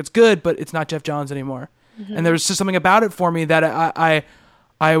I was like, it's good, but it's not Jeff Johns anymore. And there was just something about it for me that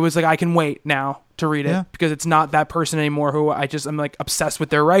I was like, I can wait now to read it because it's not that person anymore who I'm like obsessed with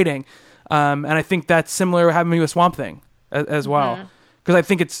their writing. And I think that's similar to having me with Swamp Thing as well. Because I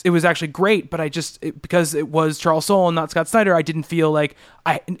think it was actually great, but because it was Charles Soule and not Scott Snyder, I didn't feel like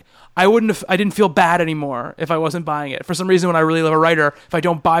I didn't feel bad anymore if I wasn't buying it. For some reason, when I really love a writer, if I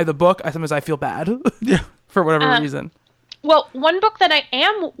don't buy the book, sometimes I feel bad. For whatever reason. Well, one book that I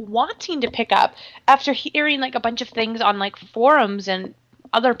am wanting to pick up after hearing like a bunch of things on like forums and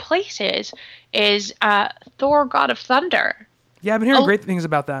other places is Thor: God of Thunder. Yeah, I've been hearing great things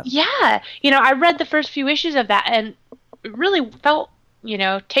about that. Yeah. I read the first few issues of that and it really felt,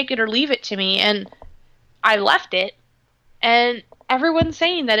 take it or leave it to me, and I left it, and everyone's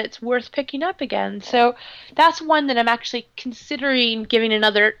saying that it's worth picking up again. So that's one that I'm actually considering giving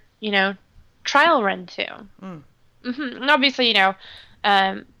another, trial run to. And obviously,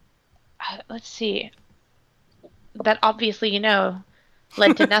 let's see. That obviously,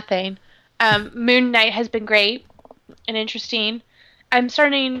 led to nothing. Moon Knight has been great and interesting. I'm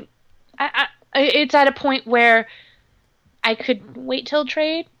starting. It's at a point where I could wait till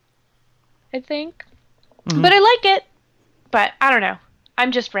trade, I think. But I like it. But I don't know.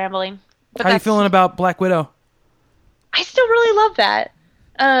 I'm just rambling. But How are you feeling about Black Widow? I still really love that.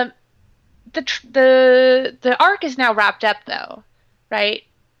 The arc is now wrapped up, though, right?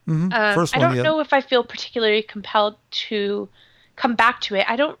 First I one, don't know if I feel particularly compelled to come back to it.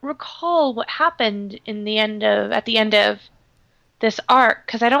 I don't recall what happened at the end of this arc,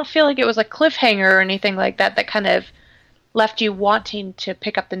 because I don't feel like it was a cliffhanger or anything like that kind of left you wanting to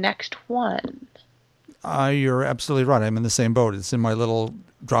pick up the next one. You're absolutely right. I'm in the same boat. It's in my little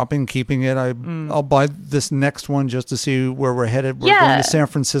dropping, keeping it. I'll buy this next one just to see where we're headed. We're going to San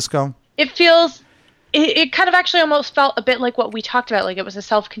Francisco. It feels, it kind of actually almost felt a bit like what we talked about, like it was a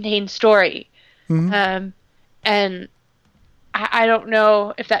self-contained story. And I don't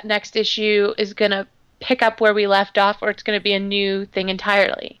know if that next issue is going to pick up where we left off, or it's going to be a new thing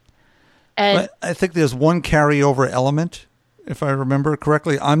entirely. And But I think there's one carryover element, if I remember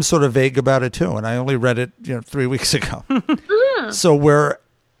correctly. I'm sort of vague about it too, and I only read it 3 weeks ago. So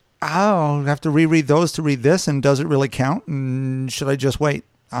I'll have to reread those to read this, and does it really count? And should I just wait?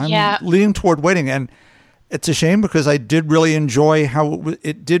 I'm leaning toward waiting, and it's a shame because I did really enjoy how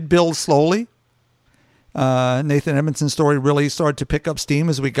it did build slowly. Nathan Edmondson's story really started to pick up steam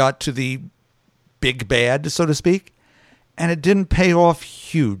as we got to the big bad, so to speak, and it didn't pay off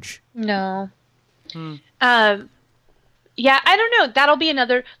huge. No. Yeah, I don't know. That'll be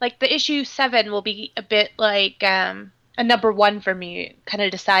another, like, the issue 7 will be a bit like a number 1 for me, kind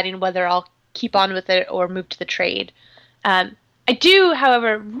of deciding whether I'll keep on with it or move to the trade. I do,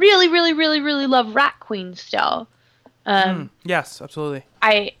 however, really, really, really, really love Rat Queen still. Yes, absolutely.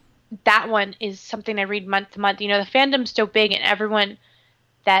 That one is something I read month to month. The fandom's so big, and everyone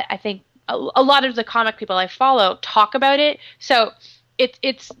that I think a lot of the comic people I follow talk about it. So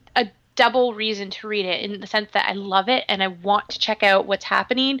it's a double reason to read it, in the sense that I love it and I want to check out what's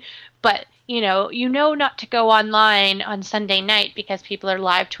happening. But not to go online on Sunday night because people are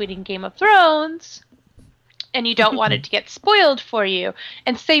live tweeting Game of Thrones, and you don't want it to get spoiled for you.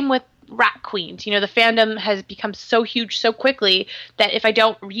 And same with Rat Queens. The fandom has become so huge so quickly that if I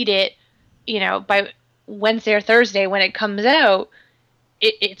don't read it, by Wednesday or Thursday when it comes out,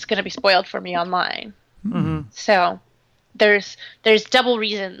 it's going to be spoiled for me online. Mm-hmm. So there's double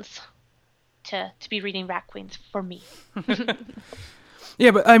reasons to be reading Rat Queens for me.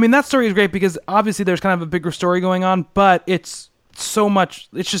 Yeah, but I mean, that story is great because obviously there's kind of a bigger story going on, but it's so much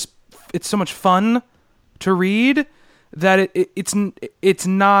fun to read that it's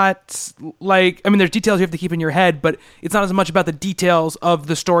not like, I mean, there's details you have to keep in your head, but it's not as much about the details of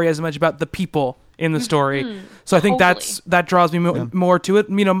the story as much about the people in the story. So I think that draws me more to it,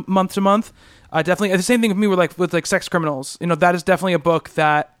 month to month. Definitely the same thing with me with Sex Criminals. That is definitely a book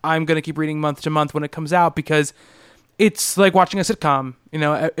that I'm going to keep reading month to month when it comes out, because it's like watching a sitcom,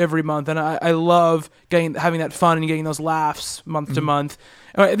 every month. And I love having that fun and getting those laughs month to month.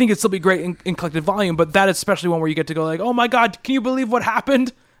 I think it'd still be great in collected volume, but that is especially one where you get to go like, oh my God, can you believe what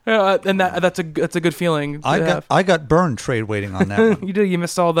happened? And that's a good feeling. I got burned trade waiting on that one. You did. You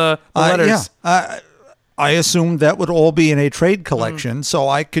missed all the letters. Yeah. I assumed that would all be in a trade collection, so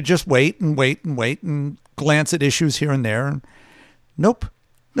I could just wait and glance at issues here and there. And nope.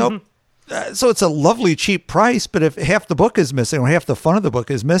 So it's a lovely cheap price, but if half the book is missing or half the fun of the book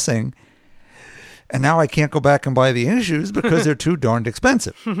is missing, and now I can't go back and buy the issues because they're too darned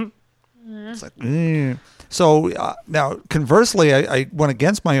expensive. It's like, So now, conversely, I went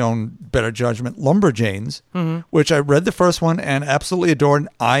against my own better judgment. Lumberjanes, which I read the first one and absolutely adored.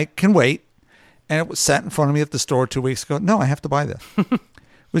 I can wait. And it was sat in front of me at the store 2 weeks ago. No, I have to buy this. It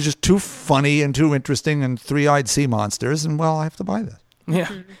was just too funny and too interesting and three-eyed sea monsters. And, well, I have to buy this.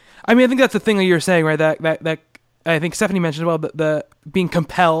 Yeah. I mean, I think that's the thing that you're saying, right? That I think Stephanie mentioned, well, the being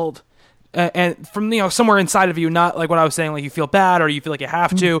compelled and from, somewhere inside of you, not like what I was saying, like you feel bad or you feel like you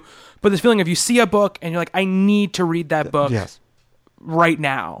have to, but this feeling of you see a book and you're like, I need to read that book right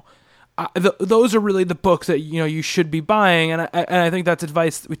now. Those are really the books that you should be buying, and I think that's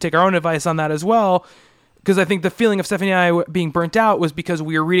advice. We take our own advice on that as well, because I think the feeling of Stephanie and I being burnt out was because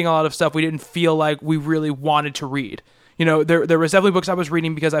we were reading a lot of stuff we didn't feel like we really wanted to read. There was definitely books I was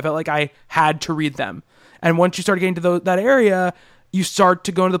reading because I felt like I had to read them, and once you start getting to that area, you start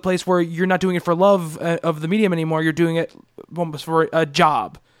to go into the place where you're not doing it for love of the medium anymore. You're doing it almost for a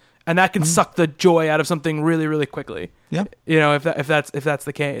job, and that can suck the joy out of something really, really quickly. Yeah, if that's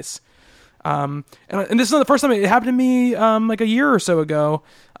the case. And this is not the first time it happened to me, like a year or so ago.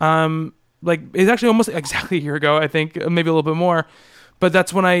 Like it's actually almost exactly a year ago, I think, maybe a little bit more. But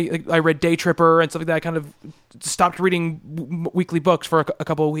that's when I read Day Tripper and stuff like that. I kind of stopped reading weekly books for a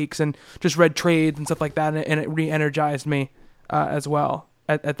couple of weeks and just read trades and stuff like that, and it re-energized me as well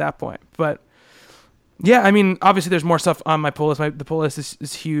at that point. But yeah, I mean, obviously there's more stuff on my pull list. The pull list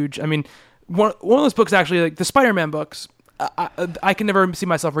is huge. I mean, one of those books actually, like the Spider-Man books, I can never see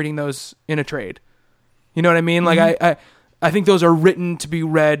myself reading those in a trade. You know what I mean? Like I think those are written to be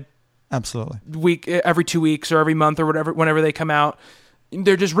read absolutely every 2 weeks or every month or whatever, whenever they come out.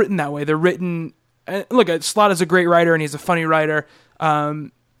 They're just written that way. They're written. Look, Slott is a great writer and he's a funny writer,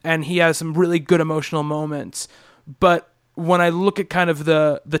 and he has some really good emotional moments. But when I look at kind of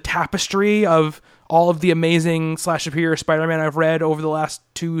the tapestry of all of the amazing / superior Spider-Man I've read over the last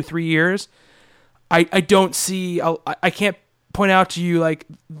 2-3 years, I don't see, I can't point out to you like,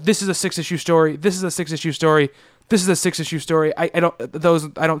 this is a 6-issue story. This is a 6-issue story. This is a 6-issue story. I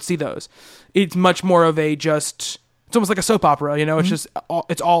don't see those. It's much more of it's almost like a soap opera, it's just,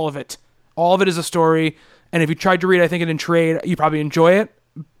 it's all of it. All of it is a story, and if you tried to read, I think it in trade, you probably enjoy it.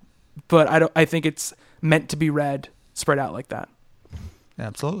 But I think it's meant to be read spread out like that.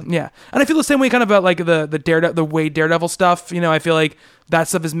 Absolutely. Yeah, and I feel the same way kind of about like the Wade Daredevil stuff. I feel like that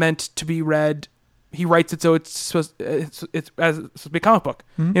stuff is meant to be read. He writes it so it's supposed to be a comic book.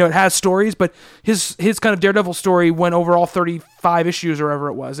 It has stories, but his kind of Daredevil story went over all 35 issues or whatever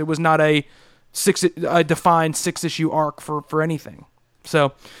it was. It was not a defined 6-issue arc for anything.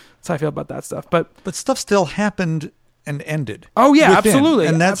 So that's how I feel about that stuff. But stuff still happened and ended. Oh yeah, within. absolutely.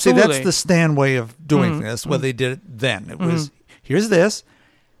 And that's the Stan way of doing this. Where they did it then. It was here's this.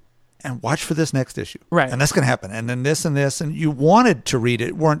 And watch for this next issue. Right. And that's going to happen. And then this and this. And you wanted to read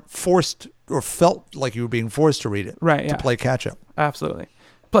it. Weren't forced or felt like you were being forced to read it. Right, To yeah. play catch up. Absolutely.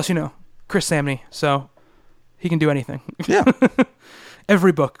 Plus, Chris Samney. So he can do anything. Yeah.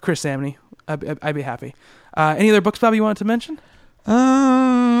 Every book, Chris Samney. I'd be happy. Any other books, Bob, you wanted to mention?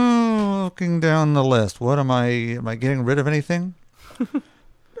 Looking down the list. What am I getting rid of anything?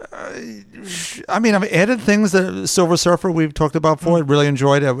 I've added things that Silver Surfer we've talked about before. I really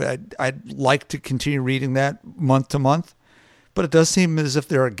enjoyed it. I'd like to continue reading that month to month, but it does seem as if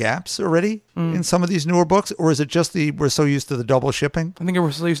there are gaps already in some of these newer books, or is it just we're so used to the double shipping? I think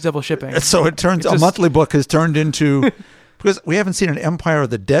we're so used to double shipping. So a monthly book has turned into because we haven't seen an Empire of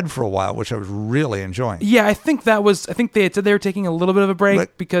the Dead for a while, which I was really enjoying. Yeah, I think they had said they were taking a little bit of a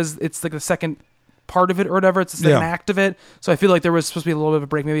break because it's like the second part of it or whatever. It's the second act of it. So I feel like there was supposed to be a little bit of a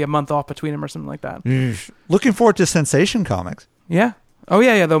break, maybe a month off between them or something like that. Looking forward to Sensation Comics. Yeah. Oh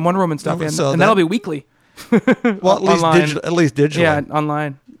yeah, the Wonder Woman stuff. So and that'll be weekly. Well, at least digitally. Yeah,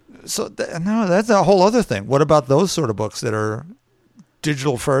 online. So no, that's a whole other thing. What about those sort of books that are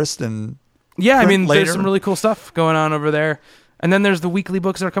digital first and later? There's some really cool stuff going on over there. And then there's the weekly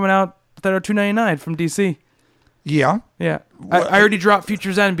books that are coming out that are $2.99 from DC. Yeah. Yeah. I already dropped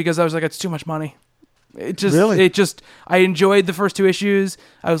Future's End because I was like, it's too much money. I enjoyed the first 2 issues.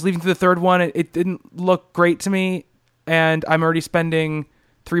 I was leaving through the third one. It didn't look great to me, and I'm already spending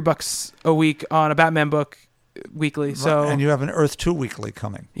 $3 a week on a Batman book weekly. So and you have an Earth 2 weekly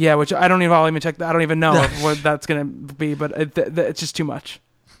coming. Yeah, which I'll even check that. I don't even know what that's gonna be, but it's just too much.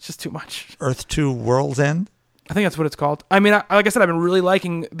 It's just too much. Earth 2 World's End. I think that's what it's called. I mean, like I said, I've been really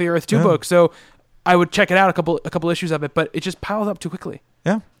liking the Earth 2 book, so I would check it out, a couple issues of it, but it just piled up too quickly.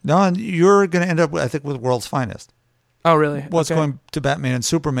 Yeah. No, and you're going to end up, I think, with World's Finest. Oh, really? What's going to Batman and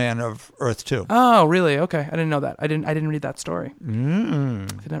Superman of Earth 2. Oh, really? Okay. I didn't know that. I didn't read that story. I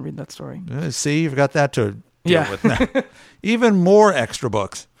did not read that story. See, you've got that to deal with now. Even more extra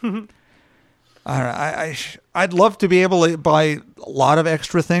books. I'd love to be able to buy a lot of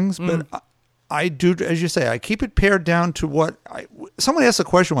extra things, but I do, as you say, I keep it pared down to what someone asked a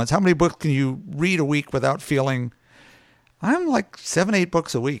question once, how many books can you read a week without feeling I'm like 7-8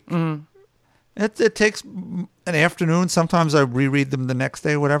 books a week. It takes an afternoon. Sometimes I reread them the next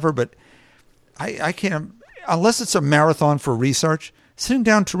day or whatever, but I can't, unless it's a marathon for research, sitting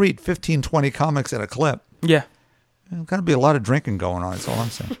down to read 15, 20 comics at a clip. Yeah. There's got to be a lot of drinking going on, that's all I'm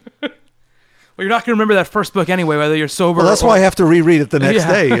saying. Well, you're not going to remember that first book anyway, whether you're sober Well, that's or... why I have to reread it the next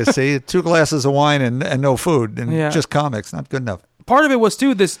day, you see. 2 glasses of wine and no food and just comics. Not good enough. Part of it was,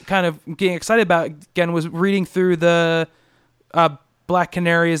 too, this kind of getting excited about, again, was reading through the Black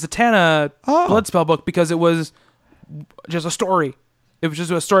Canary Zatanna Bloodspell book because it was just a story. It was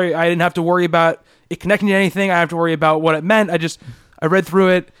just a story. I didn't have to worry about it connecting to anything. I didn't have to worry about what it meant. I read through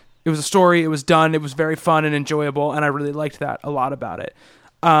it. It was a story. It was done. It was very fun and enjoyable, and I really liked that a lot about it.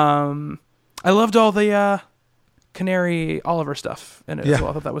 I loved all the Canary Oliver stuff in it as well.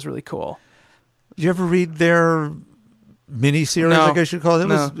 I thought that was really cool. Did you ever read their miniseries, I guess you'd call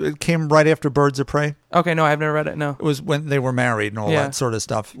it? It came right after Birds of Prey. Okay, no, I've never read it, no. It was when they were married and all that sort of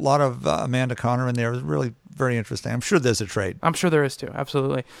stuff. A lot of Amanda Conner in there. It was really very interesting. I'm sure there's a trade. I'm sure there is, too.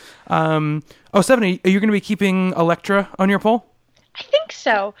 Absolutely. Stephanie, are you going to be keeping Elektra on your poll? I think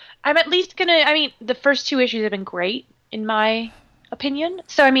so. I'm at least going to... I mean, the first 2 issues have been great, in my opinion.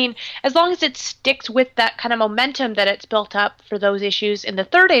 So, I mean, as long as it sticks with that kind of momentum that it's built up for those issues in the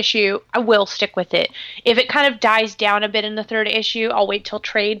 3rd issue, I will stick with it. If it kind of dies down a bit in the 3rd issue, I'll wait till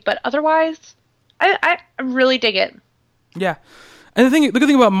trade. But otherwise, I really dig it. Yeah. And the good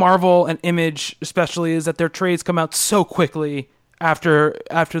thing about Marvel and Image especially is that their trades come out so quickly after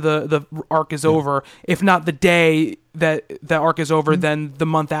the arc is over. If not the day that the arc is over, then the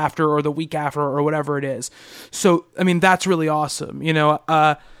month after or the week after or whatever it is. So, I mean, that's really awesome. You know,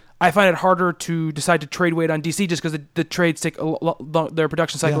 I find it harder to decide to trade weight on DC just because the trades take their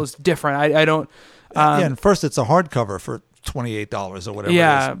production cycle is different. I don't... and first it's a hardcover for $28 or whatever.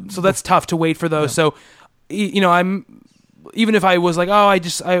 Yeah, so that's tough to wait for those. So, you know, I'm even if I was like, oh,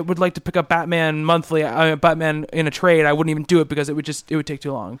 I would like to pick up Batman monthly, Batman in a trade, I wouldn't even do it because it would take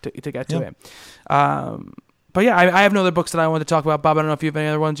too long to get to it. But yeah, I have no other books that I want to talk about. Bob, I don't know if you have any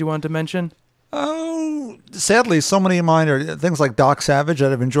other ones you wanted to mention. Oh, sadly, so many of mine are things like Doc Savage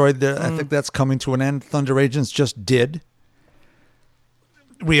that I've enjoyed. I think that's coming to an end. Thunder Agents just did.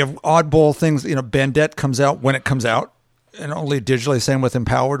 We have oddball things. Bandette comes out when it comes out, and only digitally. Same with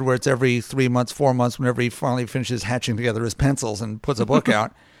Empowered, where it's every 3 months, 4 months, whenever he finally finishes hatching together his pencils and puts a book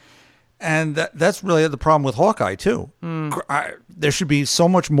out. And that's really the problem with Hawkeye, too. There should be so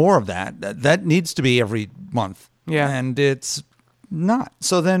much more of that. That needs to be every month. Yeah. And it's not.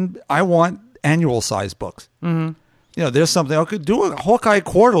 So then I want annual size books. Mm-hmm. There's something. Okay, do a Hawkeye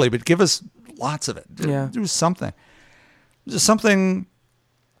quarterly, but give us lots of it. Do something. There's something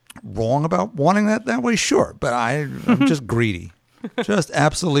wrong about wanting that way? Sure. But I'm just greedy. Just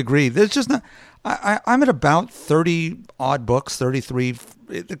absolutely greedy. There's just not. I'm at about 30 odd books, 33.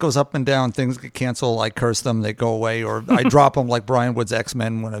 It goes up and down. Things get canceled. I curse them. They go away. Or I drop them like Brian Wood's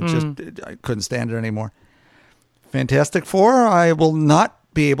X-Men when I couldn't stand it anymore. Fantastic Four, I will not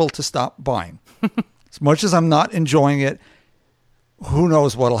be able to stop buying. As much as I'm not enjoying it, who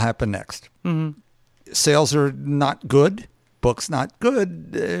knows what'll happen next. Mm-hmm. Sales are not good. Books not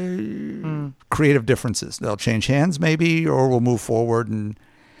good. Creative differences. They'll change hands maybe, or we'll move forward. And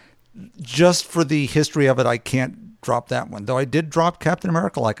just for the history of it, I can't drop that one. Though I did drop Captain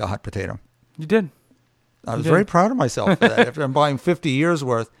America like a hot potato. You did. I was very proud of myself for that. After I'm buying 50 years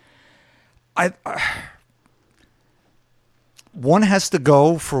worth, one has to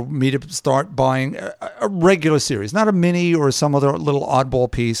go for me to start buying a regular series, not a mini or some other little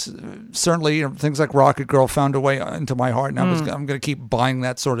oddball piece. Certainly, things like Rocket Girl found a way into my heart, and I'm going to keep buying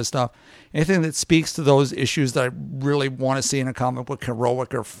that sort of stuff. Anything that speaks to those issues that I really want to see in a comic book,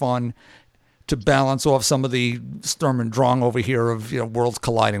 heroic or fun, to balance off some of the Sturm and Drang over here of worlds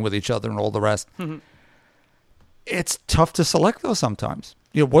colliding with each other and all the rest. Mm-hmm. It's tough to select those sometimes.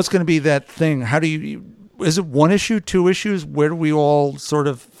 What's going to be that thing? How do you? Is it one issue, 2 issues? Where do we all sort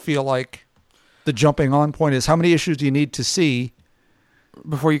of feel like the jumping on point is? How many issues do you need to see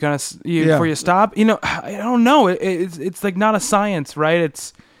before you before you stop? I don't know. It's like not a science, right?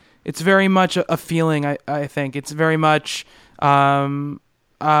 It's very much a feeling. I think it's very much what I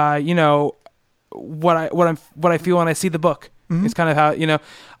feel when I see the book. Mm-hmm. It's kind of how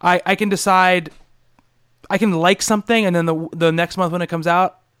I can decide. I can like something, and then the next month when it comes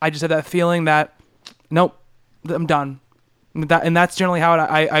out, I just have that feeling that. Nope, I'm done. And that's generally how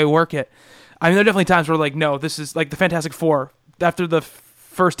I work it. I mean, there are definitely times where no, this is like the Fantastic Four. After the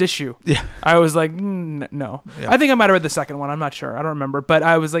first issue, I was like, no. Yeah. I think I might have read the second one. I'm not sure. I don't remember. But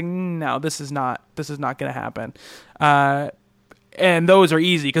I was like, no, this is not going to happen. And those are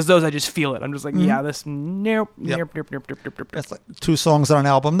easy because those I just feel it. I'm just like, nope. That's like 2 songs on an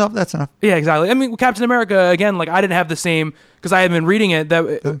album. Nope, that's enough. Yeah, exactly. I mean, Captain America, again, I didn't have the same, because I had been reading it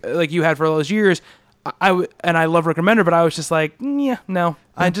that like you had for all those years. And I love Rick Remender, but I was just like, no,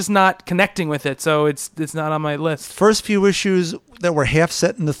 I'm just not connecting with it, so it's not on my list. First few issues that were half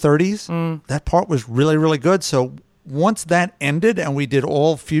set in the 30s, that part was really, really good. So once that ended and we did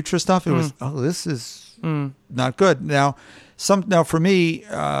all future stuff, it was, this is not good. Now for me,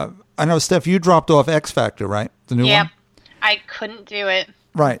 I know, Steph, you dropped off X Factor, right? The new one? Yep, I couldn't do it.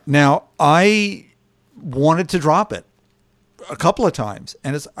 Right. Now, I wanted to drop it a couple of times,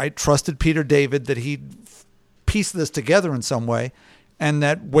 and I trusted Peter David that he'd piece this together in some way, and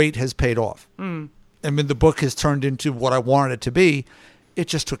that wait has paid off. I mean, the book has turned into what I wanted it to be. It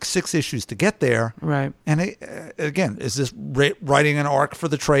just took 6 issues to get there. Right. And again, is this writing an arc for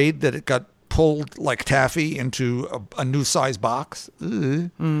the trade that it got pulled like taffy into a new size box?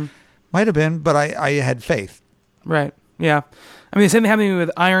 Might have been, but I had faith. Right. Yeah. I mean, the same thing happened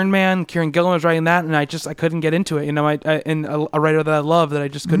with Iron Man. Kieran Gillen was writing that, and I couldn't get into it. And a writer that I love that I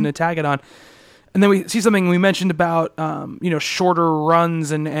just couldn't attack it on. And then we see something we mentioned about, shorter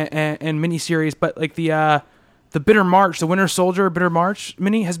runs and miniseries, but like the Bitter March, the Winter Soldier Bitter March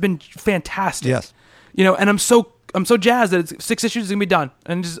mini has been fantastic. Yes. And I'm so jazzed that it's 6 issues is gonna be done,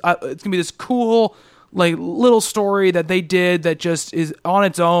 and it's gonna be this cool like little story that they did that just is on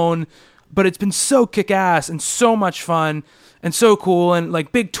its own, but it's been so kick-ass and so much fun. And so cool, and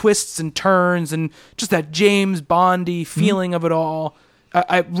like big twists and turns, and just that James Bondy feeling of it all.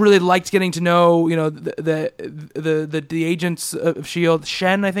 I really liked getting to know, the agents of S.H.I.E.L.D.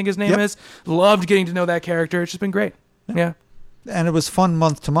 Shen, I think his name is. Loved getting to know that character. It's just been great. Yeah. And it was fun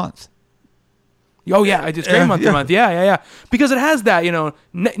month to month. Oh yeah, it's great month to month. Yeah. Because it has that,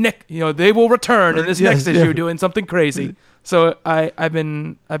 Nick, they will return in this next issue doing something crazy. So I've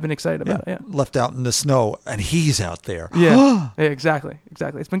been excited about it. Yeah. Left out in the snow, and he's out there. Yeah. Yeah, exactly.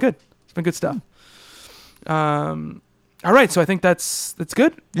 It's been good. It's been good stuff. All right, so I think that's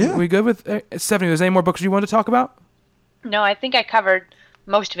good. Yeah. We good with Stephanie? Was there any more books you wanted to talk about? No, I think I covered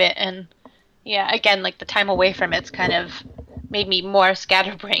most of it, and yeah, again, like the time away from it's kind of made me more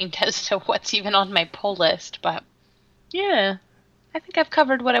scatterbrained as to what's even on my pull list. But yeah, I think I've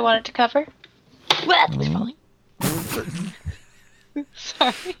covered what I wanted to cover. Well, that's falling.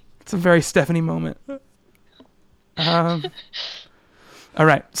 Sorry. It's a very Stephanie moment. All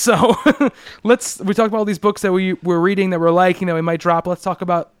right, so we talked about all these books that we're reading that we're liking that we might drop. Let's talk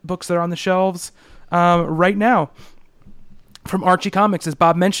about books that are on the shelves right now. From Archie Comics, as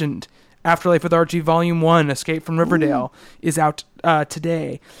Bob mentioned, Afterlife with Archie Volume 1, Escape from Riverdale, is out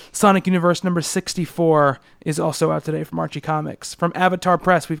today. Sonic Universe number 64 is also out today from Archie Comics. From Avatar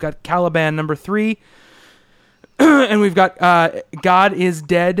Press, we've got Caliban number 3, and we've got God is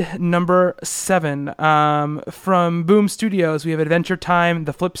Dead number 7. From Boom Studios, we have Adventure Time,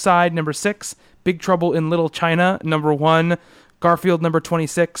 The Flip Side number 6, Big Trouble in Little China number 1, Garfield number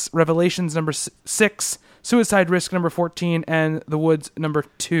 26, Revelations number 6, Suicide Risk number 14, and The Woods number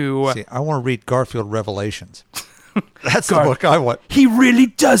 2. See, I want to read Garfield Revelations. That's the book I want. He really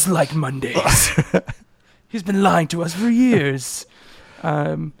does like Mondays. He's been lying to us for years.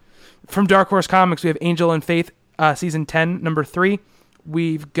 From Dark Horse Comics, we have Angel and Faith, Season 10, number 3.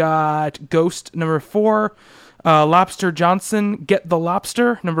 We've got Ghost, number 4. Lobster Johnson, Get the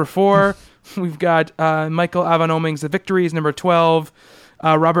Lobster, number 4. We've got Michael Avon Oeming's The Victories, number 12.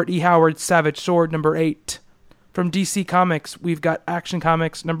 Robert E. Howard's Savage Sword, number 8. From DC Comics, we've got Action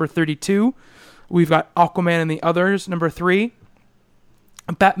Comics, number 32. We've got Aquaman and the Others, number 3.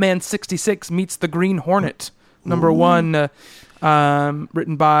 Batman 66 Meets the Green Hornet, number 1.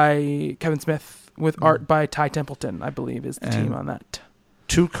 Written by Kevin Smith with art by Ty Templeton, I believe, is the team on that.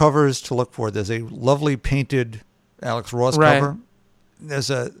 2 covers to look for. There's a lovely painted Alex Ross cover.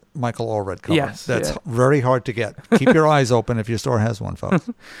 There's a Michael Allred cover. Yes, that's very hard to get. Keep your eyes open if your store has one, folks.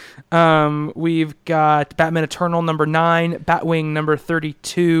 We've got Batman Eternal number 9, Batwing number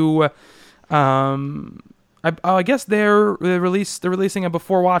 32. I guess they're releasing a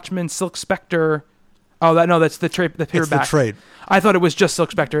Before Watchmen Silk Spectre. That's the trade. The paperback. It's the trade. I thought it was just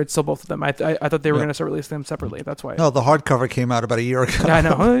Silk Spectre. It's still both of them. I thought they were going to start releasing them separately. That's why. No, the hardcover came out about a year ago. Yeah, I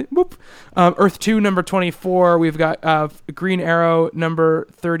know. Whoop. Earth 2 number 24. We've got Green Arrow number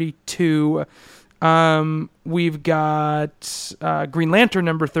 32. We've got Green Lantern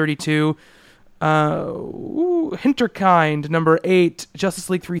number 32. Hinterkind number 8. Justice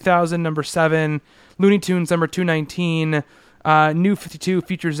League 3000 number 7. Looney Tunes number 219. New 52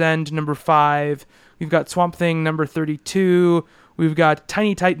 Future's End number 5. We've got Swamp Thing number 32. We've got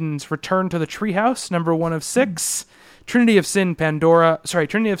Tiny Titans Return to the Treehouse number 1 of 6. Trinity of Sin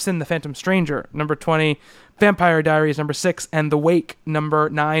The Phantom Stranger number 20. Vampire Diaries number 6 and The Wake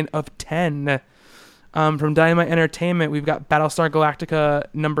number 9 of 10. From Dynamite Entertainment, we've got Battlestar Galactica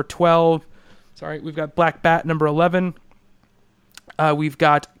number 12. We've got Black Bat number 11. We've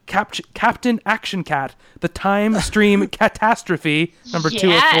got Captain Action Cat, The Time Stream Catastrophe, number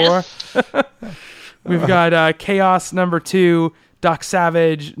 2 of 4. We've got Chaos number 2, Doc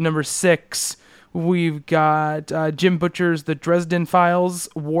Savage number 6. We've got Jim Butcher's The Dresden Files,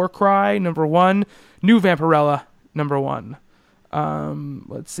 War Cry number 1. New Vampirella number 1.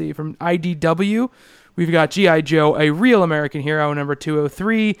 Let's see, from IDW, we've got G.I. Joe, A Real American Hero number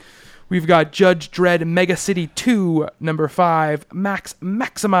 203. We've got Judge Dredd Mega City 2, number 5. Max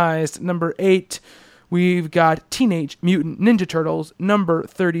Maximized, number 8. We've got Teenage Mutant Ninja Turtles, number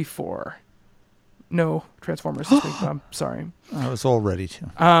 34. No Transformers this week, I'm sorry. I was all ready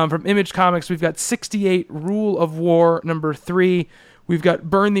to. From Image Comics, we've got 68 Rule of War, number 3. We've got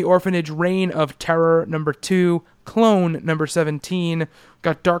Burn the Orphanage Reign of Terror, number 2. Clone, number 17. We've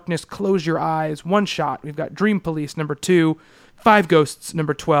got Darkness Close Your Eyes, One Shot. We've got Dream Police, number 2. 5 Ghosts,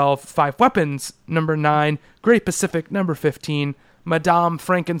 number 12. 5 Weapons, number 9. Great Pacific, number 15. Madame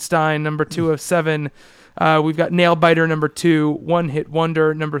Frankenstein, number 2 of 7. We've got Nailbiter, number 2. One Hit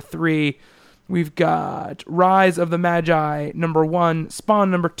Wonder, number 3. We've got Rise of the Magi, number 1.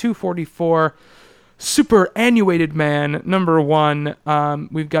 Spawn, number 244. Superannuated Man, number 1.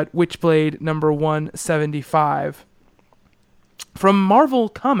 We've got Witchblade, number 175. From Marvel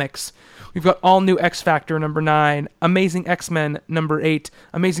Comics, we've got All New X-Factor, number 9. Amazing X-Men, number 8.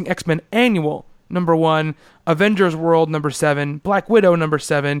 Amazing X-Men Annual, number 1. Avengers World, number 7. Black Widow, number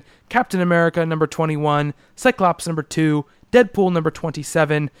 7. Captain America, number 21. Cyclops, number 2. Deadpool, number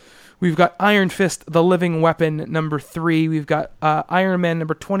 27. We've got Iron Fist, The Living Weapon, number 3. We've got Iron Man,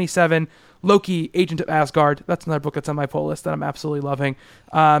 number 27. Loki, Agent of Asgard. That's another book that's on my pull list that I'm absolutely loving.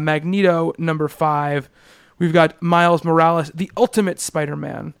 Magneto, number 5. We've got Miles Morales, The Ultimate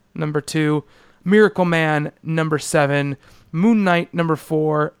Spider-Man, number 2. Miracle Man, number 7. Moon Knight, number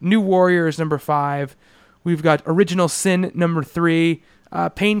 4. New Warriors, number 5. We've got Original Sin, number 3.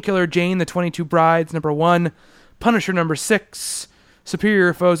 Painkiller Jane, The 22 Brides, number 1. Punisher, number 6.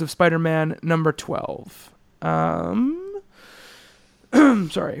 Superior Foes of Spider-Man, number 12.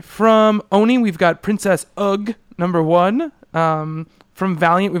 Sorry. From Oni, we've got Princess Ugg, number 1. From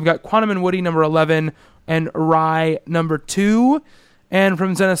Valiant, we've got Quantum and Woody, number 11, and Rye, number 2. And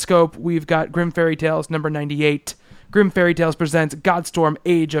from Zenoscope, we've got Grim Fairy Tales, number 98. Grim Fairy Tales presents Godstorm,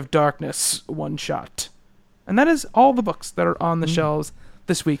 Age of Darkness, one shot. And that is all the books that are on the shelves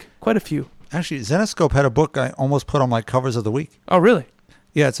this week. Quite a few. Actually, Zenoscope had a book I almost put on my covers of the week. Oh, really?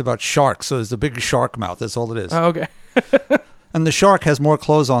 Yeah, it's about sharks. So there's a big shark mouth. That's all it is. Oh, okay. And the shark has more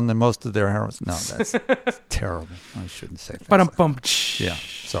clothes on than most of their heroines. No, that's terrible. I shouldn't say that. Ba-dum-bum. Yeah,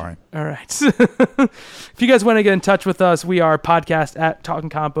 sorry. All right. If you guys want to get in touch with us, we are podcast at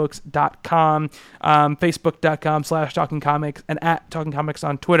talkingcomicbooks.com, facebook.com/talkingcomics, and at Talking Comics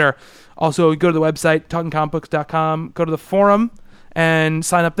on Twitter. Also, go to the website, talkingcomicbooks.com, go to the forum, and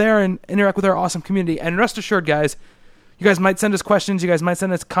sign up there and interact with our awesome community. And rest assured, guys, you guys might send us questions, you guys might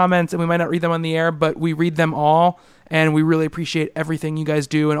send us comments, and we might not read them on the air, but we read them all, and we really appreciate everything you guys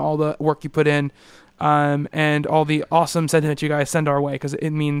do and all the work you put in, and all the awesome sentiment you guys send our way, because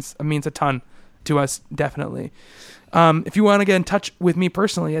it means a ton to us, definitely. If you want to get in touch with me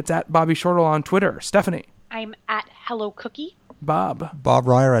personally, it's at Bobby Shortle on Twitter. Stephanie. I'm at Hello Cookie. Bob. Bob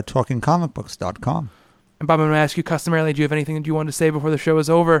Ryer at talkingcomicbooks.com. And Bob, I'm going to ask you customarily, do you have anything that you want to say before the show is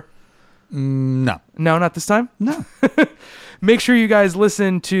over? No. No, not this time? No. Make sure you guys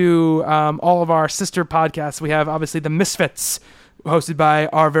listen to all of our sister podcasts. We have, obviously, The Misfits, hosted by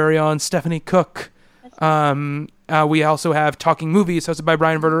our very own Stephanie Cook. We also have Talking Movies, hosted by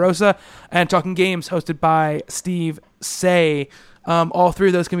Brian Verderosa, and Talking Games, hosted by Steve Say. All 3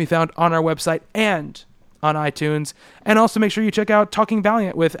 of those can be found on our website and on iTunes. And also make sure you check out Talking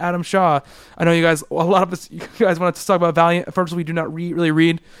Valiant with Adam Shaw. I know you guys want us to talk about Valiant. First, we do not really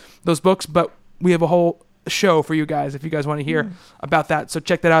read those books, but we have a whole show for you guys if you guys want to hear about that. So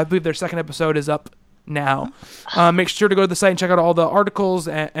check that out. I believe their second episode is up now. Make sure to go to the site and check out all the articles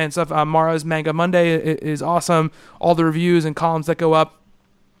and stuff. Mara's Manga Monday is awesome. All the reviews and columns that go up.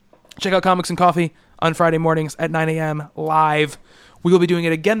 Check out Comics and Coffee on Friday mornings at 9 a.m. live. We will be doing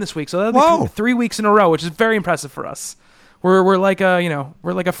it again this week, so that'll be 3 weeks in a row, which is very impressive for us. We're like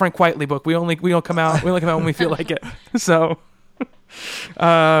a Frank Whiteley book. We only come out when we feel like it. So,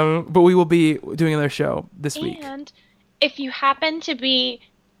 but we will be doing another show this week. And if you happen to be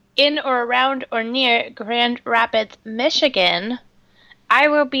in or around or near Grand Rapids, Michigan, I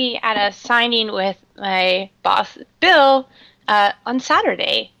will be at a signing with my boss Bill on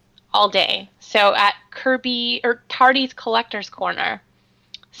Saturday all day. So at Tardy's Collector's Corner.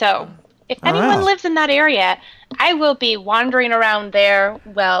 So if anyone lives in that area, I will be wandering around there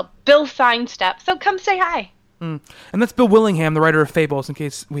while Bill signs stuff. So come say hi. And that's Bill Willingham, the writer of Fables, in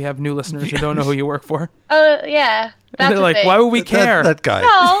case we have new listeners who don't know who you work for. Yeah. And they're like, why would we care? That guy.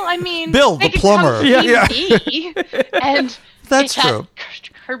 Well, I mean, Bill, the plumber. Yeah. And That's it's true. At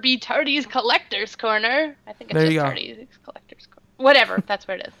Kirby Tardy's Collector's Corner. I think it's There just you go. Tardy's Collector's Corner. Whatever. That's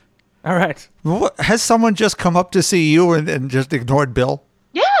where it is. All right. Has someone just come up to see you and just ignored Bill?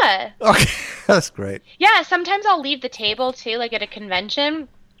 Yeah. Okay, that's great. Yeah, sometimes I'll leave the table, too, like at a convention,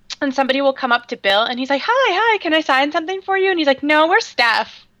 and somebody will come up to Bill, and he's like, hi, can I sign something for you? And he's like, no, we're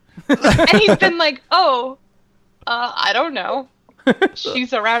staff. And he's been like, I don't know.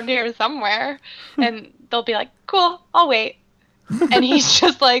 She's around here somewhere. And they'll be like, cool, I'll wait. And he's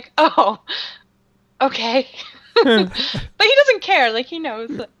just like, oh, okay. But he doesn't care. Like, he knows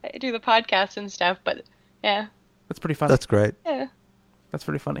that I do the podcast and stuff, but yeah. That's pretty fun. That's great. Yeah. That's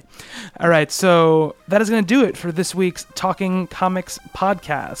pretty funny. All right, so that is going to do it for this week's Talking Comics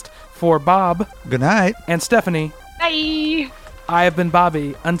podcast. For Bob. Good night. And Stephanie. Bye. I have been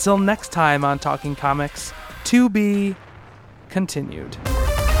Bobby. Until next time on Talking Comics, to be continued.